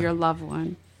 or your loved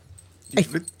one.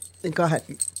 Go ahead.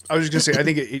 I was just gonna say, I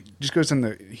think it just goes in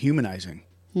the humanizing.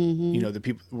 The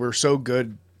people, we're so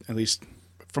good, at least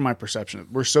from my perception,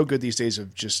 we're so good these days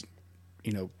of just,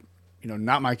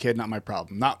 not my kid, not my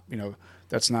problem. Not,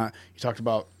 that's not, you talked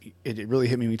about, it really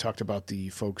hit me when you talked about the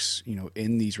folks,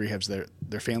 in these rehabs,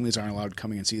 their families aren't allowed to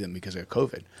come in and see them because of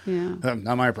COVID. Yeah.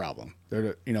 Not my problem.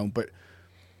 They're, but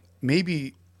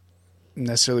maybe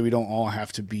necessarily we don't all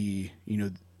have to be,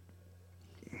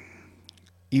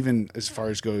 even as far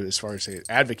as say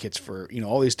advocates for,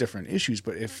 all these different issues.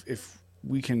 But if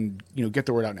we can, get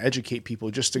the word out and educate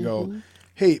people just to go,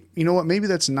 hey, you know what, maybe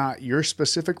that's not your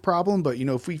specific problem, but,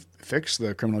 if we fix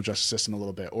the criminal justice system a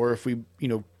little bit, or if we,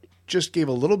 just gave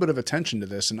a little bit of attention to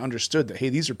this and understood that, hey,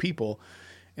 these are people,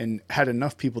 and had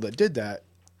enough people that did that,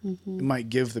 it might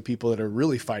give the people that are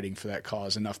really fighting for that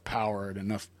cause enough power and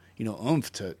enough,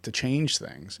 oomph to change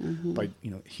things by,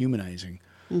 humanizing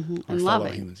our And fellow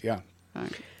loving. humans. Yeah.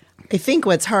 Right. I think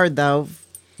what's hard, though,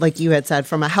 like you had said,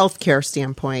 from a healthcare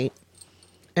standpoint,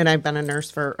 and I've been a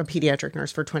pediatric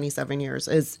nurse for 27 years,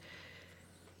 is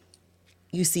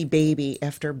you see baby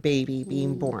after baby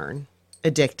being born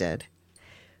addicted.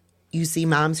 You see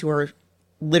moms who are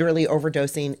literally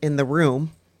overdosing in the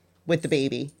room with the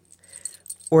baby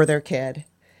or their kid.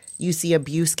 You see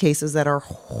abuse cases that are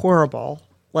horrible,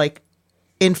 like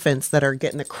infants that are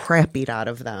getting the crap beat out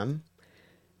of them.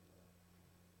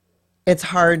 It's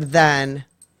hard then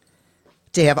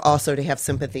to have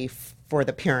sympathy for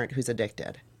the parent who's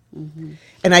addicted.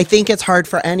 And I think it's hard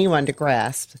for anyone to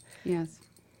grasp Yes.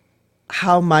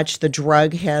 how much the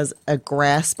drug has a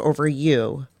grasp over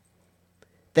you,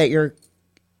 that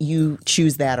you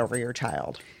choose that over your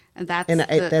child. And that's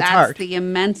that's hard. the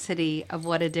immensity of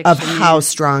what addiction Of how is,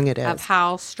 strong it is. Of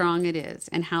how strong it is,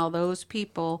 and how those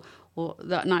people will,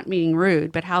 not meaning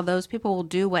rude, but how those people will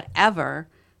do whatever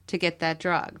to get that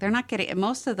drug. They're not getting,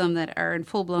 most of them that are in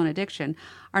full-blown addiction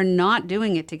are not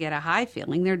doing it to get a high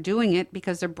feeling. They're doing it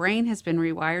because their brain has been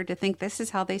rewired to think this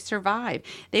is how they survive.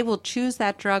 They will choose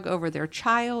that drug over their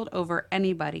child, over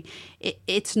anybody.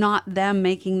 It's not them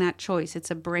making that choice.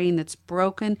 It's a brain that's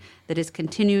broken that is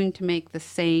continuing to make the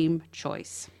same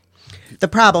choice. The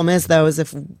problem is, though, is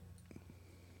if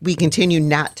we continue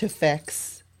not to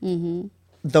fix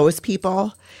those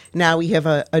people. Now we have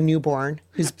a newborn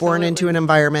who's born into an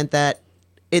environment that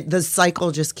the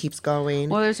cycle just keeps going.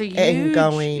 Well, there's a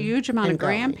huge amount of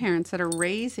grandparents that are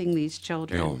raising these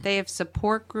children. Yeah. They have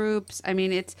support groups. I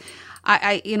mean,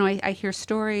 I hear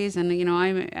stories, and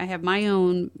I have my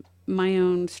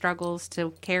own struggles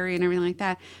to carry and everything like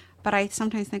that. But I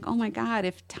sometimes think, oh my God,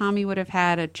 if Tommy would have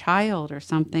had a child or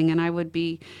something, and I would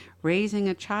be raising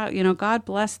a child, God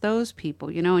bless those people,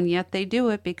 and yet they do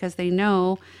it because they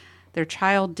know their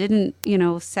child didn't,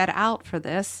 set out for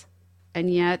this,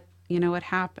 and yet, it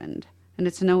happened. And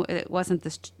it wasn't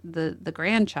the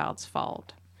grandchild's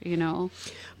fault,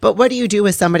 But what do you do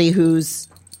with somebody who's,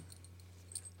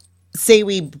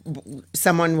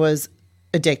 someone was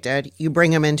addicted, you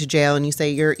bring them into jail and you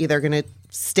say you're either going to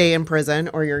stay in prison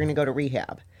or you're going to go to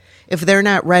rehab. If they're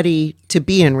not ready to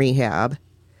be in rehab,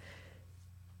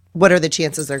 what are the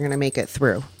chances they're going to make it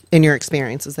through in your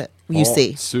experiences that you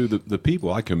see? So the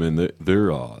people I come in, they're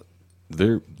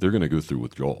going to go through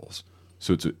withdrawals.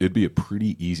 So it'd be a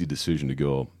pretty easy decision to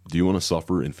go, do you want to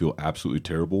suffer and feel absolutely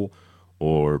terrible,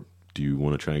 or do you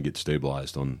want to try and get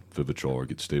stabilized on Vivitrol or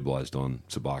get stabilized on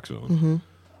Suboxone?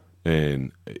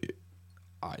 And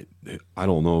I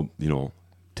don't know,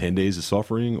 10 days of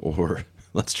suffering, or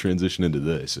let's transition into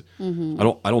this. I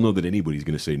don't know that anybody's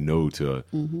going to say no to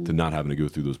not having to go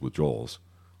through those withdrawals.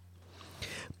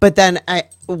 But then,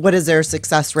 what is their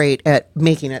success rate at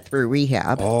making it through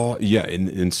rehab? Oh, yeah,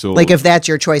 and so like if that's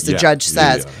your choice, the judge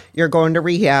says yeah. You're going to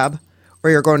rehab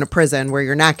or you're going to prison, where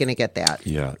you're not going to get that.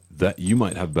 Yeah, that you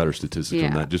might have better statistics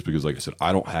on that, just because, like I said,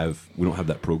 we don't have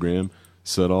that program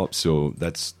set up, so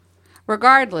that's.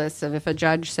 Regardless of if a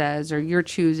judge says, or you're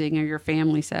choosing, or your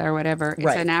family said, or whatever,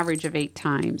 it's an average of 8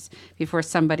 times before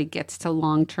somebody gets to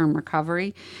long-term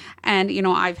recovery. And,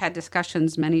 I've had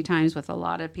discussions many times with a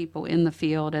lot of people in the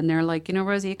field, and they're like,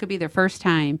 Rosie, it could be their first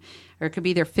time, or it could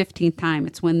be their 15th time.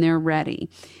 It's when they're ready.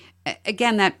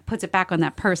 Again, that puts it back on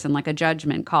that person, like a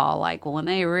judgment call, like, well, when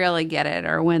they really get it,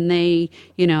 or when they,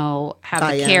 have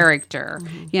the character,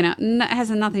 it has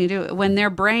nothing to do with it. When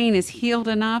their brain is healed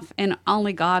enough, and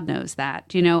only God knows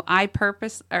that. I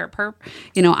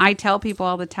tell people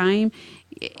all the time,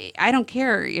 I don't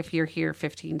care if you're here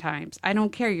 15 times. I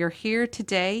don't care. You're here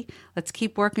today. Let's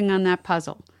keep working on that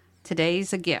puzzle.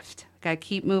 Today's a gift. Got to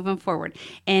keep moving forward.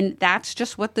 And that's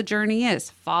just what the journey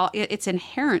is. It's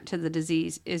inherent to the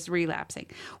disease is relapsing.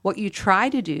 What you try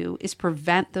to do is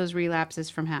prevent those relapses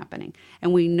from happening.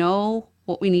 And we know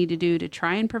what we need to do to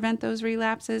try and prevent those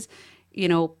relapses.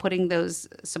 Putting those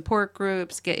support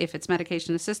groups, if it's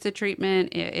medication assisted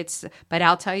treatment, but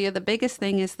I'll tell you, the biggest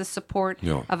thing is the support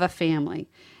of a family.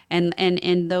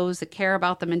 And those that care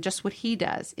about them, and just what he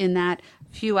does in that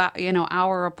few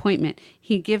hour appointment,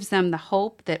 he gives them the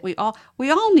hope that we all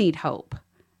need hope.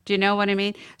 Do you know what I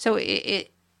mean? So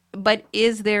but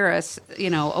is there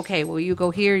okay, well, you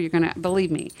go here, you're going to,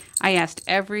 believe me, I asked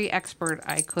every expert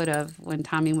I could have when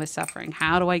Tommy was suffering,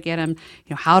 how do I get him,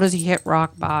 how does he hit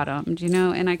rock bottom? Do you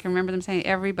know? And I can remember them saying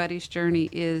everybody's journey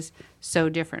is so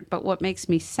different. But what makes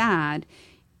me sad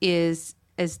is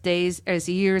as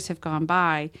years have gone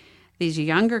by, these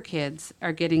younger kids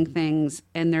are getting things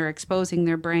and they're exposing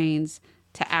their brains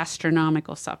to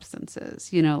astronomical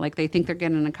substances. Like they think they're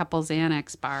getting a couple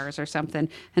Xanax bars or something,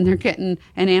 and they're getting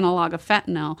an analog of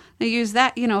fentanyl. They use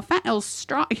that, fentanyl's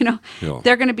strong,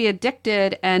 they're going to be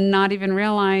addicted and not even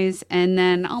realize, and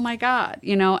then, oh my God,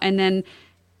 and then,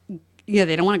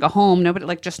 they don't want to go home. Nobody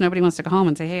wants to go home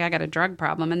and say, hey, I got a drug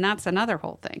problem. And that's another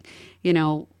whole thing,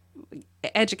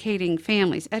 educating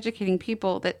families, educating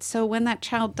people that so when that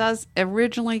child does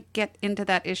originally get into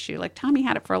that issue, like Tommy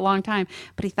had it for a long time,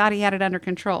 but he thought he had it under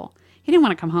control. He didn't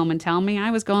want to come home and tell me. I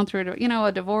was going through,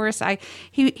 a divorce.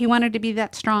 He wanted to be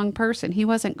that strong person. He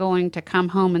wasn't going to come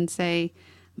home and say,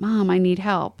 Mom, I need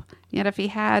help. Yet if he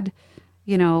had,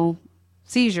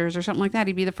 seizures or something like that,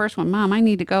 he'd be the first one. Mom, I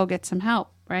need to go get some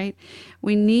help, right?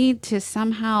 We need to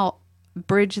somehow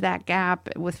bridge that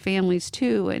gap with families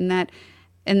too, and that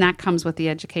comes with the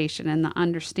education and the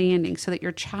understanding so that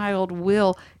your child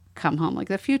will come home. Like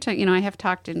the few times, I have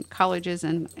talked in colleges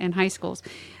and high schools,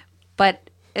 but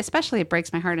especially it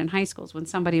breaks my heart in high schools when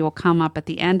somebody will come up at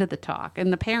the end of the talk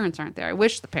and the parents aren't there. I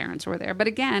wish the parents were there. But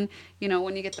again,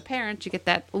 when you get the parents, you get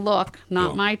that look,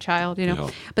 not my child,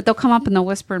 but they'll come up and they'll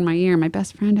whisper in my ear, my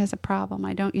best friend has a problem.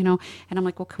 I don't, and I'm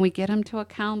like, well, can we get him to a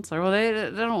counselor? Well, they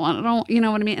don't, you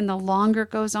know what I mean? And the longer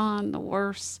it goes on, the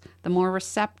worse, the more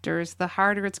receptors, the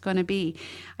harder it's going to be.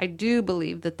 I do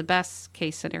believe that the best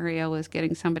case scenario is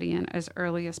getting somebody in as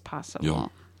early as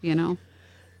possible,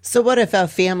 So what if a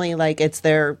family, like it's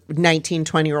their 19,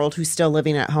 20-year-old who's still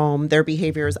living at home, their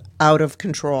behavior is out of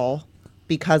control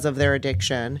because of their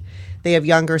addiction. They have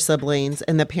younger siblings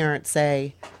and the parents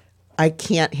say, I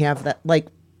can't have that. Like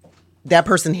that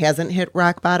person hasn't hit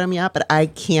rock bottom yet, but I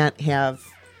can't have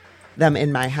them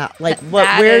in my house. Like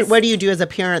what do you do as a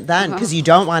parent then? Because you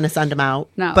don't want to send them out,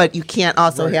 but you can't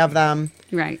also have them.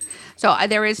 Right. So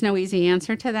there is no easy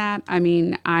answer to that. I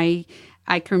mean, I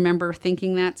can remember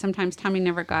thinking that sometimes Tommy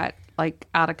never got like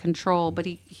out of control, but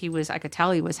he was, I could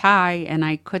tell he was high, and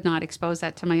I could not expose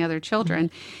that to my other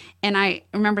children. And I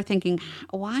remember thinking,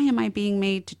 why am I being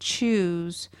made to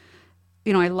choose?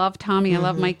 You know, I love Tommy, I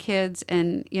love my kids,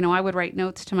 and, you know, I would write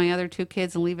notes to my other two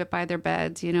kids and leave it by their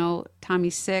beds. You know,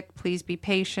 Tommy's sick, please be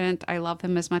patient. I love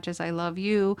him as much as I love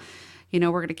you. You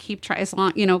know, we're going to keep trying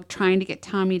to get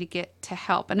Tommy to get to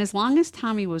help. And as long as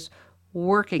Tommy was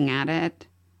working at it,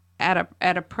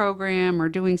 at a program or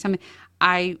doing something,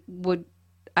 I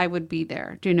would be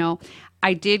there. You know,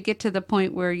 I did get to the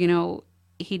point where, you know,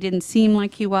 he didn't seem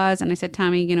like he was. And I said,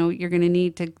 Tommy, you know, you're going to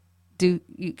need to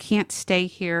you can't stay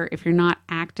here if you're not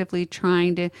actively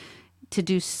trying to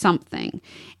do something.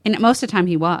 And most of the time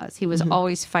he was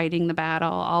always fighting the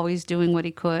battle, always doing what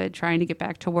he could, trying to get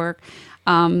back to work.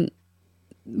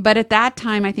 But at that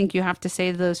time, I think you have to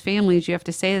say to those families, you have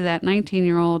to say to that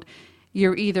 19-year-old,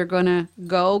 you're either going to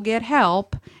go get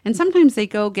help, and sometimes they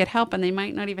go get help and they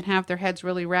might not even have their heads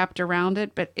really wrapped around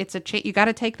it, but it's you got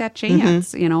to take that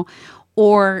chance, you know,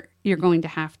 or you're going to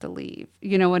have to leave.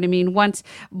 You know what I mean?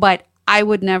 But I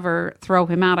would never throw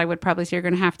him out. I would probably say you're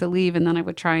going to have to leave, and then I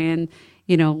would try and,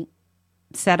 you know,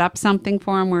 set up something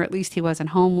for him where at least he wasn't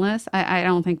homeless. I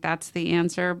don't think that's the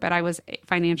answer, but I was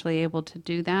financially able to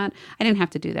do that. I didn't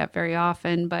have to do that very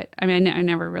often, but I mean, I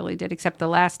never really did except the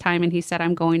last time, and he said,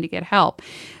 I'm going to get help.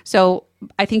 So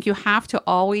I think you have to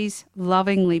always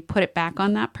lovingly put it back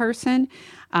on that person,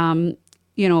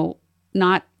 you know,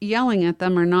 not yelling at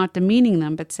them or not demeaning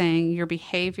them, but saying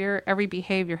every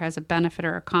behavior has a benefit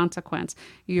or a consequence.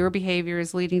 Your behavior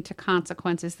is leading to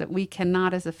consequences that we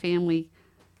cannot as a family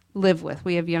live with.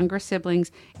 We have younger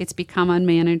siblings. It's become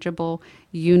unmanageable.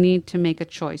 You need to make a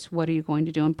choice. What are you going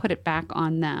to do? And put it back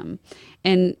on them.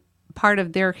 And part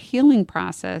of their healing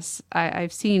process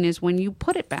I've seen is when you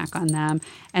put it back on them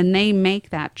and they make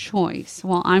that choice.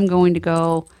 Well, I'm going to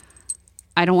go,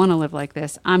 I don't want to live like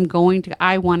this. I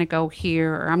want to go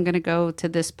here, or I'm going to go to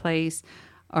this place,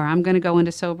 or I'm going to go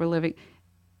into sober living.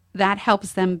 That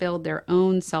helps them build their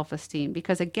own self-esteem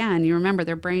because, again, you remember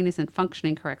their brain isn't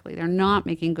functioning correctly. They're not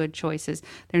making good choices.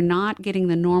 They're not getting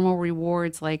the normal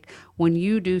rewards like when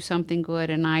you do something good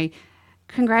and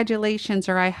congratulations,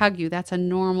 or I hug you. That's a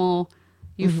normal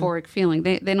euphoric feeling.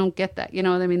 They don't get that. You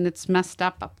know what I mean? It's messed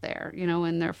up there, you know,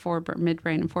 in their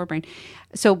midbrain and forebrain.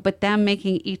 So, but them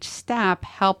making each step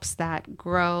helps that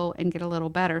grow and get a little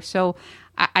better. So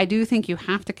I do think you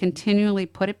have to continually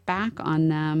put it back on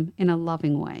them in a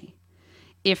loving way.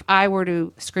 If I were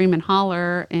to scream and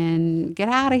holler and get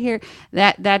out of here,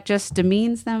 that just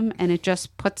demeans them, and it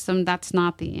just puts them, that's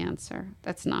not the answer.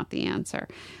 That's not the answer.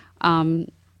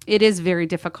 It is very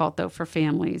difficult, though, for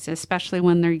families, especially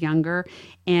when they're younger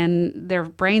and their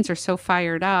brains are so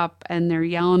fired up and they're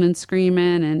yelling and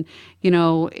screaming. And, you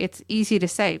know, it's easy to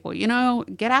say, well, you know,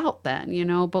 get out then, you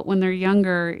know, but when they're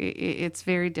younger, it's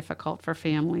very difficult for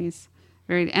families.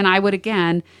 And I would,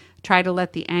 again, try to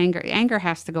let the anger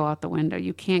has to go out the window.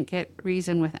 You can't get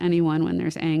reason with anyone when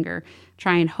there's anger.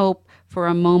 Try and hope for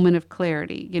a moment of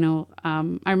clarity. You know,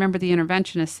 I remember the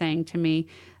interventionist saying to me,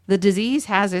 the disease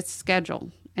has its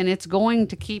schedule. And it's going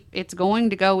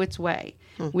to go its way.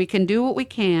 We can do what we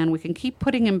can. We can keep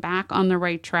putting him back on the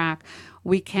right track.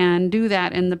 We can do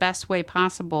that in the best way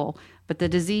possible. But the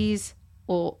disease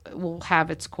will have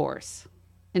its course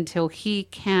until he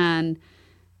can,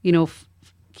 you know,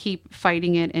 keep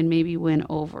fighting it and maybe win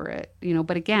over it. You know,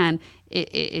 but again,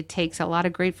 it takes a lot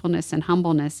of gratefulness and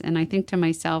humbleness. And I think to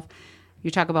myself, you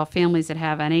talk about families that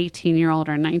have an 18-year-old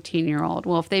or a 19-year-old.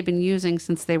 Well, if they've been using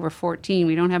since they were 14,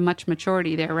 we don't have much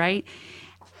maturity there, right?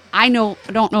 I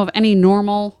don't know of any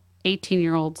normal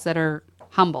 18-year-olds that are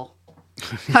humble.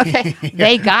 Okay,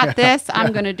 they got this.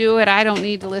 I'm going to do it. I don't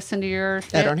need to listen to your.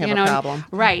 I don't have a problem.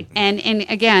 Right, and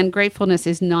again, gratefulness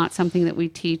is not something that we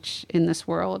teach in this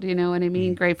world. You know what I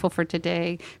mean? Grateful for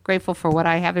today. Grateful for what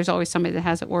I have. There's always somebody that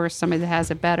has it worse. Somebody that has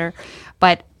it better,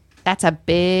 but that's a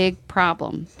big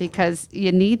problem because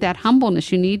you need that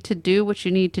humbleness. You need to do what you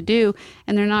need to do,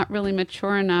 and they're not really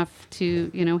mature enough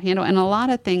to, you know, handle. And a lot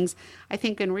of things, I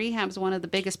think in rehabs, one of the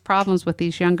biggest problems with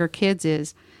these younger kids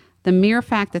is the mere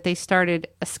fact that they started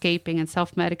escaping and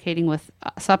self-medicating with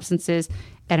substances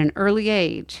at an early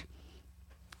age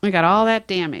We got all that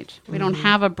damage. We don't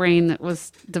have a brain that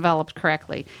was developed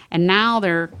correctly. And now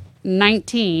they're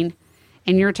 19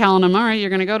 and you're telling them, all right, you're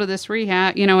going to go to this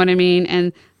rehab. You know what I mean?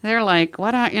 And they're like,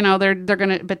 what? You know, they're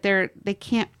going to, but they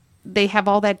can't, they have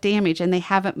all that damage and they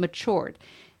haven't matured.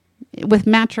 With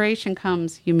maturation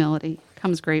comes humility,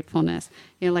 comes gratefulness.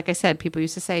 You know, like I said, people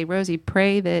used to say, Rosie,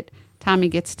 pray that Tommy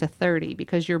gets to 30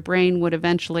 because your brain would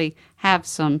eventually have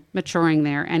some maturing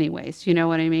there anyways. You know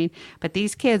what I mean? But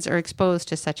these kids are exposed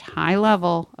to such high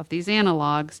level of these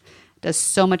analogs, does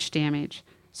so much damage.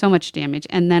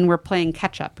 And then we're playing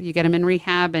catch up. You get them in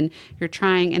rehab and you're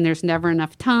trying and there's never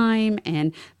enough time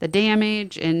and the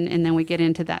damage. And then we get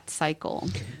into that cycle.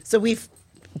 So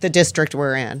the district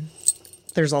we're in,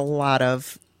 there's a lot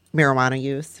of marijuana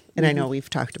use. And I know we've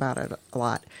talked about it a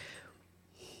lot.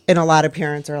 And a lot of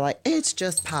parents are like, it's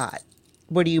just pot.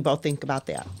 What do you both think about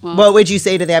that? Well, what would you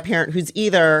say to that parent who's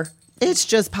either, it's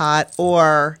just pot,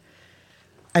 or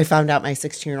I found out my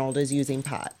 16-year-old is using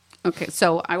pot? Okay,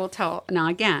 so I will tell, now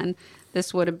again,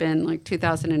 this would have been like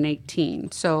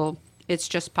 2018. So it's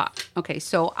just pot. Okay,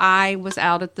 so I was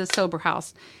out at the sober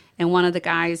house and one of the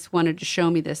guys wanted to show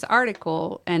me this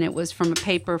article and it was from a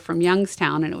paper from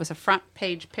Youngstown and it was a front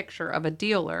page picture of a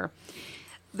dealer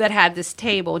that had this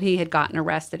table and he had gotten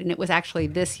arrested and it was actually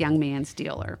this young man's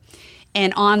dealer.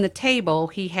 And on the table,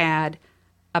 he had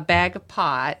a bag of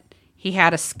pot, he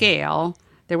had a scale,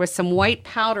 there was some white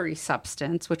powdery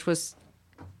substance, which was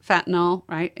fentanyl,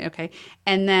 right? Okay.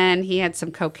 And then he had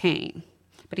some cocaine.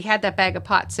 But he had that bag of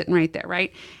pot sitting right there,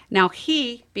 right? Now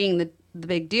he, being the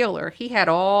big dealer, he had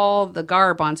all the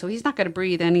garb on, so he's not going to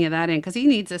breathe any of that in because he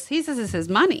needs this. He says this is his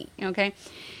money, okay?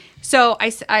 So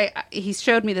he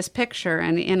showed me this picture,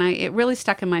 and it really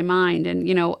stuck in my mind. And,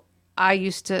 you know, I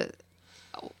used to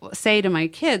say to my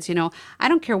kids, you know, I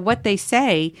don't care what they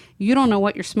say, you don't know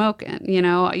what you're smoking, you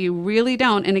know, you really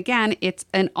don't. And again, it's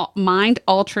a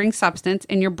mind-altering substance,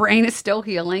 and your brain is still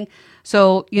healing.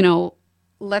 So, you know,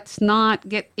 let's not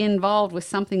get involved with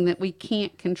something that we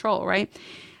can't control, right?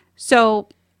 So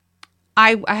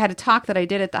I had a talk that I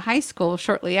did at the high school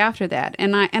shortly after that,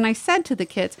 and I said to the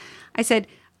kids, I said,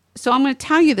 so I'm going to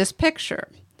tell you this picture.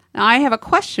 Now, I have a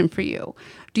question for you.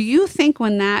 Do you think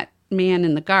when that man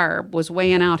in the garb was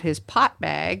weighing out his pot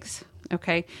bags,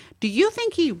 okay, do you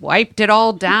think he wiped it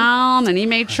all down and he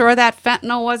made sure that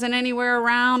fentanyl wasn't anywhere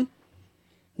around?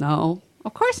 No,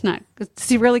 of course not. Does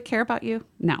he really care about you?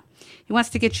 No. He wants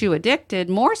to get you addicted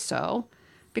more so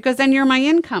because then you're my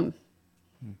income,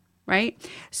 right?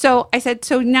 So I said,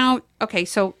 so now, okay,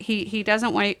 so he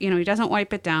doesn't wipe, you know, he doesn't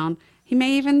wipe it down. He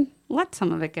may even let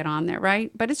some of it get on there, right?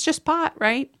 But it's just pot,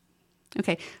 right?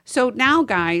 Okay, so now,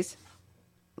 guys,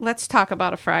 let's talk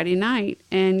about a Friday night,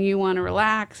 and you want to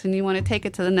relax, and you want to take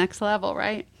it to the next level,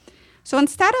 right? So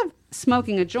instead of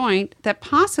smoking a joint that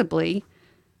possibly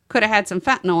could have had some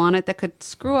fentanyl on it that could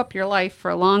screw up your life for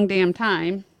a long damn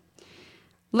time,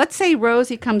 let's say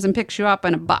Rosie comes and picks you up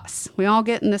in a bus. We all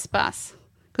get in this bus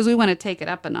because we want to take it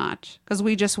up a notch, because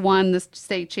we just won the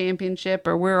state championship,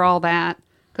 or we're all that,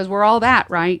 because we're all that,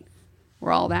 right?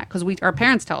 We're all that because our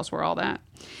parents tell us we're all that.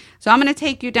 So I'm going to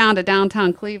take you down to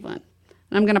downtown Cleveland,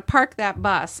 and I'm going to park that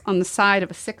bus on the side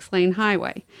of a 6-lane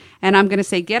highway, and I'm going to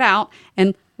say, get out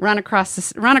and run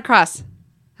across.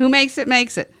 Who makes it,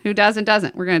 makes it. Who doesn't,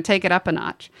 doesn't. We're going to take it up a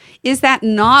notch. Is that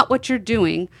not what you're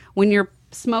doing when you're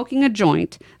smoking a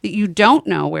joint that you don't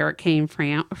know where it came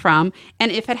from,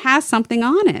 and if it has something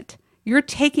on it? You're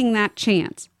taking that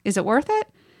chance. Is it worth it?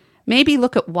 Maybe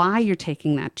look at why you're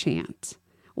taking that chance.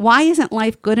 Why isn't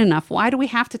life good enough? Why do we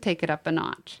have to take it up a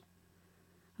notch?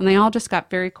 And they all just got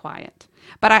very quiet.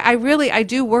 But I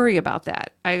do worry about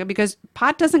that because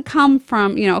pot doesn't come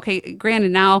from, you know, okay,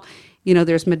 granted now, you know,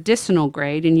 there's medicinal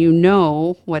grade and you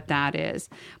know what that is.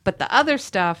 But the other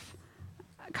stuff,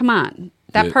 come on.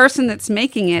 That person that's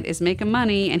making it is making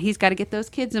money, and he's got to get those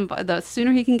kids involved. The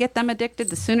sooner he can get them addicted,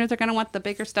 the sooner they're going to want the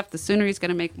bigger stuff, the sooner he's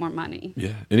going to make more money.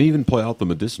 Yeah, and even play out the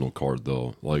medicinal card,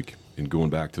 though, like in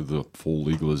going back to the full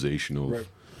legalization of, right.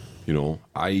 You know,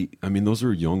 I mean, those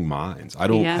are young minds. I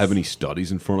don't have any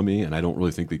studies in front of me, and I don't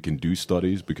really think they can do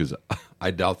studies because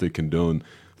I doubt they condone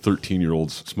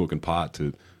 13-year-olds smoking pot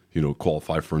to, you know,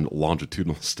 qualify for a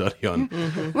longitudinal study on.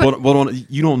 Mm-hmm. But on,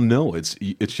 you don't know. It's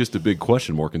just a big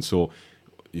question mark, and so,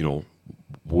 you know,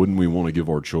 wouldn't we want to give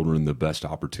our children the best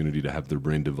opportunity to have their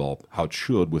brain develop how it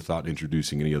should without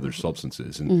introducing any other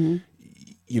substances? And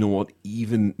you know what?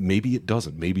 Even maybe it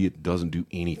doesn't do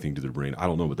anything to their brain. I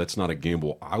don't know, but that's not a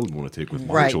gamble I would want to take with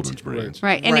my children's brains.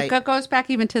 Right, and it goes back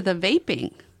even to the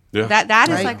vaping. Yeah. That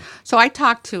is like, so I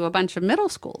talked to a bunch of middle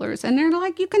schoolers, and they're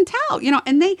like, you can tell, you know,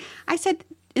 and I said,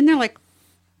 and they're like,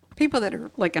 people that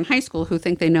are like in high school who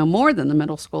think they know more than the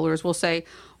middle schoolers will say,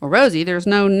 well, Rosie, there's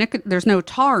no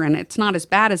tar in it. It's not as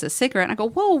bad as a cigarette. And I go,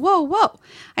 whoa, whoa, whoa.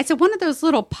 I said, one of those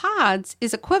little pods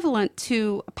is equivalent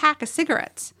to a pack of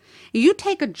cigarettes. You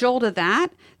take a jolt of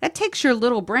that takes your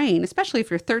little brain, especially if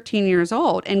you're 13 years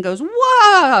old, and goes,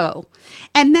 whoa.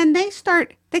 And then they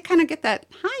kind of get that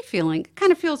high feeling. It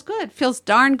kind of feels good. Feels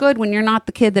darn good when you're not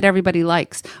the kid that everybody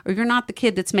likes, or you're not the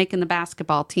kid that's making the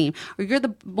basketball team, or you're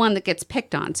the one that gets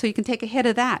picked on. So you can take a hit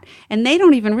of that. And they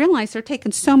don't even realize they're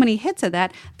taking so many hits of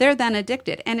that, they're then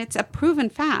addicted. And it's a proven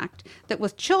fact that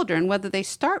with children, whether they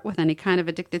start with any kind of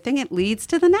addicted thing, it leads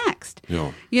to the next.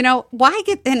 Yeah. You know, why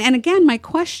get, and again, my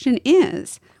question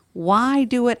is, why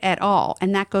do it at all?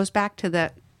 And that goes back to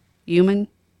the human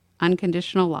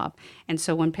unconditional love. And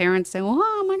so when parents say, well,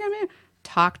 oh my God, man,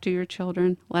 talk to your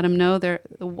children, let them know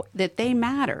that they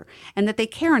matter and that they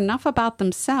care enough about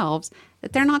themselves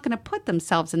that they're not going to put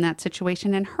themselves in that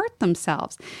situation and hurt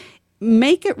themselves.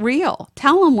 Make it real.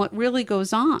 Tell them what really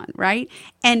goes on, right?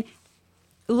 And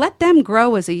let them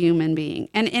grow as a human being.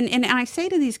 And I say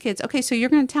to these kids, okay, so you're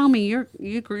going to tell me you're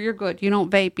good. You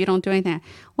don't vape. You don't do anything.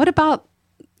 What about,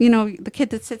 the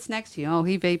kid that sits next to you? Oh,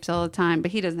 he vapes all the time,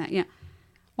 but he doesn't.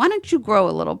 Why don't you grow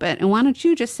a little bit? And why don't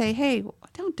you just say, hey,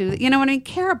 don't do that. You know what I mean?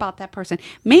 Care about that person.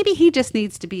 Maybe he just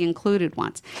needs to be included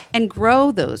once, and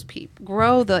grow those people,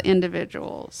 grow the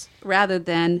individuals rather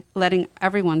than letting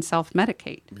everyone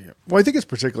self-medicate. Yeah. Well, I think it's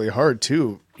particularly hard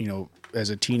too, as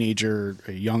a teenager,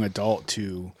 a young adult,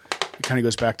 it kind of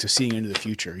goes back to seeing into the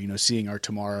future, seeing our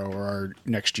tomorrow or our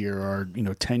next year or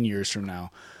our, 10 years from now.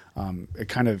 It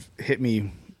kind of hit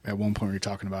me at one point when we were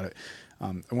talking about it.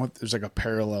 There's like a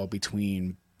parallel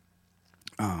between,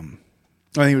 I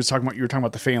think you were talking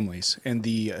about the families and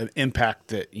the impact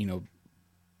that,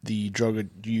 the drug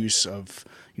use of,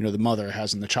 the mother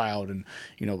has on the child, and,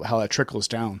 how that trickles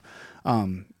down.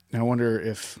 And I wonder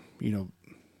if,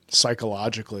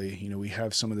 psychologically, we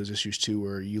have some of those issues too,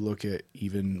 where you look at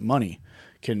even money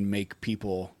can make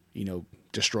people,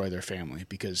 destroy their family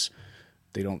because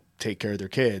they don't take care of their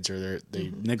kids, or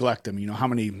they neglect them. How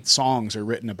many songs are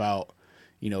written about,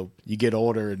 you get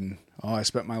older and, I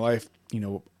spent my life,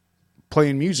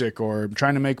 playing music or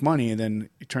trying to make money, and then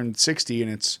you turn 60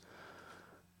 and it's,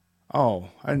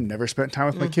 I never spent time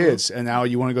with my kids, and now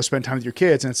you want to go spend time with your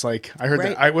kids, and it's like, I heard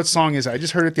that. What song is it? I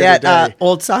just heard it the other day.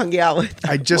 Old song, yeah.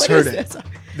 I just heard it.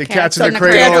 The Cats in the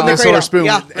Cradle and the Silver Spoon.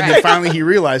 Yeah, right. And then finally he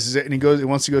realizes it, and he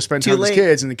wants to go spend time with his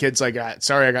kids, and the kid's like,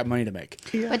 sorry, I got money to make.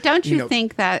 Yeah. But don't you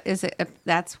think that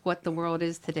that's what the world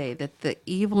is today, that the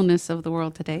evilness of the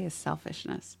world today is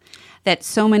selfishness? That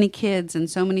so many kids and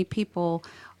so many people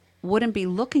wouldn't be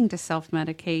looking to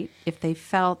self-medicate if they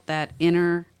felt that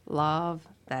inner love,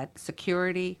 that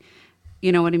security, you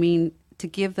know what I mean, to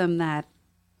give them that,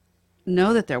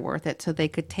 know that they're worth it, so they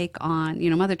could take on,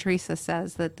 Mother Teresa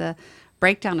says that the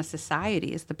breakdown of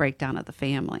society is the breakdown of the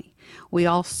family. We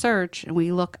all search and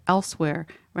we look elsewhere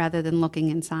rather than looking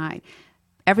inside.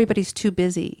 Everybody's too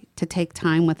busy to take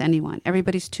time with anyone.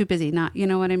 Everybody's too busy, not, you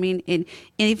know what I mean?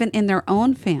 Even in their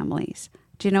own families.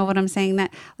 Do you know what I'm saying?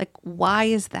 That, like, why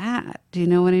is that? Do you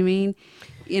know what I mean?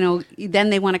 Then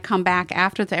they want to come back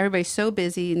after everybody's so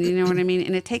busy, and you know what I mean?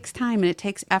 And it takes time and it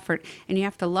takes effort, and you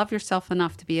have to love yourself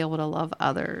enough to be able to love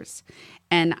others.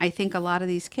 And I think a lot of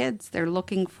these kids, they're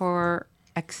looking for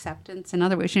acceptance in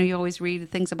other ways. You always read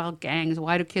things about gangs.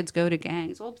 Why do kids go to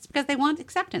gangs? Well, it's because they want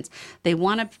acceptance. They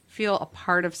want to feel a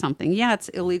part of something. Yeah, it's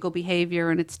illegal behavior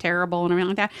and it's terrible and everything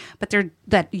like that, but they're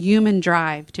that human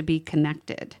drive to be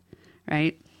connected,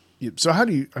 right? So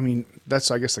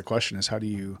that's, I guess the question is, how do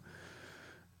you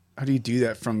do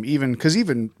that from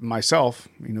even myself,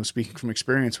 speaking from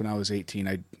experience, when I was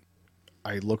 18,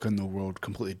 I look on the world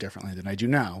completely differently than I do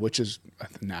now, which is a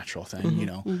natural thing,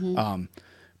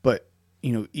 but,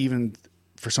 even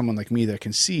for someone like me that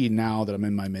can see now that I'm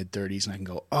in my mid-30s and I can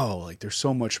go, there's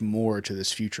so much more to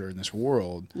this future in this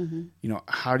world,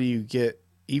 how do you get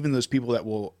even those people that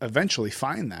will eventually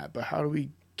find that, but how do we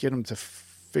get them to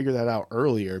figure that out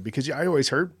earlier? Because I always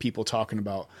heard people talking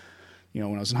about,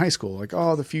 when I was in high school, like,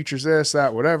 the future's this,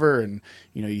 that, whatever. And,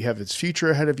 you have this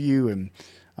future ahead of you. And,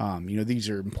 these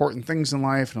are important things in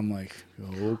life. And I'm like,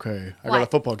 okay, I got a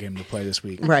football game to play this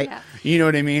week. Right. Yeah. You know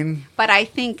what I mean? But I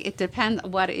think it depends.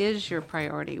 What is your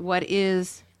priority? What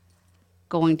is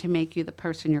going to make you the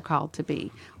person you're called to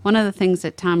be. One of the things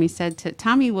that Tommy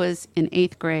was in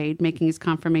 8th grade making his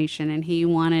confirmation, and he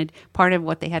wanted, part of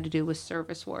what they had to do was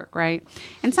service work, right?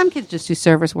 And some kids just do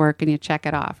service work and you check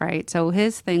it off, right? So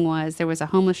his thing was, there was a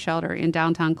homeless shelter in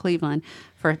downtown Cleveland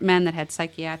for men that had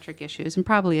psychiatric issues and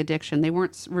probably addiction. They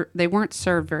weren't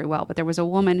served very well, but there was a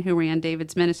woman who ran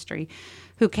David's ministry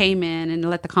who came in and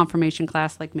let the confirmation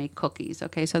class make cookies.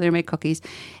 Okay, so they make cookies,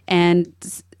 and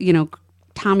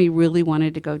Tommy really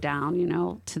wanted to go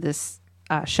down, to this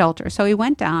shelter. So he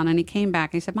went down and he came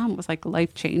back. And he said, Mom, it was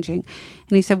life-changing.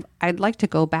 And he said, I'd like to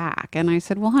go back. And I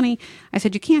said, well, honey,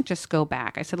 you can't just go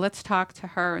back. I said, let's talk to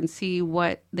her and see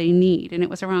what they need. And it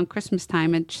was around Christmas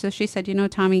time. And so she said,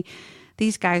 Tommy,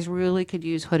 these guys really could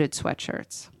use hooded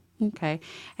sweatshirts. Okay.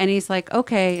 And he's like,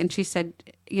 okay. And she said,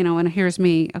 and here's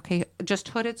me, okay, just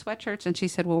hooded sweatshirts. And she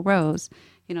said, well, Rose,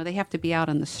 they have to be out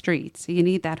on the streets. So you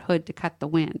need that hood to cut the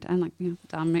wind. I'm like, and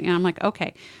I'm like,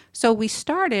 okay. So we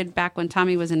started back when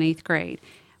Tommy was in 8th grade.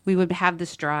 We would have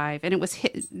this drive, and it was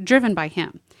driven by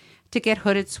him to get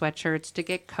hooded sweatshirts, to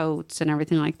get coats and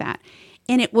everything like that.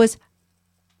 And it was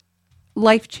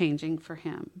life-changing for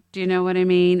him. Do you know what I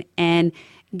mean? And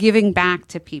giving back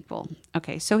to people.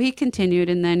 Okay, so he continued,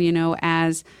 and then,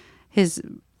 as his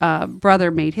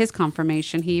brother made his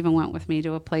confirmation, he even went with me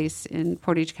to a place in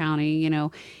Portage County,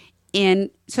 and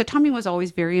so Tommy was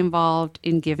always very involved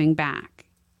in giving back,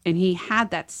 and he had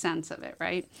that sense of it,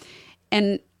 right?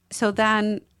 And so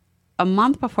then a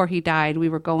month before he died, we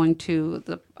were going to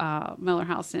the Miller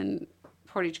House in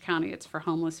Portage County. It's for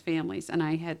homeless families, and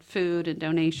I had food and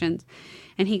donations,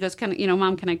 and he goes,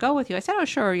 Mom, can I go with you? I said, oh,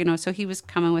 sure, so he was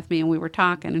coming with me, and we were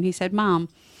talking, and he said, Mom,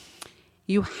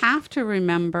 you have to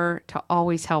remember to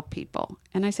always help people.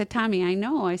 And I said, Tommy, I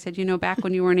know. I said, back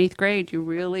when you were in 8th grade, you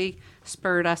really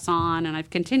spurred us on, and I've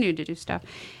continued to do stuff.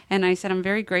 And I said, I'm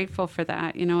very grateful for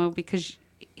that, because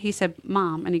he said,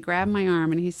 Mom, and he grabbed my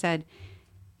arm, and he said,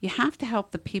 you have to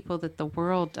help the people that the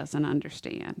world doesn't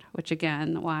understand, which,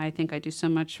 again, why I think I do so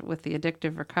much with the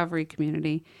addictive recovery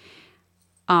community.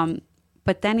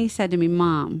 But then he said to me,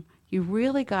 Mom, you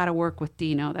really got to work with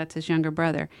Dino, that's his younger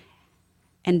brother,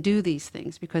 and do these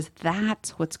things, because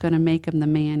that's what's going to make him the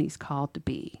man he's called to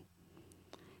be.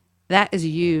 That is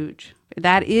huge.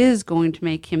 That is going to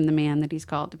make him the man that he's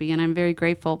called to be. And I'm very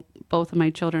grateful. Both of my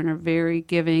children are very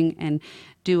giving and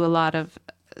do a lot of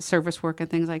service work and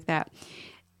things like that.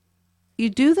 You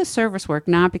do the service work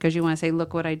not because you want to say,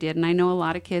 look what I did. And I know a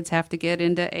lot of kids have to get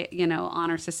into,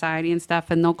 honor society and stuff,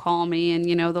 and they'll call me and,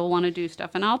 they'll want to do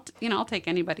stuff. And I'll take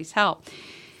anybody's help.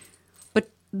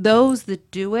 But those that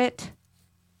do it,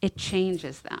 it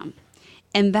changes them.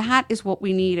 And that is what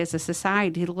we need as a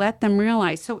society, to let them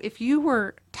realize. So if you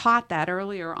were taught that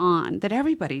earlier on, that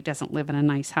everybody doesn't live in a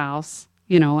nice house,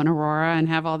 in Aurora and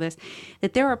have all this,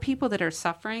 that there are people that are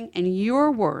suffering, and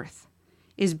your worth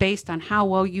is based on how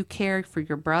well you care for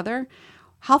your brother,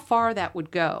 how far that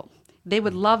would go. They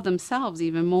would love themselves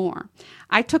even more.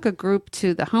 I took a group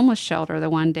to the homeless shelter the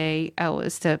one day. It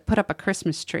was to put up a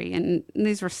Christmas tree, and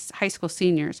these were high school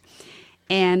seniors.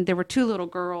 And there were 2 little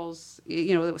girls,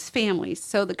 it was families.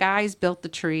 So the guys built the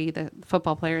tree, the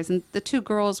football players, and the 2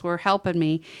 girls were helping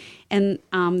me. And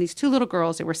these 2 little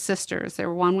girls, they were sisters.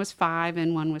 One was 5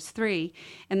 and one was 3.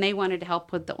 And they wanted to help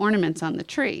put the ornaments on the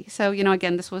tree. So,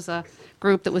 again, this was a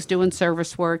group that was doing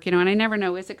service work, and I never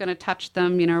know, is it going to touch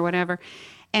them, or whatever.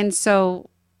 And so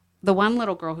the one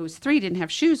little girl who was 3 didn't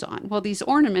have shoes on. Well, these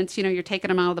ornaments, you're taking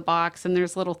them out of the box, and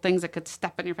there's little things that could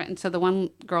step in your foot. And so the one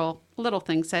girl, little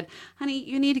thing, said, honey,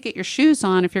 you need to get your shoes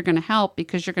on if you're going to help,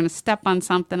 because you're going to step on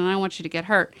something, and I don't want you to get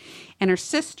hurt. And her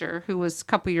sister, who was a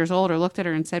couple years older, looked at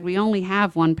her and said, we only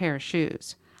have 1 pair of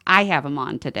shoes. I have them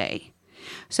on today.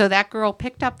 So that girl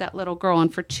picked up that little girl,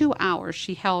 and for 2 hours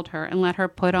she held her and let her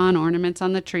put on ornaments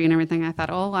on the tree and everything. I thought,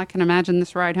 oh, I can imagine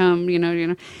this ride home,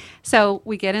 So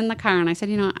we get in the car, and I said,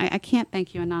 I can't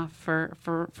thank you enough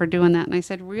for doing that. And I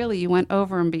said, really, you went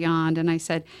over and beyond. And I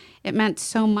said, it meant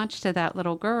so much to that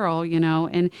little girl,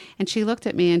 and she looked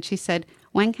at me and she said,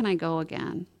 when can I go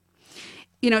again?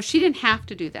 She didn't have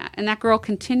to do that. And that girl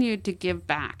continued to give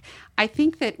back. I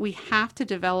think that we have to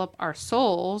develop our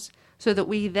souls so that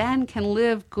we then can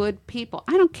live good people.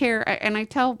 I don't care, and I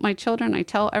tell my children, I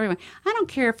tell everyone, I don't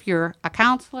care if you're a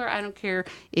counselor, I don't care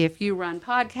if you run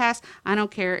podcasts, I don't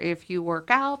care if you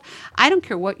work out, I don't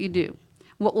care what you do.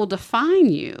 What will define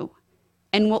you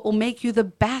and what will make you the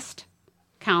best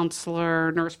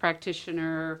counselor, nurse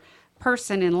practitioner,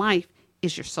 person in life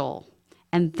is your soul.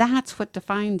 And that's what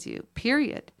defines you,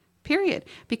 period.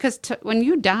 Because when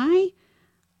you die,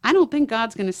 I don't think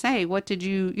God's going to say, what did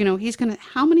you, he's going to,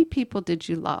 how many people did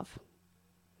you love?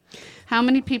 How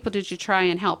many people did you try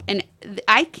and help? And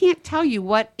I can't tell you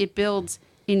what it builds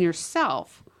in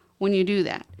yourself when you do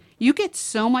that. You get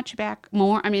so much back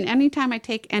more. I mean, anytime I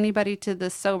take anybody to the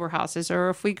sober houses, or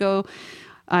if we go,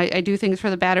 I do things for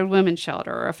the battered women's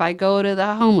shelter, or if I go to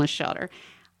the homeless shelter,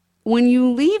 when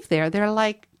you leave there, they're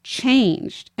like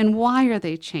changed. And why are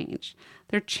they changed?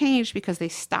 They're changed because they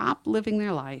stopped living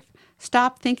their life,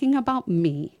 stopped thinking about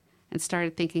me, and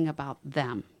started thinking about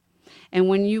them. And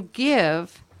when you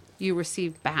give, you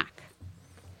receive back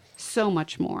so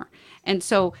much more. And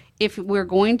so if we're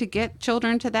going to get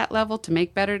children to that level to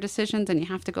make better decisions, then you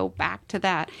have to go back to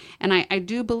that. And I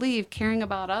do believe caring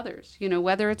about others,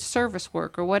 whether it's service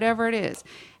work or whatever it is,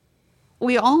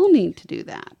 we all need to do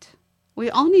that. We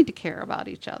all need to care about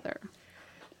each other.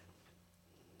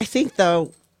 I think,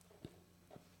 though,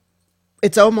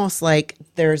 it's almost like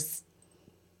there's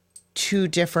two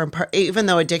different parts. Even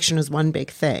though addiction is one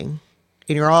big thing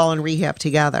and you're all in rehab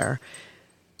together,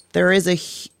 there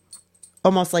is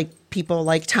almost like people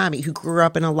like Tommy, who grew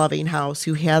up in a loving house,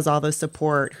 who has all the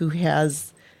support, who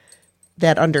has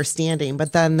that understanding.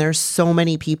 But then there's so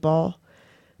many people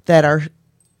that are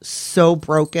so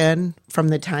broken from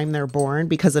the time they're born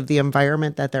because of the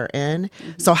environment that they're in.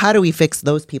 Mm-hmm. So how do we fix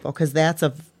those people? Because that's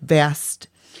a vast,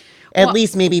 at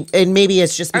least maybe, and maybe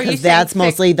it's just because that's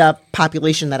mostly the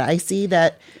population that I see,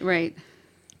 that right.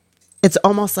 It's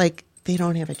almost like they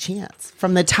don't have a chance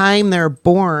from the time they're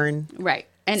born. Right.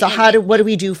 So what do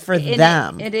we do for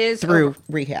them it is through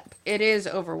rehab? It is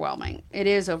overwhelming. It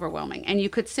is overwhelming. And you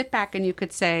could sit back and you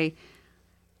could say,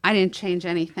 I didn't change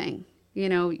anything.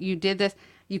 You did this.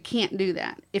 You can't do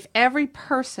that. If every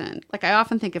person, like I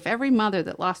often think, if every mother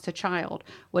that lost a child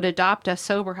would adopt a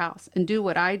sober house and do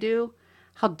what I do,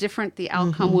 how different the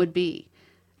outcome would be.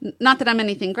 Not that I'm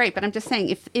anything great, but I'm just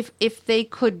saying if they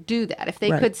could do that, if they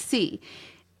could see,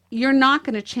 you're not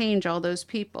going to change all those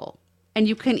people. And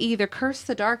you can either curse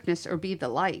the darkness or be the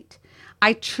light.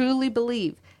 I truly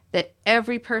believe that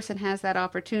every person has that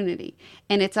opportunity.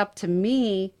 And it's up to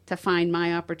me to find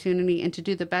my opportunity and to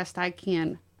do the best I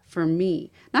can for me,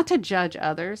 not to judge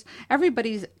others.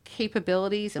 Everybody's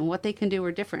capabilities and what they can do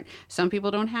are different. Some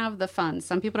people don't have the funds.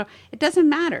 Some people don't. It doesn't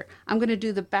matter. I'm going to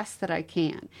do the best that I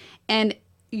can. And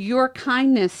your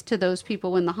kindness to those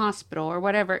people in the hospital or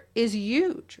whatever is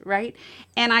huge, right?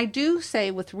 And I do say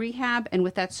with rehab and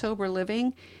with that sober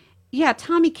living, yeah,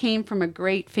 Tommy came from a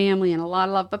great family and a lot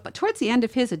of love, but towards the end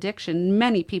of his addiction,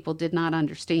 many people did not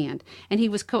understand, and he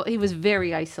was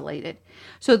very isolated.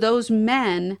 So those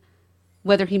men,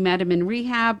 whether he met him in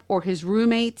rehab or his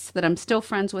roommates that I'm still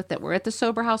friends with that were at the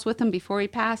sober house with him before he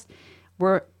passed,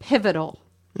 were pivotal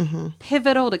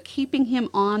to keeping him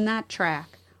on that track.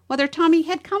 Whether Tommy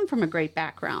had come from a great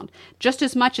background, just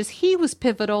as much as he was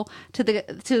pivotal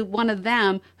to one of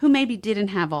them who maybe didn't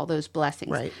have all those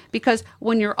blessings. Right. Because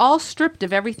when you're all stripped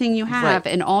of everything you have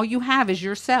and all you have is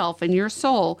yourself and your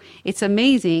soul, it's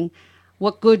amazing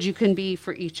what good you can be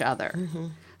for each other. Mm-hmm.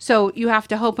 So you have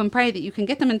to hope and pray that you can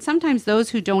get them. And sometimes those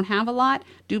who don't have a lot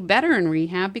do better in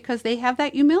rehab because they have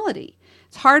that humility.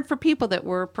 It's hard for people that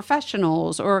were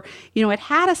professionals or,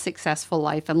 had a successful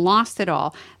life and lost it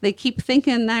all. They keep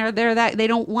thinking they're that they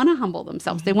don't want to humble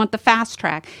themselves. Mm-hmm. They want the fast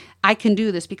track. I can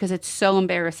do this because it's so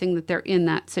embarrassing that they're in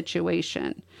that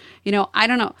situation. I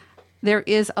don't know. There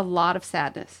is a lot of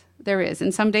sadness. There is.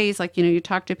 And some days, like, you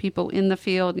talk to people in the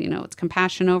field, it's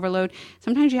compassion overload.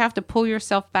 Sometimes you have to pull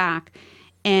yourself back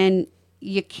and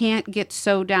you can't get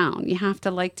so down. You have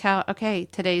to tell, okay,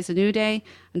 today's a new day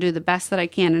and do the best that I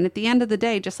can. And at the end of the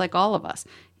day, just like all of us,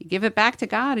 you give it back to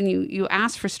God and you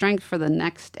ask for strength for the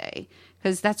next day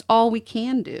because that's all we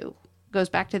can do. It goes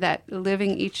back to that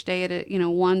living each day at a,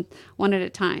 one at a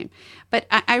time. But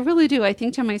I really do. I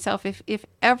think to myself, if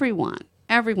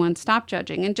everyone stopped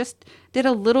judging and just did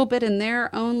a little bit in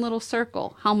their own little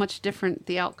circle, how much different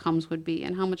the outcomes would be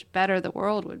and how much better the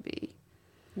world would be.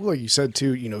 Well, like you said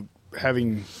too,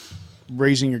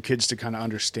 raising your kids to kind of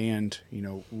understand,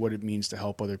 what it means to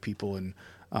help other people. And,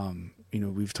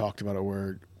 we've talked about it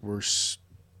where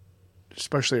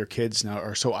especially our kids now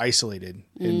are so isolated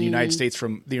in the United States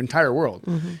from the entire world,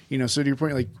 so to your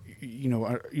point,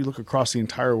 you look across the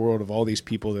entire world of all these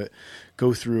people that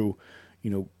go through,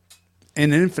 an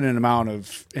infinite amount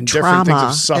of and different things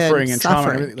of suffering and trauma.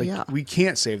 And everything. We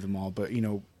can't save them all, but,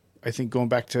 I think going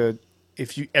back to,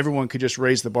 if everyone could just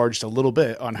raise the bar just a little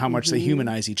bit on how much they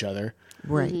humanize each other,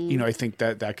 right? I think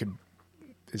that could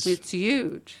it's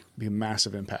huge, be a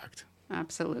massive impact.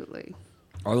 Absolutely.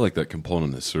 I like that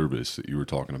component of service that you were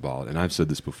talking about, and I've said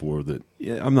this before that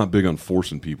I'm not big on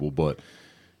forcing people, but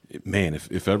man,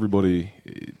 if everybody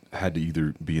had to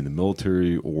either be in the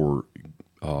military or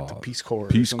Peace Corps.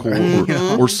 Peace or Corps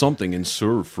something. or something and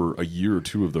serve for a year or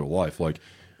two of their life. Like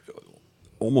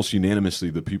almost unanimously,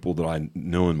 the people that I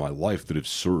know in my life that have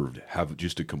served have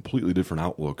just a completely different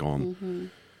outlook on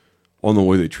the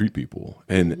way they treat people.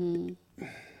 And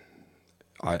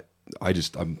I'm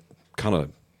kind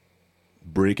of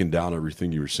breaking down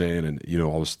everything you were saying. And, I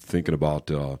was thinking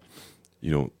about,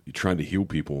 you're trying to heal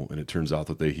people, and it turns out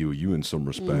that they heal you in some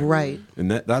respect. Right. And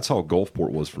that's how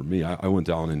Gulfport was for me. I went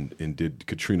down and did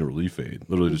Katrina relief aid.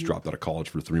 Literally just dropped out of college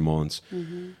for 3 months.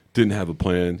 Didn't have a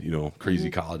plan, crazy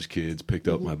college kids, picked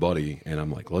up my buddy, and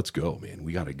I'm like, let's go, man.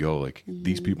 We got to go. Like,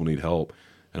 these people need help.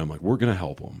 And I'm like, we're going to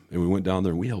help them. And we went down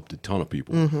there, and we helped a ton of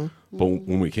people. But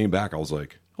when we came back, I was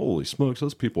like, holy smokes,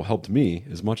 those people helped me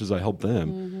as much as I helped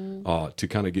them to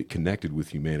kind of get connected with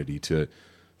humanity, to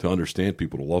understand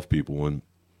people, to love people. And,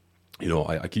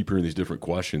 I keep hearing these different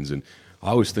questions, and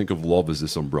I always think of love as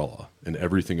this umbrella, and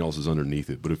everything else is underneath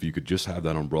it. But if you could just have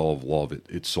that umbrella of love,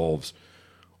 it solves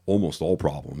almost all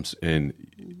problems. And,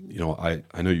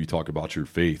 I know you talk about your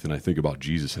faith, and I think about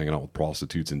Jesus hanging out with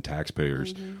prostitutes and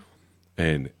taxpayers.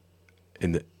 And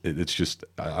it's just,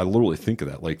 I literally think of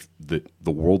that, like that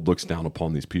the world looks down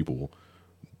upon these people,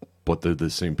 but they're the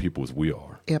same people as we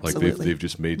are. Absolutely. Like they've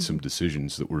just made some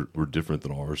decisions that were different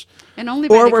than ours. And only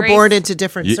by Or the we're grace- born into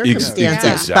different Yeah,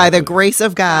 circumstances. exactly. By the grace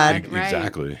of God, Right.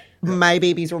 Exactly. my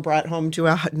babies were brought home to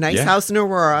a nice Yeah. house in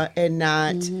Aurora and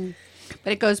not.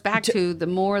 But it goes back to the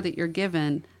more that you're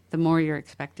given, the more you're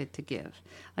expected to give.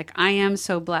 Like, I am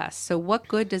so blessed. So what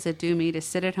good does it do me to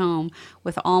sit at home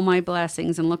with all my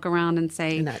blessings and look around and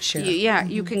say, And not share.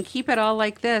 you can keep it all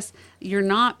like this. You're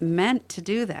not meant to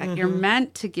do that. You're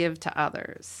meant to give to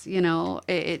others.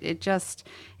 It just,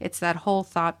 it's that whole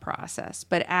thought process.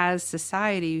 But as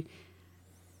society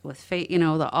with faith,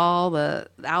 all the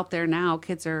out there now,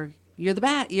 kids are, you're the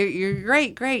best. You're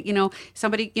great.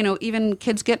 Somebody, even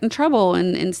kids get in trouble,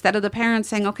 and instead of the parents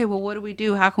saying, okay, well, what do we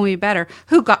do? How can we be better?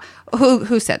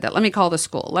 Who said that? Let me call the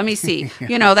school. Let me see.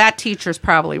 That teacher's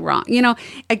probably wrong.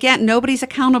 Again, nobody's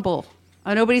accountable.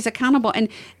 Nobody's accountable. And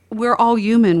we're all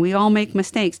human. We all make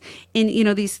mistakes. And,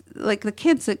 these, like the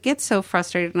kids that get so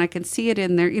frustrated, and I can see it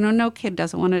in there, no kid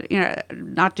doesn't want to,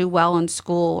 not do well in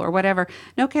school or whatever.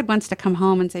 No kid wants to come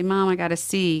home and say, Mom, I got a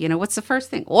C. What's the first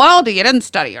thing? Well, you didn't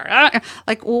study. Or,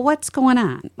 like, well, what's going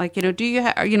on? Like, do you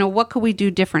have, what could we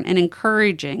do different? And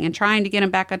encouraging and trying to get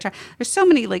them back on track. There's so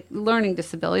many, like, learning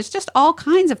disabilities, just all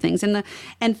kinds of things,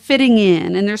 and fitting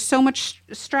in. And there's so much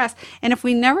stress. And if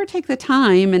we never take the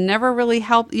time and never really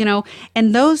help,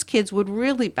 and those kids would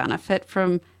really benefit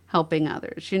from helping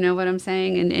others. You know what I'm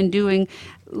saying? And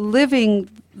living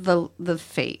the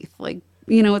faith. Like,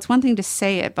 it's one thing to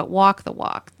say it, but walk the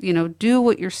walk. Do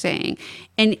what you're saying.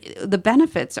 And the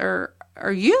benefits are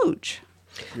huge.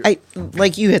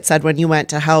 Like you had said when you went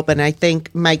to help, and I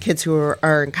think my kids who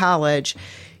are in college,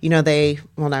 now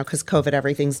because COVID,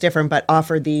 everything's different, but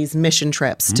offered these mission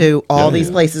trips to all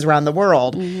these places around the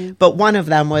world. But one of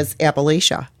them was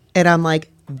Appalachia. And I'm like,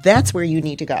 that's where you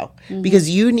need to go, because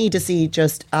you need to see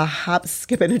just a hop,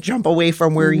 skip, and a jump away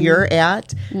from where you're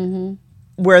at,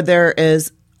 where there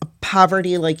is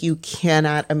poverty like you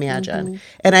cannot imagine.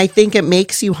 And I think it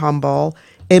makes you humble.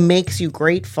 It makes you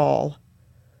grateful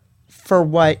for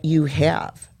what you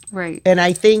have. Right. And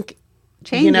I think,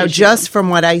 Changes just from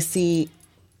what I see,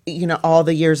 all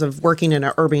the years of working in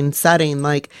an urban setting,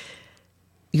 like,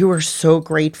 you are so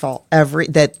grateful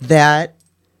that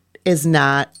is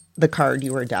not the card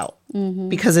you were dealt,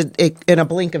 because it in a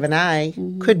blink of an eye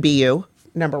could be you,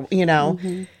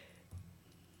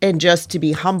 and just to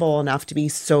be humble enough to be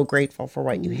so grateful for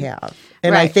what you have.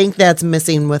 And I Right. think that's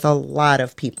missing with a lot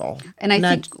of people. And I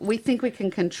think we can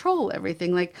control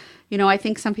everything. Like, I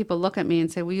think some people look at me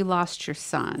and say, well, you lost your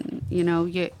son.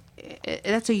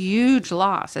 That's a huge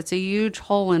loss. It's a huge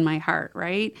hole in my heart,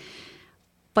 right?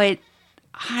 But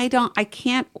I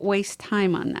can't waste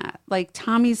time on that. Like,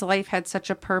 Tommy's life had such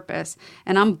a purpose,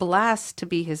 and I'm blessed to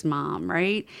be his mom,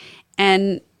 right?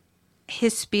 And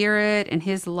his spirit and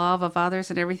his love of others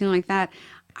and everything like that,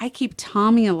 I keep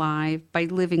Tommy alive by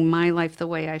living my life the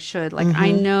way I should. Like,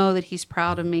 I know that he's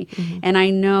proud of me, and I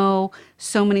know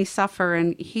so many suffer,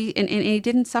 and he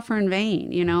didn't suffer in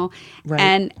vain, Right.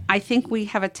 And I think we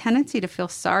have a tendency to feel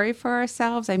sorry for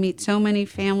ourselves. I meet so many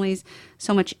families,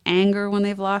 so much anger when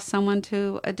they've lost someone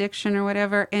to addiction or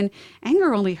whatever, and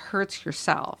anger only hurts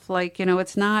yourself. Like,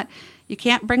 it's not, you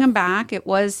can't bring him back. It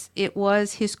was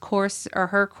his course or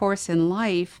her course in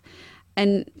life,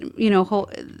 and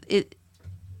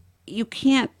you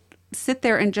can't sit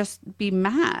there and just be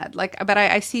mad. Like, but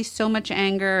I see so much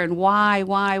anger and why?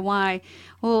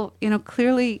 Well,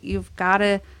 clearly you've got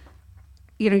to,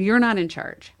 you're not in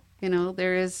charge. You know,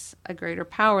 there is a greater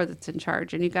power that's in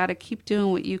charge, and you got to keep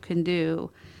doing what you can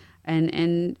do,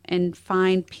 and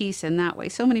find peace in that way.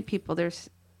 So many people, there's,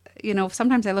 you know,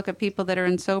 sometimes I look at people that are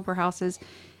in sober houses,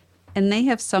 and they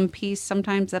have some peace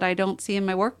sometimes that I don't see in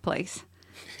my workplace.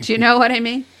 Do you know what I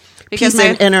mean? Peace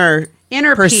and inner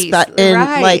peace, in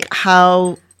right. like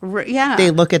how Yeah.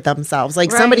 they look at themselves.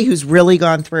 Like Right. somebody who's really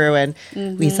gone through and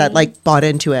we said like bought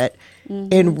into it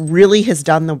and really has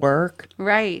done the work.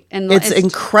 Right. And It's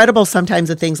incredible sometimes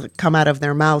the things that come out of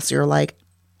their mouths. You're like,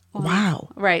 wow.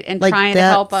 Right. And Like, trying to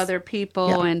help that's- other people.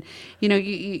 yeah. And, you know,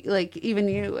 you like even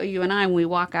you and I, when we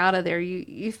walk out of there,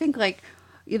 you think like,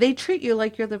 they treat you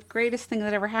like you're the greatest thing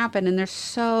that ever happened, and they're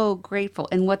so grateful.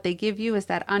 And what they give you is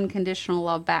that unconditional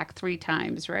love back 3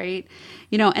 times, right?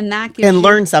 You know, and that gives And you,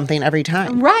 learn something every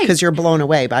time. Right. Because you're blown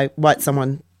away by what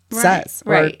someone says.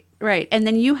 or- Right. Right. And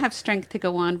then you have strength to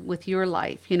go on with your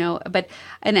life, you know. But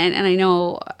and I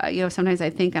know, you know, sometimes I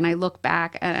think and I look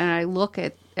back and I look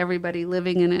at everybody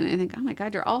living in it and I think, oh my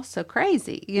God, you're all so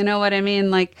crazy. You know what I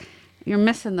mean? Like, you're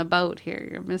missing the boat here.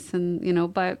 You're missing, you know,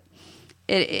 but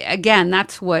again,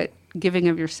 that's what giving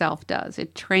of yourself does.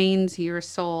 It trains your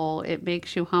soul, it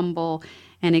makes you humble,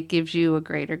 and it gives you a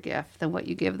greater gift than what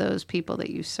you give those people that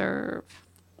you serve.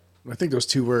 I think those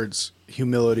 2 words,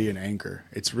 humility and anger,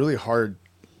 it's really hard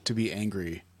to be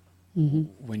angry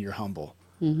when you're humble.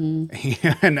 And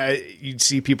you'd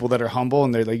see people that are humble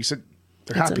and they're like you said,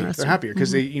 they're That's happy. interesting. They're happier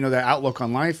because they, you know, that outlook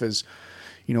on life is,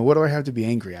 you know, what do I have to be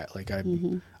angry at? Like I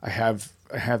have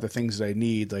the things that I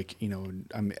need. Like, you know,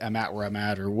 I'm at where I'm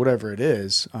at or whatever it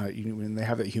is. You know, when they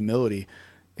have that humility,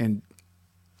 and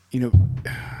you know,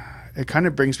 it kind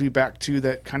of brings me back to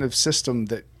that kind of system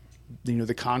that, you know,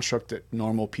 the construct that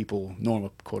normal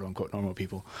quote unquote normal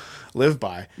people live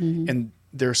by, and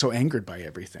they're so angered by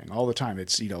everything all the time.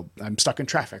 It's, you know, I'm stuck in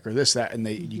traffic or this, that, and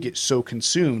you get so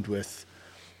consumed with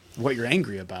what you're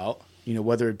angry about, you know,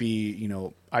 whether it be, you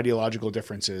know, ideological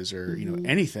differences or, you know,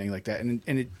 anything like that. And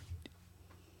it,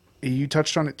 you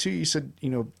touched on it too. You said, you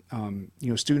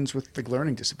know, students with like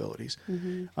learning disabilities,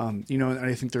 you know, and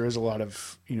I think there is a lot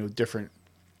of, you know, different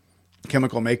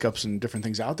chemical makeups and different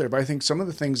things out there. But I think some of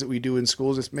the things that we do in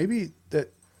schools is maybe that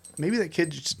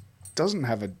kid just doesn't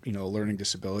have a, you know, a learning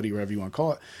disability, whatever you want to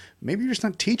call it. Maybe you're just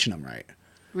not teaching them right.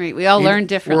 Right. We all learn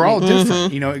differently. We're all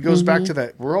different. You know, it goes back to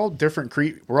that. We're all different.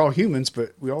 We're all humans,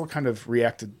 but we all kind of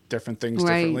react to different things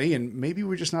Right. differently. And maybe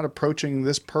we're just not approaching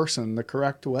this person the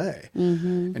correct way.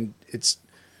 And it's,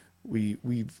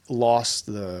 we've lost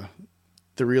the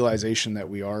realization that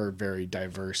we are very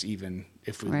diverse, even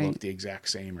if we Right. look the exact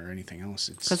same or anything else.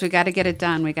 It's Because we got to get it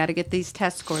done. We got to get these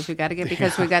test scores. We got to get,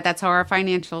 because that's how our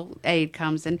financial aid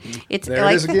comes. And it's There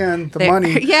like it is again, the there-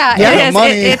 money. Yeah, Yeah, it the is.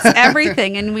 money. It's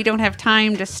everything. And we don't have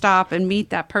time to stop and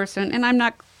meet that person. And I'm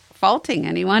not faulting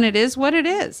anyone. It is what it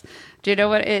is. Do you know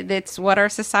what? It's what our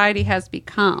society has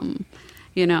become,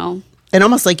 you know? And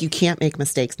almost like you can't make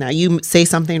mistakes now. You say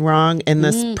something wrong and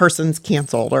this person's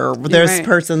canceled or this Right.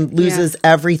 person loses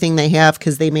everything they have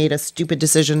because they made a stupid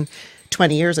decision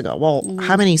 20 years ago. Well,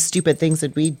 how many stupid things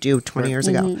did we do 20 years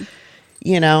ago?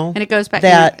 You know? And it goes back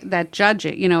that to that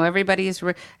judging. You know,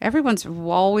 everyone's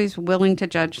always willing to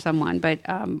judge someone. But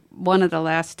one of the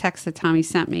last texts that Tommy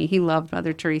sent me, he loved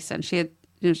Mother Teresa, and she had,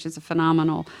 you know, she's a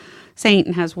phenomenal saint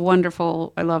and has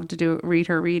wonderful. I love to read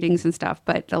her readings and stuff.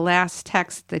 But the last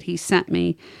text that he sent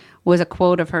me was a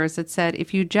quote of hers that said,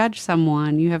 "If you judge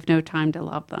someone, you have no time to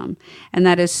love them." And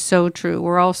that is so true.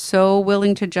 We're all so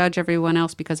willing to judge everyone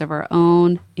else because of our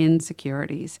own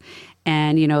insecurities.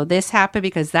 And, you know, this happened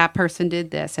because that person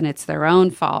did this and it's their own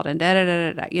fault and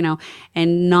da-da-da-da-da, you know,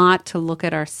 and not to look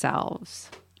at ourselves.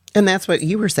 And that's what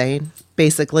you were saying,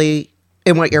 basically.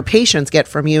 And what your patients get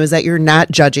from you is that you're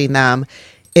not judging them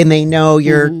and they know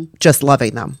you're just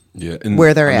loving them. Yeah, and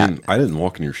where they're I at. mean, I didn't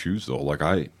walk in your shoes though. Like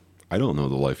I don't know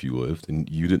the life you lived, and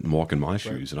you didn't walk in my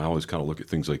shoes. And I always kind of look at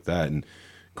things like that. And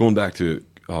going back to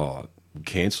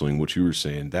canceling, what you were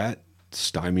saying, that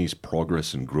stymies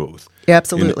progress and growth.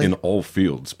 Absolutely. In all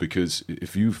fields, because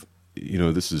if you've, you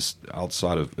know, this is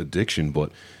outside of addiction,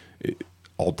 but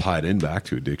all tied in back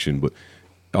to addiction. But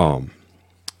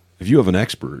if you have an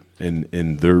expert and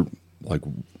they're like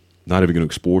not even going to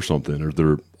explore something, or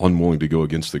they're unwilling to go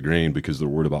against the grain because they're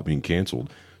worried about being canceled,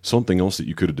 something else that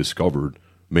you could have discovered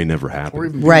may never happen. Or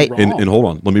even be Right. wrong. And hold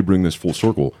on, let me bring this full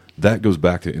circle. That goes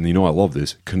back to, and you know I love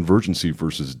this, convergency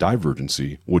versus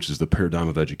divergency, which is the paradigm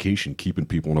of education, keeping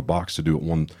people in a box to do it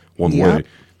one Yeah. way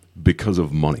because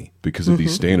of money, because of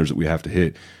these standards that we have to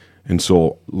hit. And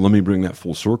so let me bring that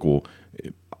full circle.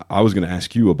 I was going to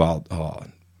ask you about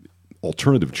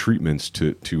alternative treatments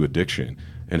to addiction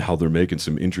and how they're making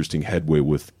some interesting headway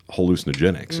with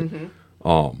hallucinogenics.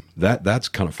 That's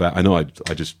kind of fat. I know I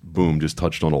just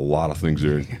touched on a lot of things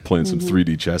there, and playing some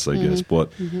 3D chess, I guess.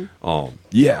 But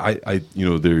yeah, I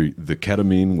the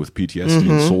ketamine with PTSD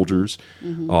in soldiers.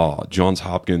 Johns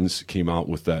Hopkins came out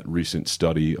with that recent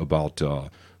study about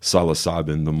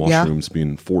psilocybin, the mushrooms,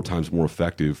 being 4 times more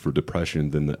effective for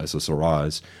depression than the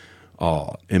SSRIs.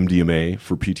 MDMA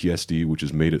for PTSD, which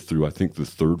has made it through, I think, the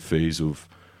 3rd phase of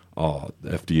the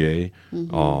FDA,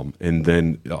 and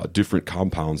then different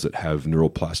compounds that have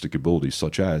neuroplastic abilities,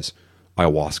 such as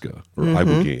ayahuasca or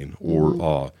ibogaine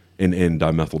or and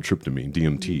dimethyltryptamine,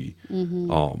 DMT.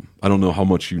 I don't know how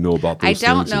much you know about those things. I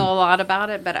don't know a lot about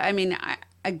it, but I mean,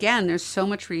 again, there's so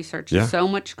much research, so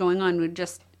much going on. We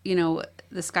just,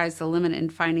 the sky's the limit in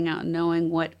finding out and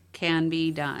knowing what can be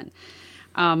done.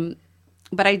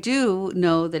 But I do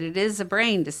know that it is a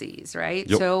brain disease, right?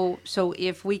 Yep. So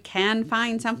if we can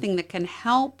find something that can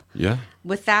help Yeah.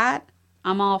 with that,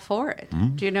 I'm all for it.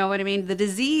 Do you know what I mean? The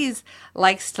disease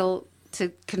likes to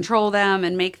control them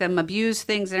and make them abuse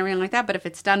things and everything like that. But if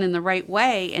it's done in the right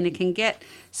way and it can get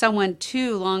someone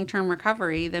to long-term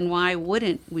recovery, then why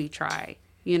wouldn't we try,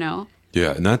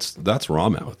 Yeah, and that's where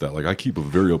I'm at with that. Like, I keep a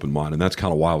very open mind, and that's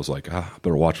kind of why I was like, I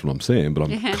better watch what I'm saying. But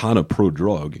I'm kind of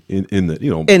pro-drug in that,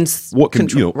 In what can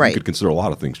control, right. you could consider a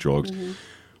lot of things drugs.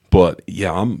 But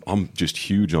yeah, I'm just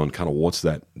huge on kind of what's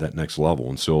that next level.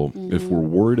 And so if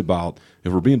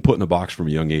we're being put in a box from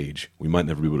a young age, we might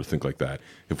never be able to think like that.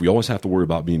 If we always have to worry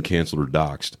about being canceled or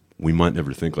doxxed, we might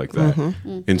never think like that.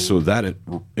 And so that in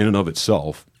and of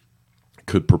itself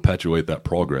could perpetuate that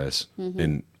progress,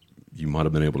 and you might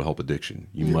have been able to help addiction.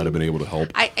 You might have been able to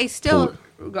help. I still.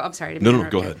 I'm sorry. No,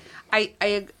 go ahead.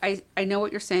 I know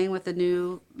what you're saying with the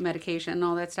new medication and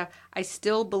all that stuff. I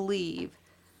still believe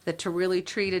that to really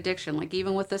treat addiction, like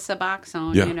even with the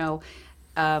Suboxone,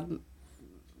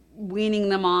 weaning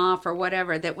them off or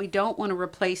whatever, that we don't want to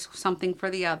replace something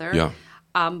for the other. Yeah.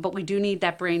 But we do need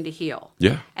that brain to heal.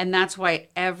 Yeah. And that's why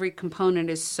every component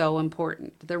is so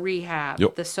important. The rehab,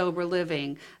 the sober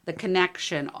living, the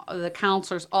connection, the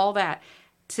counselors, all that,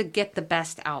 to get the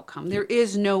best outcome. There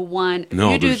is no one, if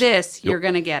you do this, you're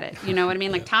going to get it. You know what I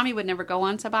mean? Like Tommy would never go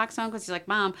on Suboxone because he's like,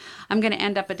 Mom, I'm going to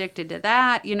end up addicted to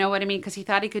that. You know what I mean? Because he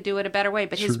thought he could do it a better way.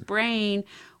 But his brain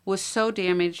was so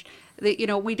damaged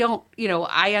that, we don't,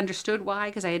 I understood why,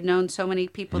 because I had known so many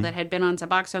people that had been on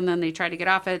Suboxone, then they tried to get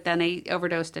off it, then they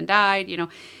overdosed and died,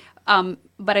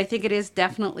 But I think it is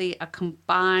definitely a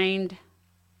combined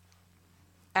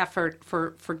effort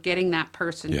for getting that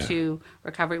person to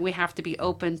recovery. We have to be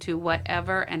open to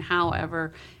whatever and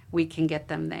however we can get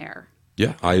them there.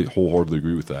 Yeah, I wholeheartedly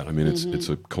agree with that. I mean, it's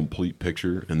a complete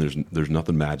picture, and there's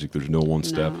nothing magic. There's no one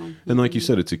step. And like you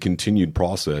said, it's a continued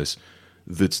process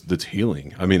that's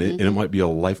healing. I mean, and it might be a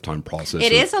lifetime process.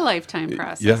 It is a lifetime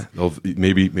process. Yeah,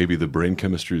 maybe the brain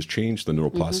chemistry has changed, the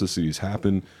neuroplasticity has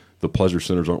happened, the pleasure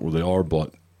centers aren't where they are,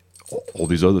 but all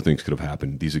these other things could have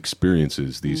happened. These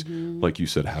experiences, these, like you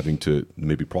said, having to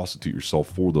maybe prostitute yourself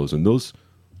for those, and those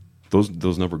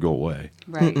never go away.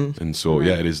 Right. And so,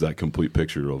 it is that complete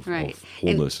picture of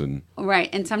wholeness.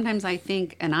 And sometimes I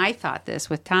think, and I thought this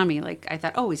with Tommy, like I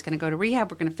thought, he's going to go to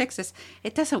rehab, we're going to fix this.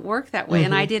 It doesn't work that way,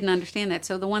 and I didn't understand that.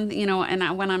 So the one,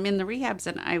 when I'm in the rehabs,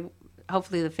 and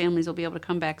hopefully the families will be able to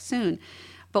come back soon.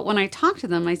 But when I talk to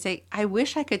them, I say, I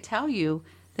wish I could tell you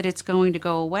that it's going to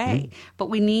go away. But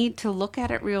we need to look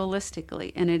at it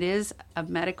realistically, and it is a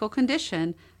medical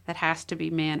condition that has to be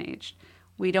managed.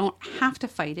 We don't have to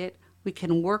fight it. We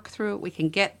can work through it. We can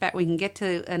get back. We can get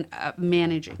to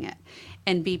managing it,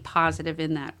 and be positive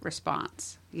in that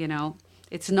response.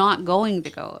 It's not going to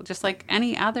go, just like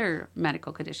any other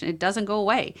medical condition. It doesn't go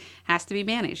away. It has to be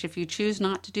managed. If you choose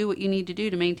not to do what you need to do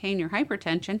to maintain your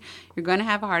hypertension, you're going to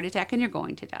have a heart attack and you're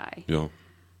going to die. Yeah.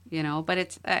 But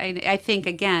it's, I think,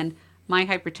 again, my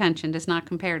hypertension does not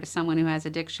compare to someone who has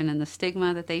addiction and the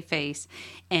stigma that they face,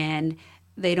 and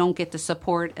they don't get the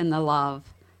support and the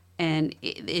love, and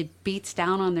it beats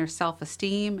down on their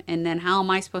self-esteem. And then how am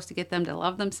I supposed to get them to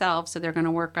love themselves? So they're going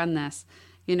to work on this.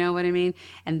 You know what I mean?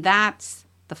 And that's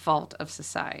the fault of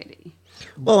society.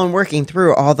 Well, and working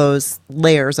through all those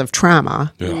layers of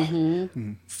trauma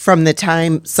from the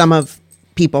time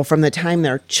from the time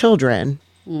they're children,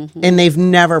 and they've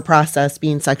never processed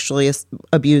being sexually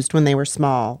abused when they were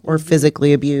small or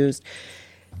physically abused,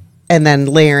 and then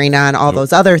layering on all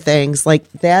those other things,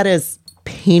 like that is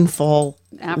painful,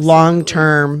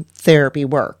 long-term therapy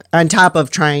work on top of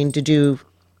trying to do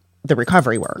the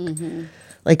recovery work.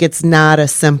 Like, it's not a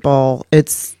simple,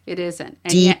 it isn't.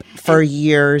 Deep for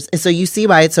years. So you see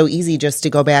why it's so easy just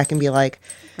to go back and be like,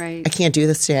 right, I can't do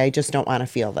this today. I just don't want to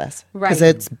feel this. Right. Because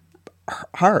it's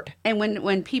hard. And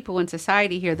when people in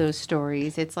society hear those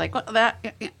stories, it's like, well,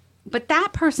 but that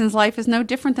person's life is no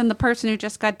different than the person who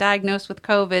just got diagnosed with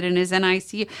COVID and is in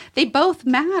ICU. They both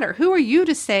matter. Who are you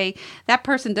to say that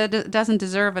person doesn't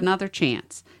deserve another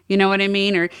chance? You know what I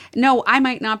mean? Or, no, I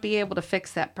might not be able to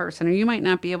fix that person, or you might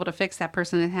not be able to fix that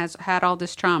person that has had all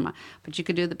this trauma, but you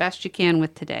could do the best you can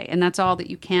with today. And that's all that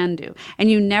you can do.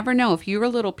 And you never know if your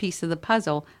little piece of the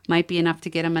puzzle might be enough to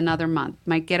get them another month,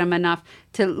 might get them enough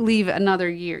to leave another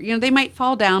year. You know, they might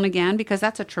fall down again, because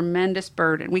that's a tremendous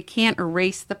burden. We can't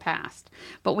erase the past,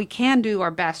 but we can do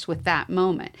our best with that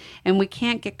moment. And we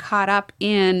can't get caught up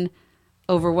in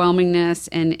overwhelmingness.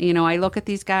 And, you know, I look at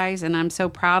these guys and I'm so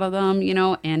proud of them, you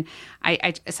know, and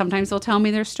I sometimes they'll tell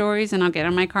me their stories, and I'll get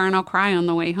in my car and I'll cry on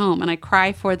the way home. And I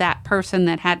cry for that person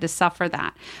that had to suffer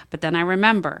that. But then I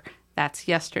remember that's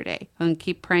yesterday, and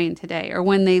keep praying today. Or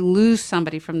when they lose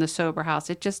somebody from the sober house,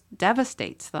 it just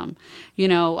devastates them. You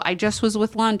know, I just was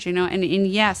with lunch, you know, and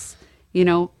yes, you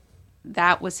know,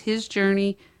 that was his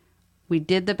journey. We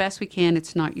did the best we can.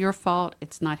 It's not your fault.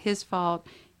 It's not his fault.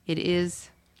 It is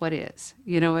what is.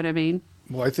 You know what I mean?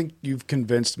 Well, I think you've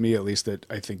convinced me, at least, that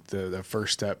I think the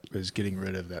first step is getting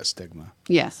rid of that stigma.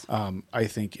 Yes. I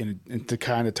think, and to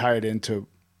kind of tie it into,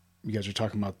 you guys are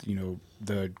talking about, you know,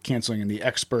 the canceling and the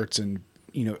experts, and,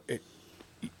 you know,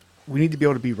 we need to be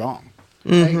able to be wrong.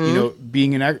 Mm-hmm. Right? You know,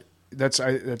 being I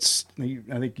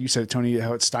think you said, Tony,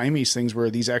 how it stymies things where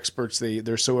these experts,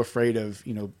 they're so afraid of,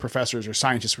 you know, professors or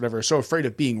scientists, whatever, are so afraid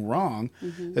of being wrong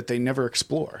that they never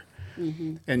explore.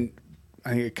 And I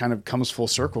think it kind of comes full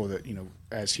circle that, you know,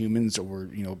 as humans, or,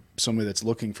 you know, somebody that's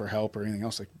looking for help or anything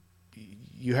else, like,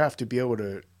 you have to be able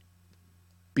to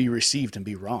be received and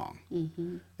be wrong.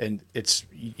 And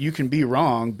you can be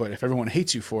wrong, but if everyone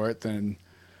hates you for it, then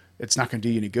it's not going to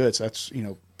do you any good. So that's, you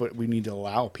know, but we need to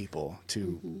allow people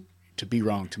to be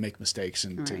wrong, to make mistakes,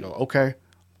 and to go, okay,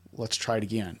 let's try it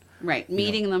again. Right.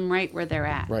 Meeting them right where they're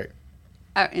at. Right.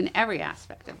 In every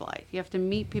aspect of life. You have to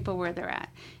meet people where they're at.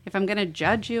 If I'm going to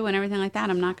judge you and everything like that,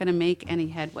 I'm not going to make any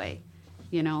headway.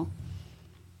 You know,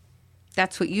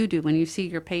 that's what you do when you see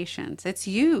your patients. It's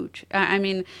huge. I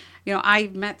mean, you know,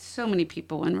 I've met so many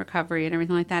people in recovery and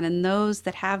everything like that, and those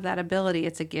that have that ability,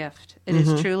 it's a gift. It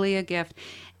is truly a gift.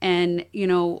 And, you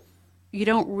know, you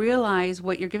don't realize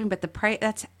what you're giving, but the price,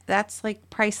 that's like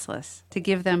priceless, to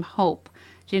give them hope.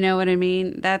 Do you know what I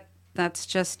mean? That's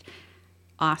just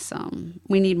awesome.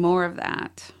 We need more of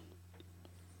that.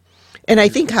 And I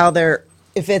think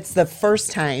if it's the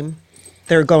first time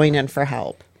they're going in for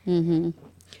help,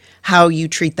 how you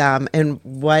treat them and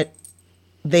what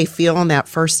they feel in that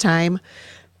first time.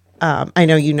 I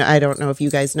know, I don't know if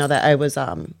you guys know that I was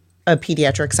a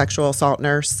pediatric sexual assault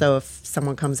nurse. So if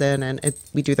someone comes in and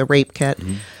we do the rape kit,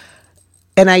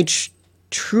 and I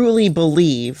truly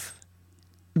believe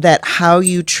that how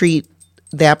you treat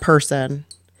that person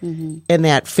in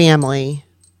that family,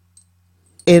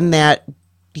 in that,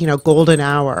 you know, golden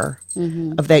hour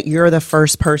of that you're the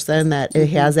first person that it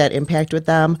has that impact with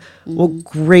them, will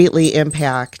greatly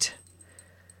impact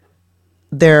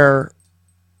their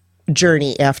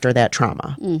journey after that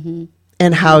trauma,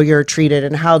 and how you're treated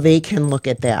and how they can look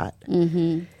at that,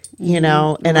 you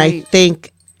know. And I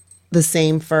think the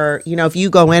same for, you know, if you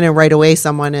go in and right away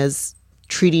someone is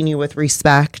treating you with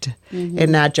respect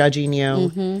and not judging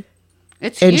you,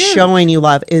 it's and huge. showing you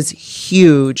love is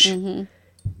huge.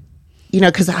 You know,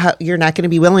 because you're not going to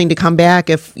be willing to come back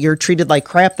if you're treated like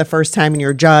crap the first time and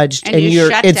you're judged and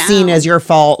it's seen as your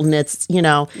fault, and it's, you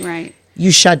know, you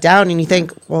shut down and you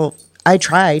think, well, I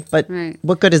tried, but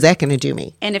what good is that going to do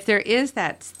me? And if there is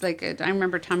that, like, I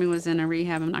remember Tommy was in a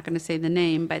rehab, I'm not going to say the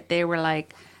name, but they were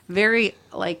like very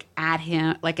like at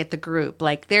him, like at the group,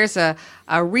 like there's a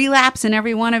relapse in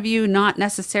every one of you, not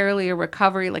necessarily a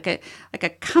recovery, like a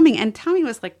coming. And Tommy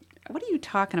was like, what are you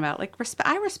talking about? Like,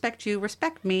 I respect you,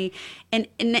 respect me. And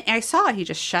I saw he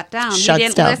just shut down. He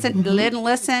didn't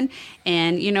listen.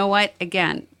 And you know what?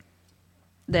 Again,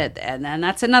 and then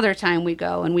that's another time we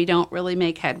go and we don't really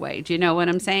make headway. Do you know what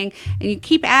I'm saying? And you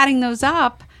keep adding those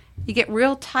up, you get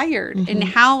real tired. And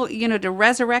how, you know, to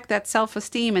resurrect that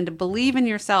self-esteem and to believe in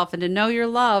yourself and to know you're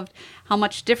loved, how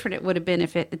much different it would have been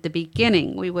if at the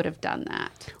beginning we would have done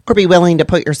that. Or be willing to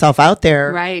put yourself out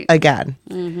there again.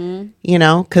 You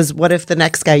know, because what if the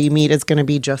next guy you meet is going to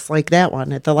be just like that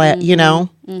one at the you know?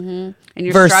 And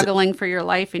you're struggling for your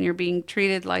life and you're being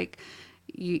treated like,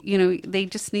 you know, they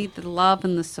just need the love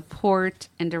and the support,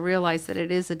 and to realize that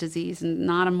it is a disease and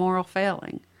not a moral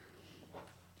failing.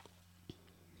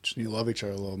 Just need to love each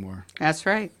other a little more. That's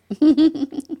right.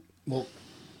 Well,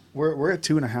 We're at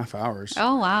 2.5 hours.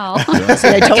 Oh, wow. See,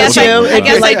 I told guess you. I it'd be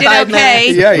guess I like did 5 okay.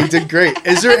 minutes. Yeah, you did great.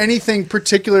 Is there anything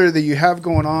particular that you have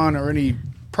going on, or any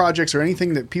projects, or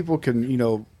anything that people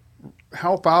can,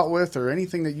 help out with, or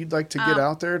anything that you'd like to get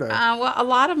out there? Well, a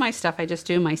lot of my stuff I just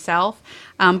do myself,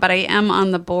 but I am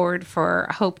on the board for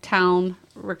Hopetown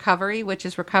Recovery, which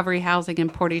is recovery housing in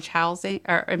Portage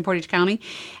County,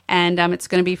 and it's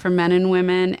going to be for men and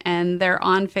women, and they're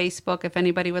on Facebook if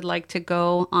anybody would like to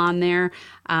go on there.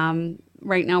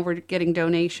 Right now we're getting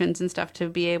donations and stuff to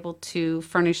be able to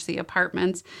furnish the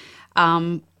apartments.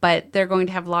 But they're going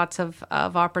to have lots of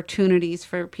opportunities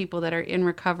for people that are in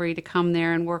recovery to come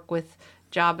there and work with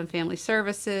job and family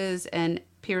services and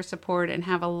peer support, and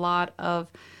have a lot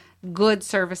of good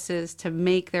services to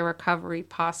make their recovery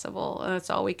possible. And that's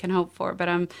all we can hope for. But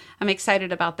I'm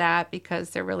excited about that,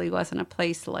 because there really wasn't a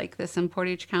place like this in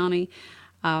Portage County.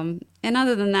 And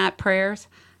other than that, prayers.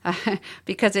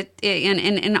 Because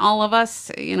and all of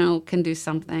us, can do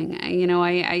something.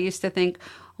 I used to think,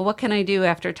 well, what can I do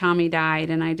after Tommy died?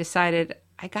 And I decided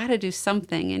I got to do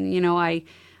something. And, I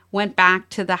went back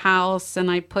to the house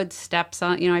and I put steps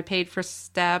on, I paid for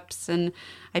steps, and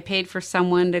I paid for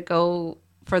someone to go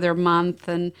for their month.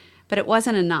 But it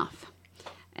wasn't enough.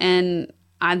 And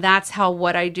that's how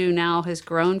what I do now has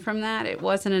grown from that. It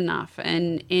wasn't enough.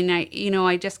 And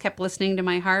I just kept listening to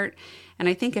my heart. And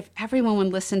I think if everyone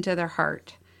would listen to their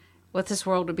heart, this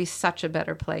world would be such a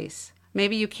better place.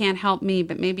 Maybe you can't help me,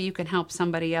 but maybe you can help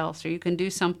somebody else, or you can do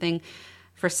something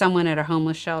for someone at a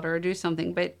homeless shelter, or do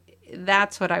something. But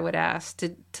that's what I would ask,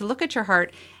 to look at your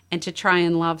heart and to try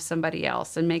and love somebody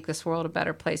else and make this world a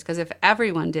better place. Because if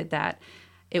everyone did that,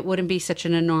 it wouldn't be such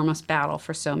an enormous battle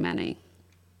for so many.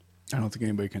 I don't think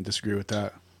anybody can disagree with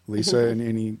that. Lisa,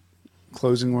 any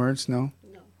closing words? No?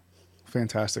 No.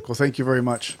 Fantastic. Well, thank you very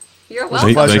much. You're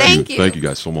welcome. Thank you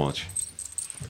guys so much.